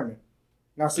that environment.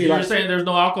 Now, see, you're saying there's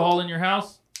no alcohol in your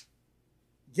house?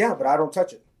 Yeah, but I don't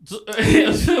touch it. What's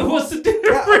the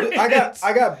difference? Yeah,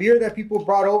 I got beer that people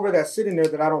brought over that's sitting there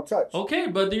that I don't touch. Okay,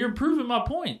 but you're proving my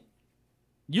point.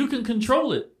 You can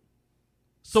control it.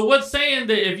 So what's saying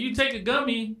that if you take a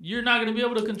gummy, you're not going to be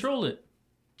able to control it?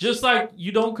 Just like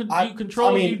you don't you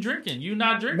control you drinking. You're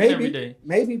not drinking every day.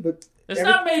 Maybe, but it's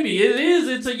not maybe. It is.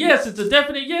 It's a yes. It's a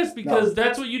definite yes because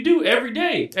that's what you do every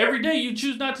day. Every day you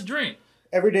choose not to drink.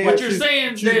 Every day. But you're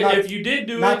saying that if you did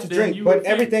do not it, to then drink, you but would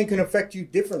everything can affect you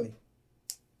differently.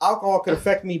 Alcohol could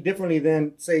affect me differently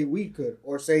than say weed could,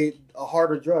 or say a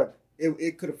harder drug.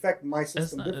 It could affect my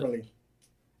system differently.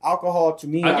 Alcohol to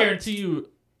me, I guarantee you,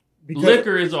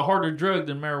 liquor is a harder drug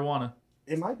than marijuana.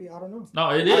 It might be. I don't know. No,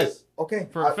 it is. Okay,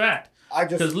 for a fact.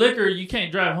 Because liquor, you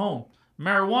can't drive home.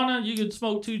 Marijuana, you can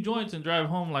smoke 2 joints and drive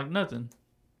home like nothing.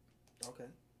 Okay.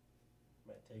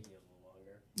 Might take you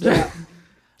a little longer.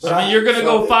 I mean, you're gonna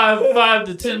go 5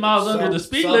 to 10 miles under the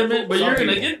speed limit, but you're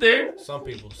gonna get there. Some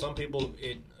people,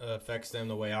 it affects them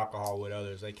the way alcohol would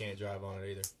others. They can't drive on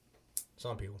it either.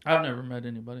 Some people. I've never met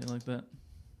anybody like that.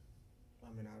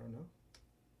 I mean, I don't know.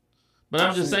 But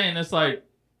I'm just saying, it's like,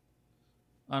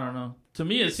 I don't know. To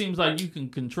me, it seems like you can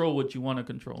control what you want to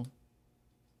control.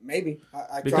 Maybe.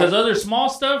 Because other small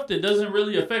stuff that doesn't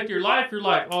really affect your life, you're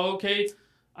like, oh, okay,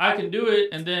 I can do it,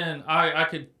 and then I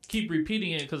could keep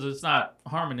repeating it because it's not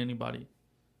harming anybody.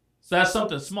 So that's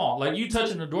something small. Like you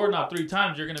touching the doorknob 3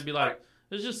 times, you're going to be like,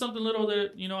 it's just something little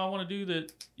that, I want to do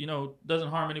that, doesn't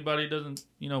harm anybody, doesn't,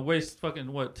 waste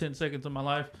fucking, 10 seconds of my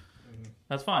life. Mm-hmm.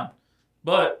 That's fine.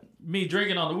 But me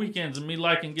drinking on the weekends and me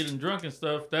liking getting drunk and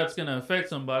stuff, that's going to affect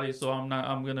somebody, so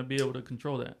I'm going to be able to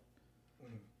control that.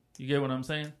 Mm-hmm. You get what I'm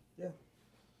saying? Yeah.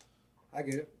 I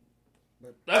get it.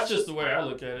 But that's just the way I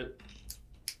look at it.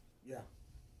 Yeah.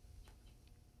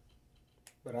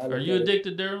 But Are you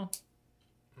addicted, Daryl?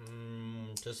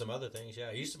 To some other things, yeah.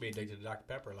 I used to be addicted to Dr.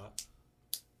 Pepper a lot.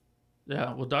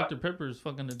 Yeah, well, Dr. Pepper is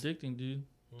fucking addicting, dude.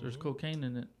 Mm-hmm. There's cocaine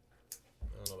in it. I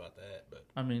don't know about that, but...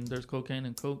 I mean, there's cocaine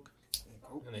in Coke.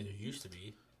 And there used to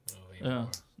be. Yeah.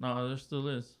 No, there still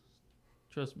is.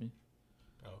 Trust me.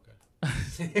 Oh,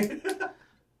 okay.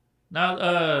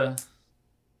 Now,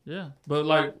 yeah. But,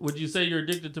 like, would you say you're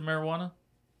addicted to marijuana?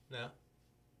 No.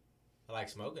 I like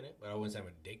smoking it, but I wouldn't say I'm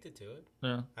addicted to it.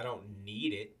 Yeah. I don't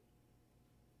need it.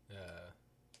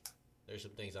 There's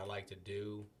some things I like to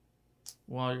do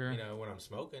while you're, when I'm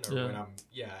smoking or when I'm,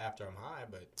 after I'm high.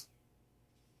 But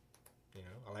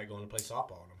I like going to play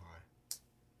softball when I'm high.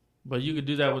 But you could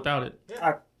do that without it.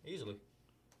 Yeah, easily.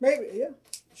 Maybe, yeah,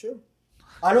 sure.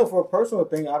 I know for a personal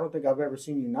thing, I don't think I've ever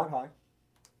seen you not high.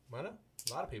 Why not?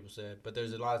 A lot of people said, but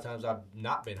there's a lot of times I've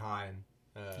not been high and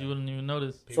you wouldn't even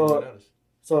notice. People wouldn't notice.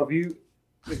 So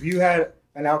if you had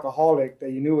an alcoholic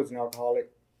that you knew was an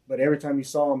alcoholic, but every time you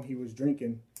saw him, he was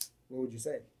drinking, what would you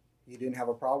say? You didn't have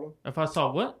a problem? If I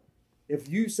saw what?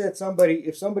 If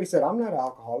somebody said, I'm not an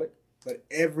alcoholic, but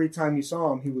every time you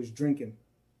saw him, he was drinking,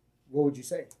 what would you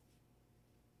say?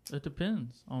 It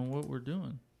depends on what we're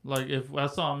doing. Like, if I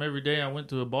saw him every day, I went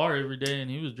to a bar every day and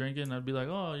he was drinking, I'd be like,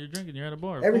 oh, you're drinking, you're at a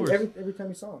bar. Of course. Every time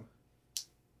you saw him.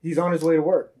 He's on his way to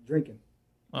work, drinking.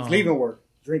 He's leaving work,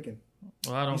 drinking.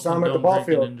 Well, I don't You saw him at the ball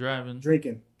field, and driving.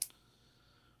 drinking.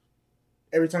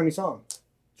 Every time you saw him,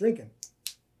 drinking.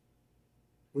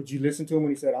 Would you listen to him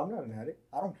when he said, I'm not an addict.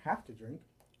 I don't have to drink.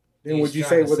 Then would you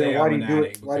say, well, then why do you do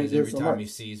it? Why do you do it so much? Every time he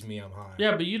sees me, I'm high.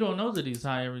 Yeah, but you don't know that he's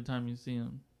high every time you see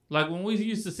him. Like, when we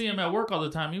used to see him at work all the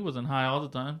time, he wasn't high all the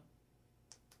time.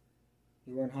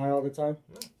 You weren't high all the time?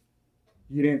 No.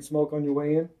 You didn't smoke on your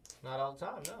way in? Not all the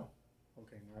time, no.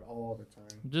 Okay, not all the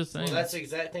time. I'm just saying. Well, that's the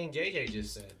exact thing JJ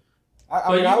just said.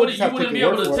 I mean, you wouldn't be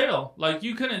able to tell. Like,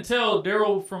 you couldn't tell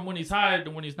Daryl from when he's high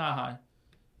to when he's not high.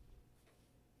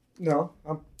 No,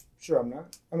 I'm sure I'm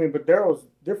not. I mean, but Daryl's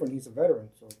different. He's a veteran,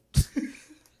 so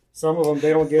some of them,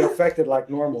 they don't get affected like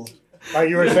normal. Like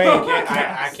you were saying,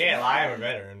 I can't lie. I'm a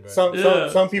veteran. But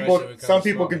some people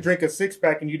smoking. can drink a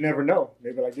 6-pack and you never know.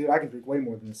 They'd be like, dude, I can drink way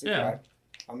more than a 6-pack.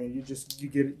 I mean, you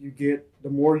get the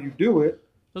more you do it.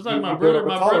 It's like my brother,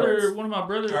 one of my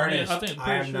brothers. Ernest, I think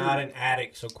I am not an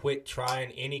addict, so quit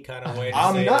trying any kind of way to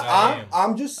I'm say not. that I am.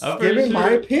 I'm just giving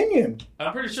my opinion.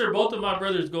 I'm pretty sure both of my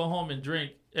brothers go home and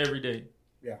drink every day.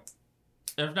 Yeah.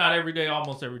 If not every day,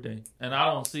 almost every day. And I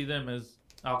don't see them as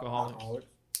alcoholics.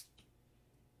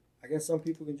 I guess some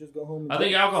people can just go home and I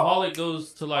think alcoholic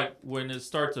goes to like when it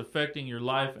starts affecting your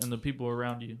life and the people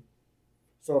around you.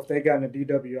 So if they got a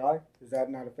DWI, is that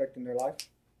not affecting their life?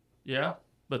 Yeah,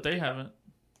 but they haven't.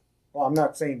 Well, I'm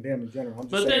not saying them in general. I'm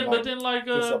just saying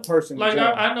just a person. Like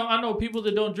I know people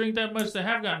that don't drink that much that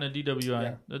have gotten a DWI.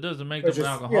 Yeah. That doesn't make them an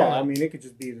alcoholic. Yeah, I mean it could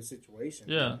just be the situation.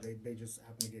 Yeah, they just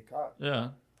happen to get caught. Yeah,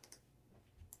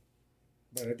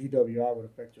 but a DWI would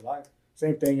affect your life.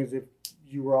 Same thing as if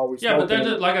you were always. Yeah, but that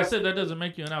just, like I said, that doesn't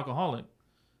make you an alcoholic.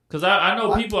 Because I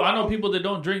know people that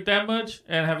don't drink that much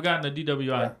and have gotten a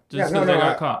DWI just because they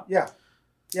got caught. Yeah.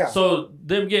 Yeah. So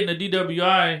them getting a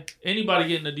DWI, anybody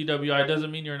getting a DWI doesn't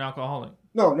mean you're an alcoholic.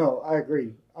 No, I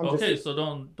agree. So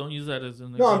don't use that as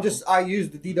an example. I use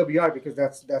the DWI because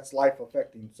that's life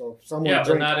affecting. So if someone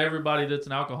but not everybody that's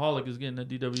an alcoholic is getting a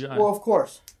DWI. Well, of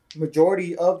course,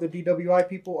 majority of the DWI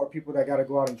people are people that got to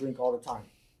go out and drink all the time.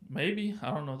 Maybe.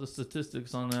 I don't know the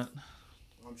statistics on that.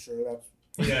 I'm sure that's.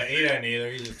 Yeah, he doesn't either.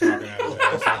 He's just talking out of his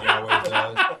ass like he always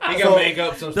does. He can make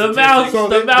up some the mouth from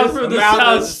the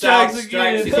south strikes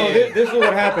again. So this is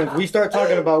what happens. We start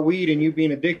talking about weed and you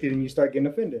being addicted and you start getting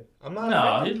offended. I'm not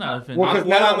offended. He's not offended. Well, because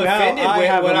now I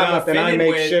have a mouth and I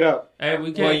make shit up. Hey,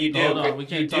 we can't. Well, you do. Hold on. We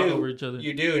can't talk over each other.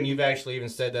 You do, and you've actually even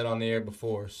said that on the air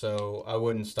before, so I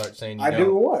wouldn't start saying you I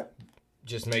do what?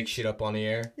 Just make shit up on the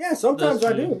air. Yeah, sometimes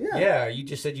I do. Yeah. Yeah, you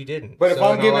just said you didn't. But if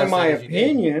I'm giving my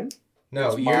opinion...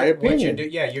 No, my opinion.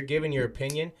 You're giving your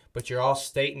opinion, but you're all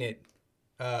stating it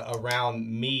around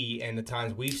me and the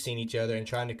times we've seen each other and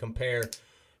trying to compare.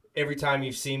 Every time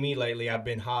you've seen me lately, I've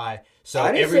been high. So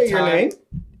I didn't every say time, your name.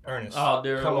 Ernest, oh,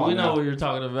 Daryl, we know what you're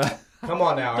talking about. Come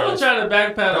on now, don't Ernest. try to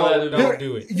backpedal at it. Don't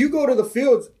do it. You go to the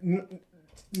fields.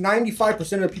 95%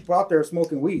 of the people out there are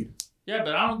smoking weed. Yeah,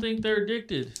 but I don't think they're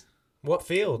addicted. What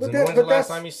fields? And when's the last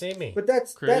time you seen me? But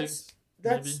that's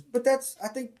I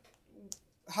think.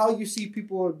 How you see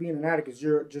people being an addict is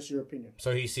just your opinion.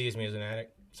 So he sees me as an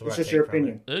addict. So it's just your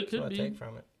opinion. It could be. Take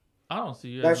from it. I don't see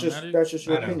you. That's just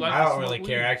your opinion. I don't really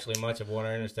care actually much of what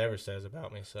Ernest ever says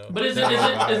about me. So, but is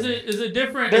it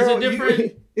different? Is it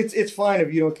different? It's fine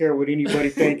if you don't care what anybody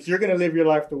thinks. You're gonna live your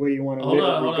life the way you want to live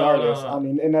it, regardless. I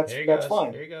mean, and that's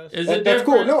fine. Here he goes. That's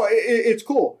cool. No, it's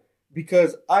cool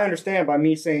because I understand by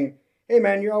me saying, "Hey,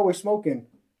 man, you're always smoking."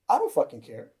 I don't fucking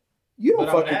care. You don't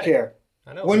fucking care.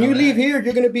 When you leave here,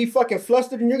 you're going to be fucking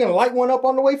flustered and you're going to light one up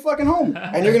on the way fucking home.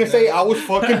 And you're going to say, I was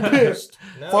fucking pissed.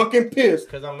 Fucking pissed.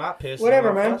 Because I'm not pissed.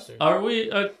 Whatever, man. Flustered.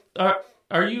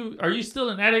 Are you still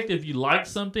an addict if you like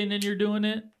something and you're doing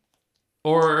it?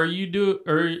 Or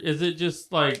is it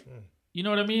just like, you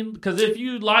know what I mean? Because if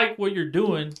you like what you're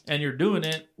doing and you're doing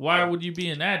it, why would you be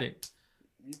an addict?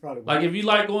 You probably like if you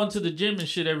like going to the gym and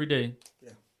shit every day.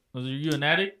 Yeah. Are you an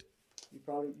addict? You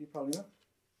probably not.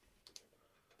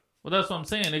 Well, that's what I'm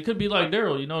saying. It could be like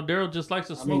Daryl. You know, Daryl just likes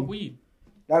to smoke weed.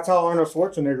 That's how Arnold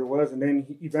Schwarzenegger was. And then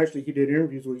eventually he did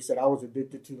interviews where he said, I was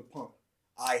addicted to the pump.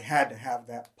 I had to have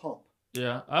that pump.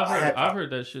 Yeah, I've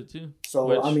heard that shit too.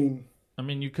 So, I mean,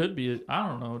 you could be. I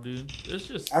don't know, dude. It's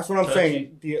just. That's what I'm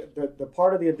saying. The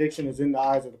part of the addiction is in the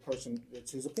eyes of the person.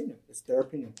 It's his opinion. It's their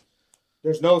opinion.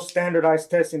 There's no standardized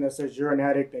testing that says you're an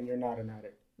addict and you're not an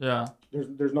addict. Yeah.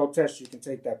 There's no test you can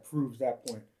take that proves that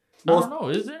point. I don't know.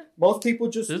 Is there? Most people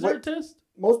just Is there a test?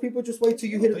 Most people just wait till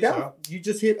you hit a down. You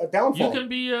just hit a downfall.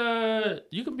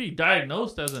 You can be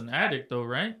diagnosed as an addict though,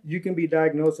 right? You can be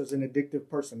diagnosed as an addictive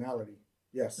personality.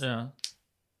 Yes. Yeah.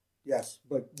 Yes,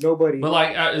 but nobody. But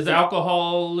like, is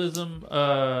alcoholism?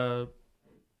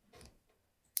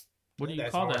 What do you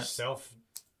call that? Self.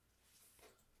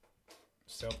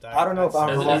 I don't know if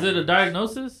alcohol. Is it a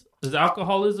diagnosis? Is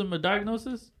alcoholism a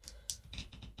diagnosis?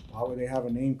 Why would they have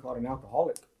a name called an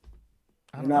alcoholic?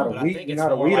 You're know, not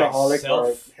a weedaholic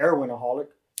or a heroinaholic.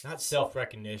 Not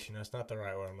self-recognition. That's not the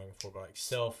right word I'm looking for, but like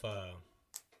self.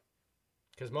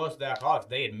 Because most of the alcoholics,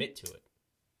 they admit to it.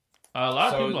 A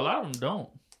lot of them don't.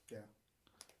 Yeah.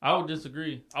 I would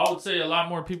disagree. I would say a lot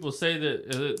more people say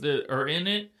that are in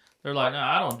it. They're like,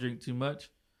 nah, I don't drink too much.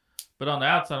 But on the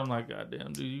outside, I'm like, God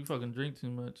damn, dude, you fucking drink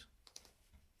too much.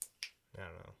 I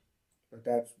don't know. But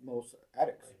that's most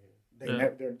addicts.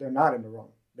 They're not in the wrong.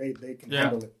 They can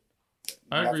handle it.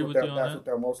 I agree with you on that. That's what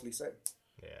they'll mostly say.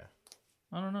 Yeah.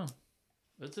 I don't know.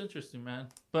 It's interesting, man.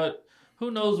 But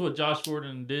who knows what Josh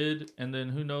Gordon did, and then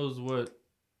who knows what,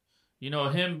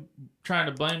 him trying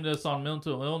to blame this on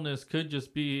mental illness could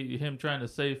just be him trying to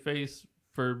save face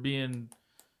for being,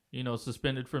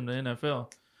 suspended from the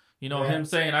NFL. Him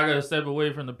saying, I got to step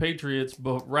away from the Patriots,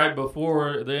 but right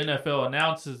before the NFL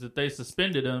announces that they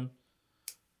suspended him.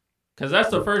 Because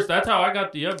that's how I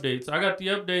got the updates. I got the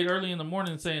update early in the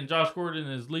morning saying Josh Gordon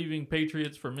is leaving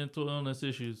Patriots for mental illness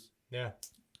issues. Yeah.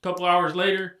 A couple hours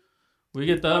later, we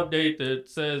get the update that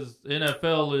says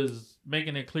NFL is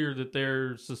making it clear that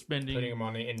they're suspending. Putting him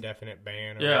on an indefinite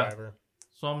ban or whatever.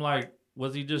 So I'm like,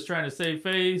 was he just trying to save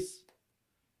face?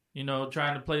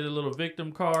 Trying to play the little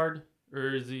victim card?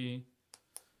 Or is he,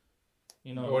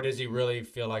 Or does he really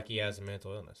feel like he has a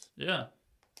mental illness? Yeah.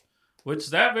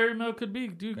 Which that very well could be,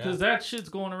 dude, because that shit's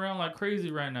going around like crazy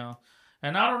right now.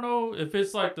 And I don't know if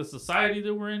it's like the society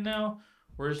that we're in now,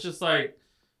 where it's just like,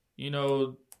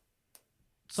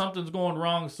 something's going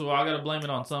wrong, so I got to blame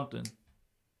it on something.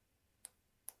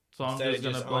 So I'm just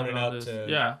going to blame it on this.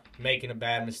 Making a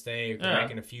bad mistake or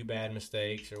making a few bad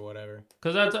mistakes or whatever.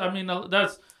 Because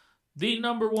that's the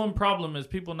number one problem is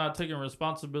people not taking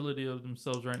responsibility of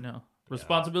themselves right now.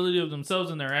 Responsibility of themselves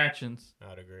and their actions.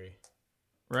 I'd agree.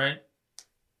 Right?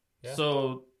 Yeah.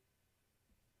 So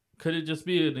could it just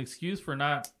be an excuse for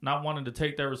not wanting to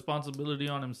take that responsibility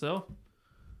on himself?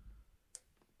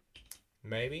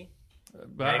 Maybe.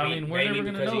 But we're never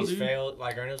going to know, he's failed,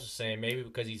 like Ernest was saying, maybe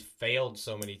because he's failed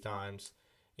so many times,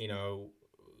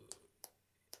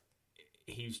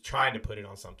 he's trying to put it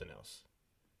on something else.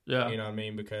 Yeah. You know what I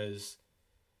mean? Because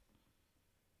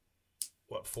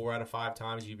 4 out of 5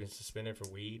 times you've been suspended for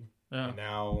weed? Yeah. And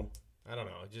now, I don't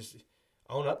know, just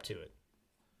own up to it.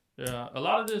 Yeah, a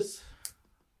lot of this,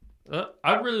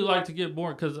 I'd really like to get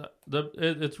more because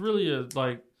it's really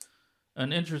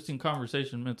an interesting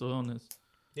conversation, mental illness.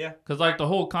 Yeah. Because like the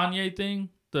whole Kanye thing,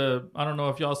 I don't know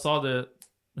if y'all saw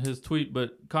his tweet,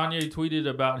 but Kanye tweeted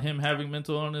about him having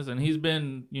mental illness, and he's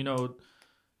been,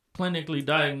 clinically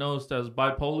diagnosed as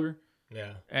bipolar.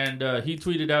 Yeah. And he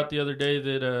tweeted out the other day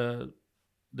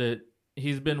that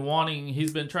he's been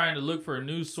trying to look for a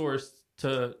news source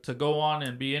to go on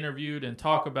and be interviewed and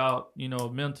talk about,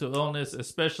 mental illness,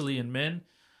 especially in men,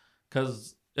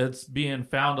 because it's being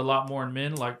found a lot more in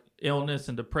men, like illness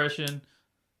and depression.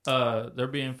 They're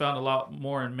being found a lot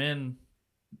more in men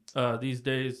these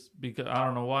days because I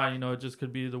don't know why, it just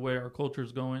could be the way our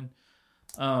culture's going.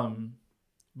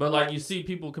 But like you see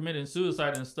people committing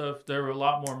suicide and stuff, there were a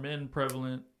lot more men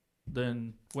prevalent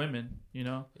than women,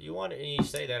 You wonder, and you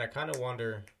say that, I kind of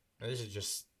wonder, and this is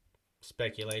just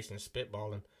speculation,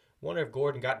 spitballing, wonder if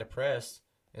Gordon got depressed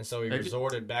and so he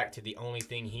resorted back to the only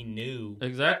thing he knew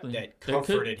that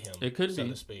comforted him, it could so be.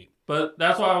 to speak. But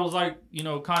that's why I was like,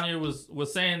 Kanye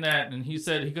was saying that, and he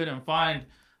said he couldn't find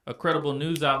a credible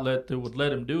news outlet that would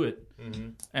let him do it. Mm-hmm.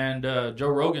 And Joe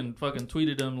Rogan fucking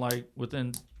tweeted him like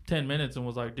within 10 minutes and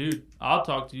was like, dude, I'll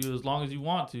talk to you as long as you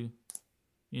want to.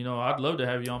 I'd love to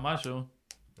have you on my show.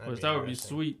 That would be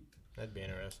sweet. That'd be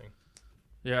interesting.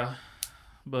 Yeah,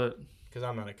 but because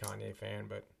I'm not a Kanye fan,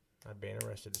 but I'd be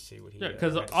interested to see what he. Yeah,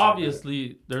 because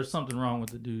obviously there's something wrong with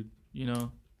the dude, Yeah.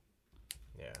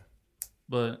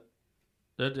 But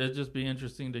it'd just be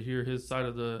interesting to hear his side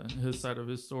of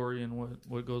his story and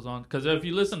what goes on. Because if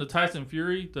you listen to Tyson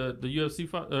Fury, the UFC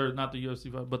fight, or not the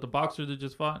UFC fight, but the boxer that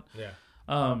just fought,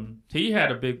 he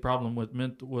had a big problem with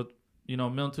mental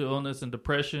illness and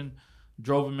depression,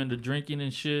 drove him into drinking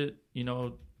and shit.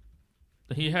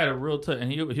 He had a real and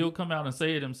he'll come out and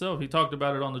say it himself. He talked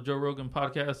about it on the Joe Rogan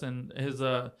podcast, and his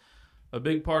a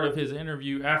big part of his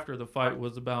interview after the fight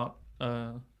was about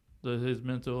his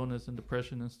mental illness and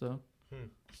depression and stuff.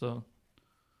 So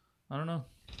I don't know.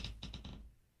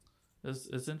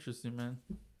 It's interesting, man.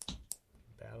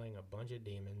 Battling a bunch of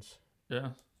demons. Yeah.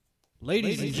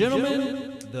 Ladies and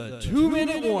gentlemen, the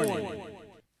 2-minute warning.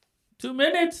 2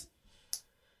 minutes.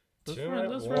 Let's 2-minute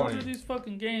run warning. through these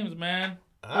fucking games, man.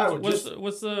 I would What's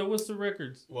just the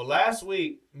records? well, last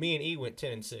week me and E went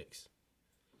 10-6.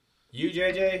 You,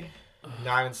 JJ,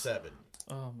 9-7.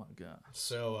 Oh my god.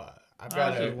 So I've I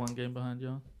got was just one game behind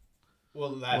y'all.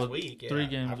 last week. Yeah, 3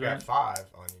 games, I've got right? 5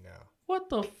 on you now. What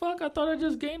the fuck? I thought I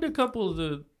just gained a couple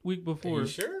the week Are before. you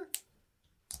sure?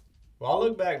 Well, I'll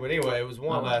look back, but anyway, it was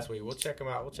 1 Oh. last week. We'll check them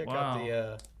out. We'll check out Wow.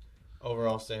 the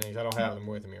overall standings. I don't have them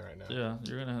with me right now. Yeah,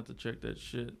 you're gonna have to check that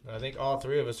shit. I think all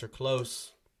 3 of us are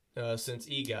close since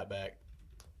E got back,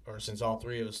 or since all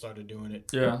 3 of us started doing it.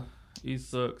 Yeah, he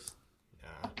sucks.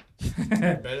 Nah,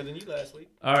 better than you last week.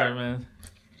 All right, man.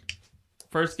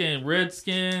 First game,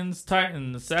 Redskins,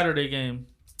 Titans. Saturday game,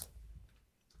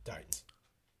 Titans.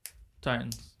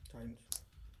 Titans.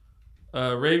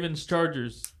 Titans. Ravens,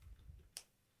 Chargers.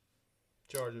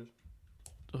 Chargers.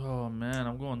 Oh man,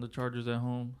 I'm going the Chargers at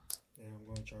home. Yeah, I'm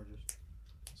going Chargers.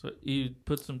 So you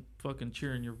put some fucking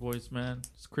cheer in your voice, man.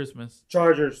 It's Christmas.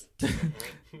 Chargers.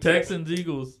 Texans,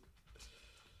 Eagles.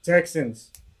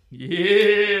 Texans.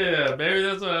 Yeah, baby,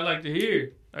 that's what I like to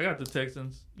hear. I got the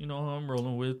Texans. You know who I'm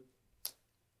rolling with.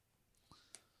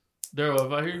 Daryl,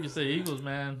 if I hear you say Eagles,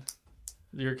 man,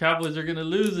 your Cowboys are gonna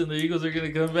lose and the Eagles are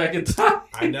gonna come back and tie.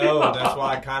 I know. That's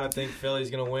why I kind of think Philly's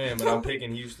gonna win, but I'm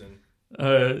picking Houston.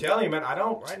 I'm telling you, man, I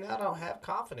don't have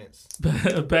confidence.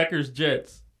 Packers,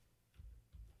 Jets.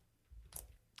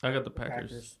 I got the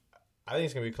Packers. I think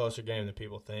it's gonna be a closer game than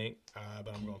people think,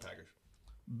 but I'm going Packers.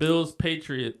 Bills,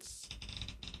 Patriots.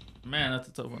 Man, that's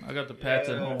a tough one. I got the Pats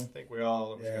at I home. think we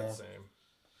all got Yeah. the same.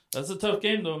 That's a tough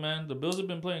game though, man. The Bills have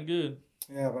been playing good.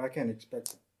 Yeah, but I can't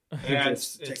expect the Yeah,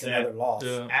 Patriots to take another loss.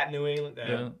 Yeah. At New England.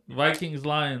 Yeah. Vikings,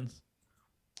 Lions.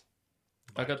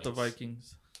 I got the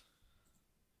Vikings.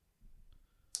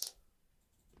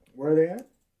 Where are they at?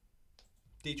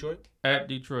 Detroit. At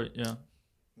Detroit, yeah.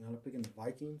 I'm picking the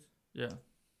Vikings. Yeah.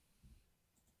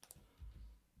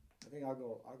 I think I'll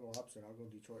go opposite. I'll go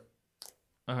Detroit.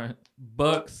 All right.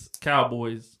 Bucks,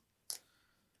 Cowboys.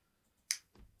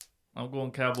 I'm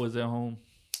going Cowboys at home.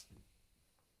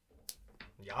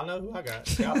 Y'all know who I got.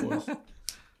 Cowboys.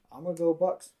 I'm gonna go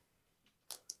Bucks.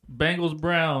 Bengals,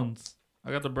 Browns.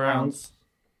 I got the Browns.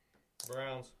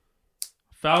 Browns.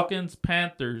 Falcons,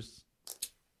 Panthers.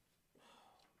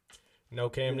 No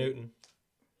Cam Newton.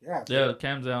 Yeah. Yeah,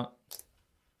 Cam's out.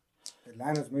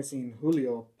 Atlanta's missing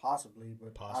Julio, possibly, but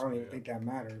I Possibly, don't even yeah. think that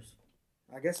matters.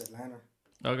 I guess Atlanta.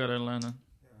 I got Atlanta.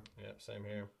 Yep, same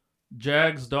here.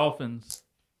 Jags, Dolphins.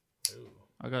 Ooh.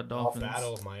 I got Dolphins.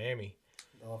 Battle of Miami.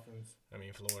 Dolphins. I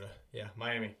mean, Florida. Yeah,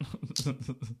 Miami.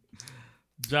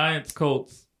 Giants,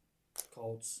 Colts.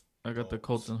 Colts. I got the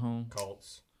Colts at home.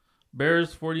 Colts.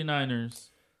 Bears, 49ers.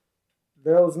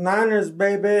 Those Niners,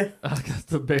 baby. I got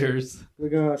the Bears. We're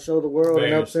gonna show the world and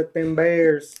Bears. upset them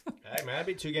Bears. Hey, man, that'd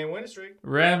be 2-game winning streak.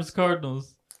 Rams,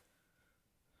 Cardinals.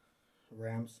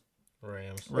 Rams.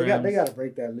 Rams. They got to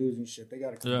break that losing shit. They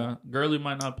got to. Yeah, Gurley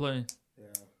might not play. Yeah.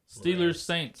 Steelers, Rams.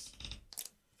 Saints.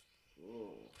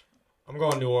 I'm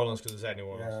going New Orleans because it's at New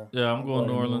Orleans. Yeah. Yeah, I'm going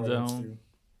New Orleans at home. too.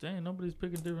 Dang, nobody's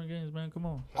picking different games, man. Come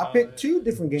on. I picked 2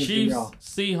 different games from Chiefs, y'all.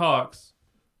 Seahawks.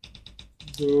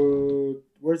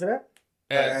 Where's it at?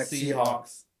 At Seahawks.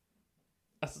 Seahawks.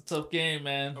 That's a tough game,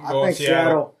 man. I'm I going think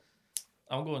Seattle.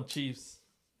 I'm going Chiefs.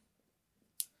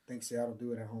 I think Seattle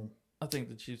do it at home. I think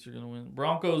the Chiefs are going to win.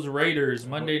 Broncos, Raiders,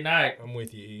 Monday night. I'm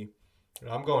with you, E.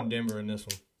 I'm going Denver in this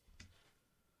one.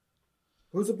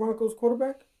 Who's the Broncos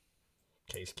quarterback?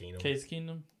 Case Keenum. Case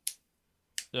Keenum.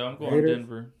 Yeah, I'm going Raiders.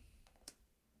 Denver.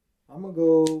 I'm gonna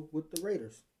go with the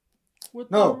Raiders. With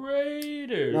No. the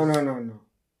Raiders. No.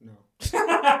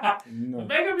 No.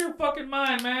 Make up your fucking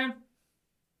mind, man.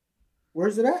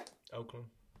 Where's it at? Oakland.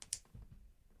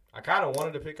 I kind of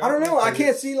wanted to pick I don't know. I Oakland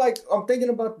can't 'cause see, like, I'm thinking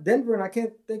about Denver and I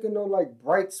can't think of no, like,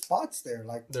 bright spots there.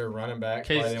 Like, They're running back.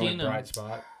 Case Probably the only Keenum. bright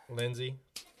spot. Lindsey.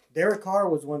 Derek Carr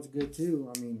was once good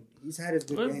too. I mean, he's had his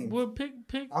good games. We'll pick.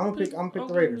 I'm gonna pick the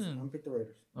Oakland Raiders. then. I'm gonna pick the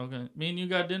Raiders. Okay. Me and you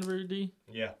got Denver, D?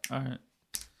 Yeah. All right.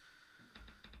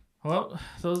 Well,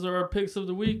 those are our picks of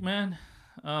the week, man.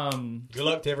 Good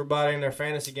luck to everybody in their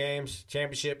fantasy games.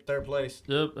 Championship, 3rd place.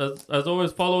 Yep. As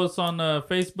always, follow us on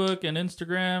Facebook and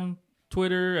Instagram,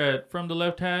 Twitter at From the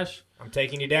Left Hash. I'm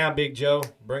taking you down, Big Joe.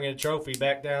 Bringing a trophy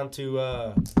back down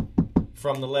to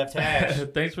From the Left Hash.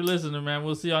 Thanks for listening, man.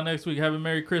 We'll see y'all next week. Have a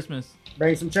Merry Christmas.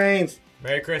 Bring some chains.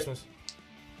 Merry Christmas.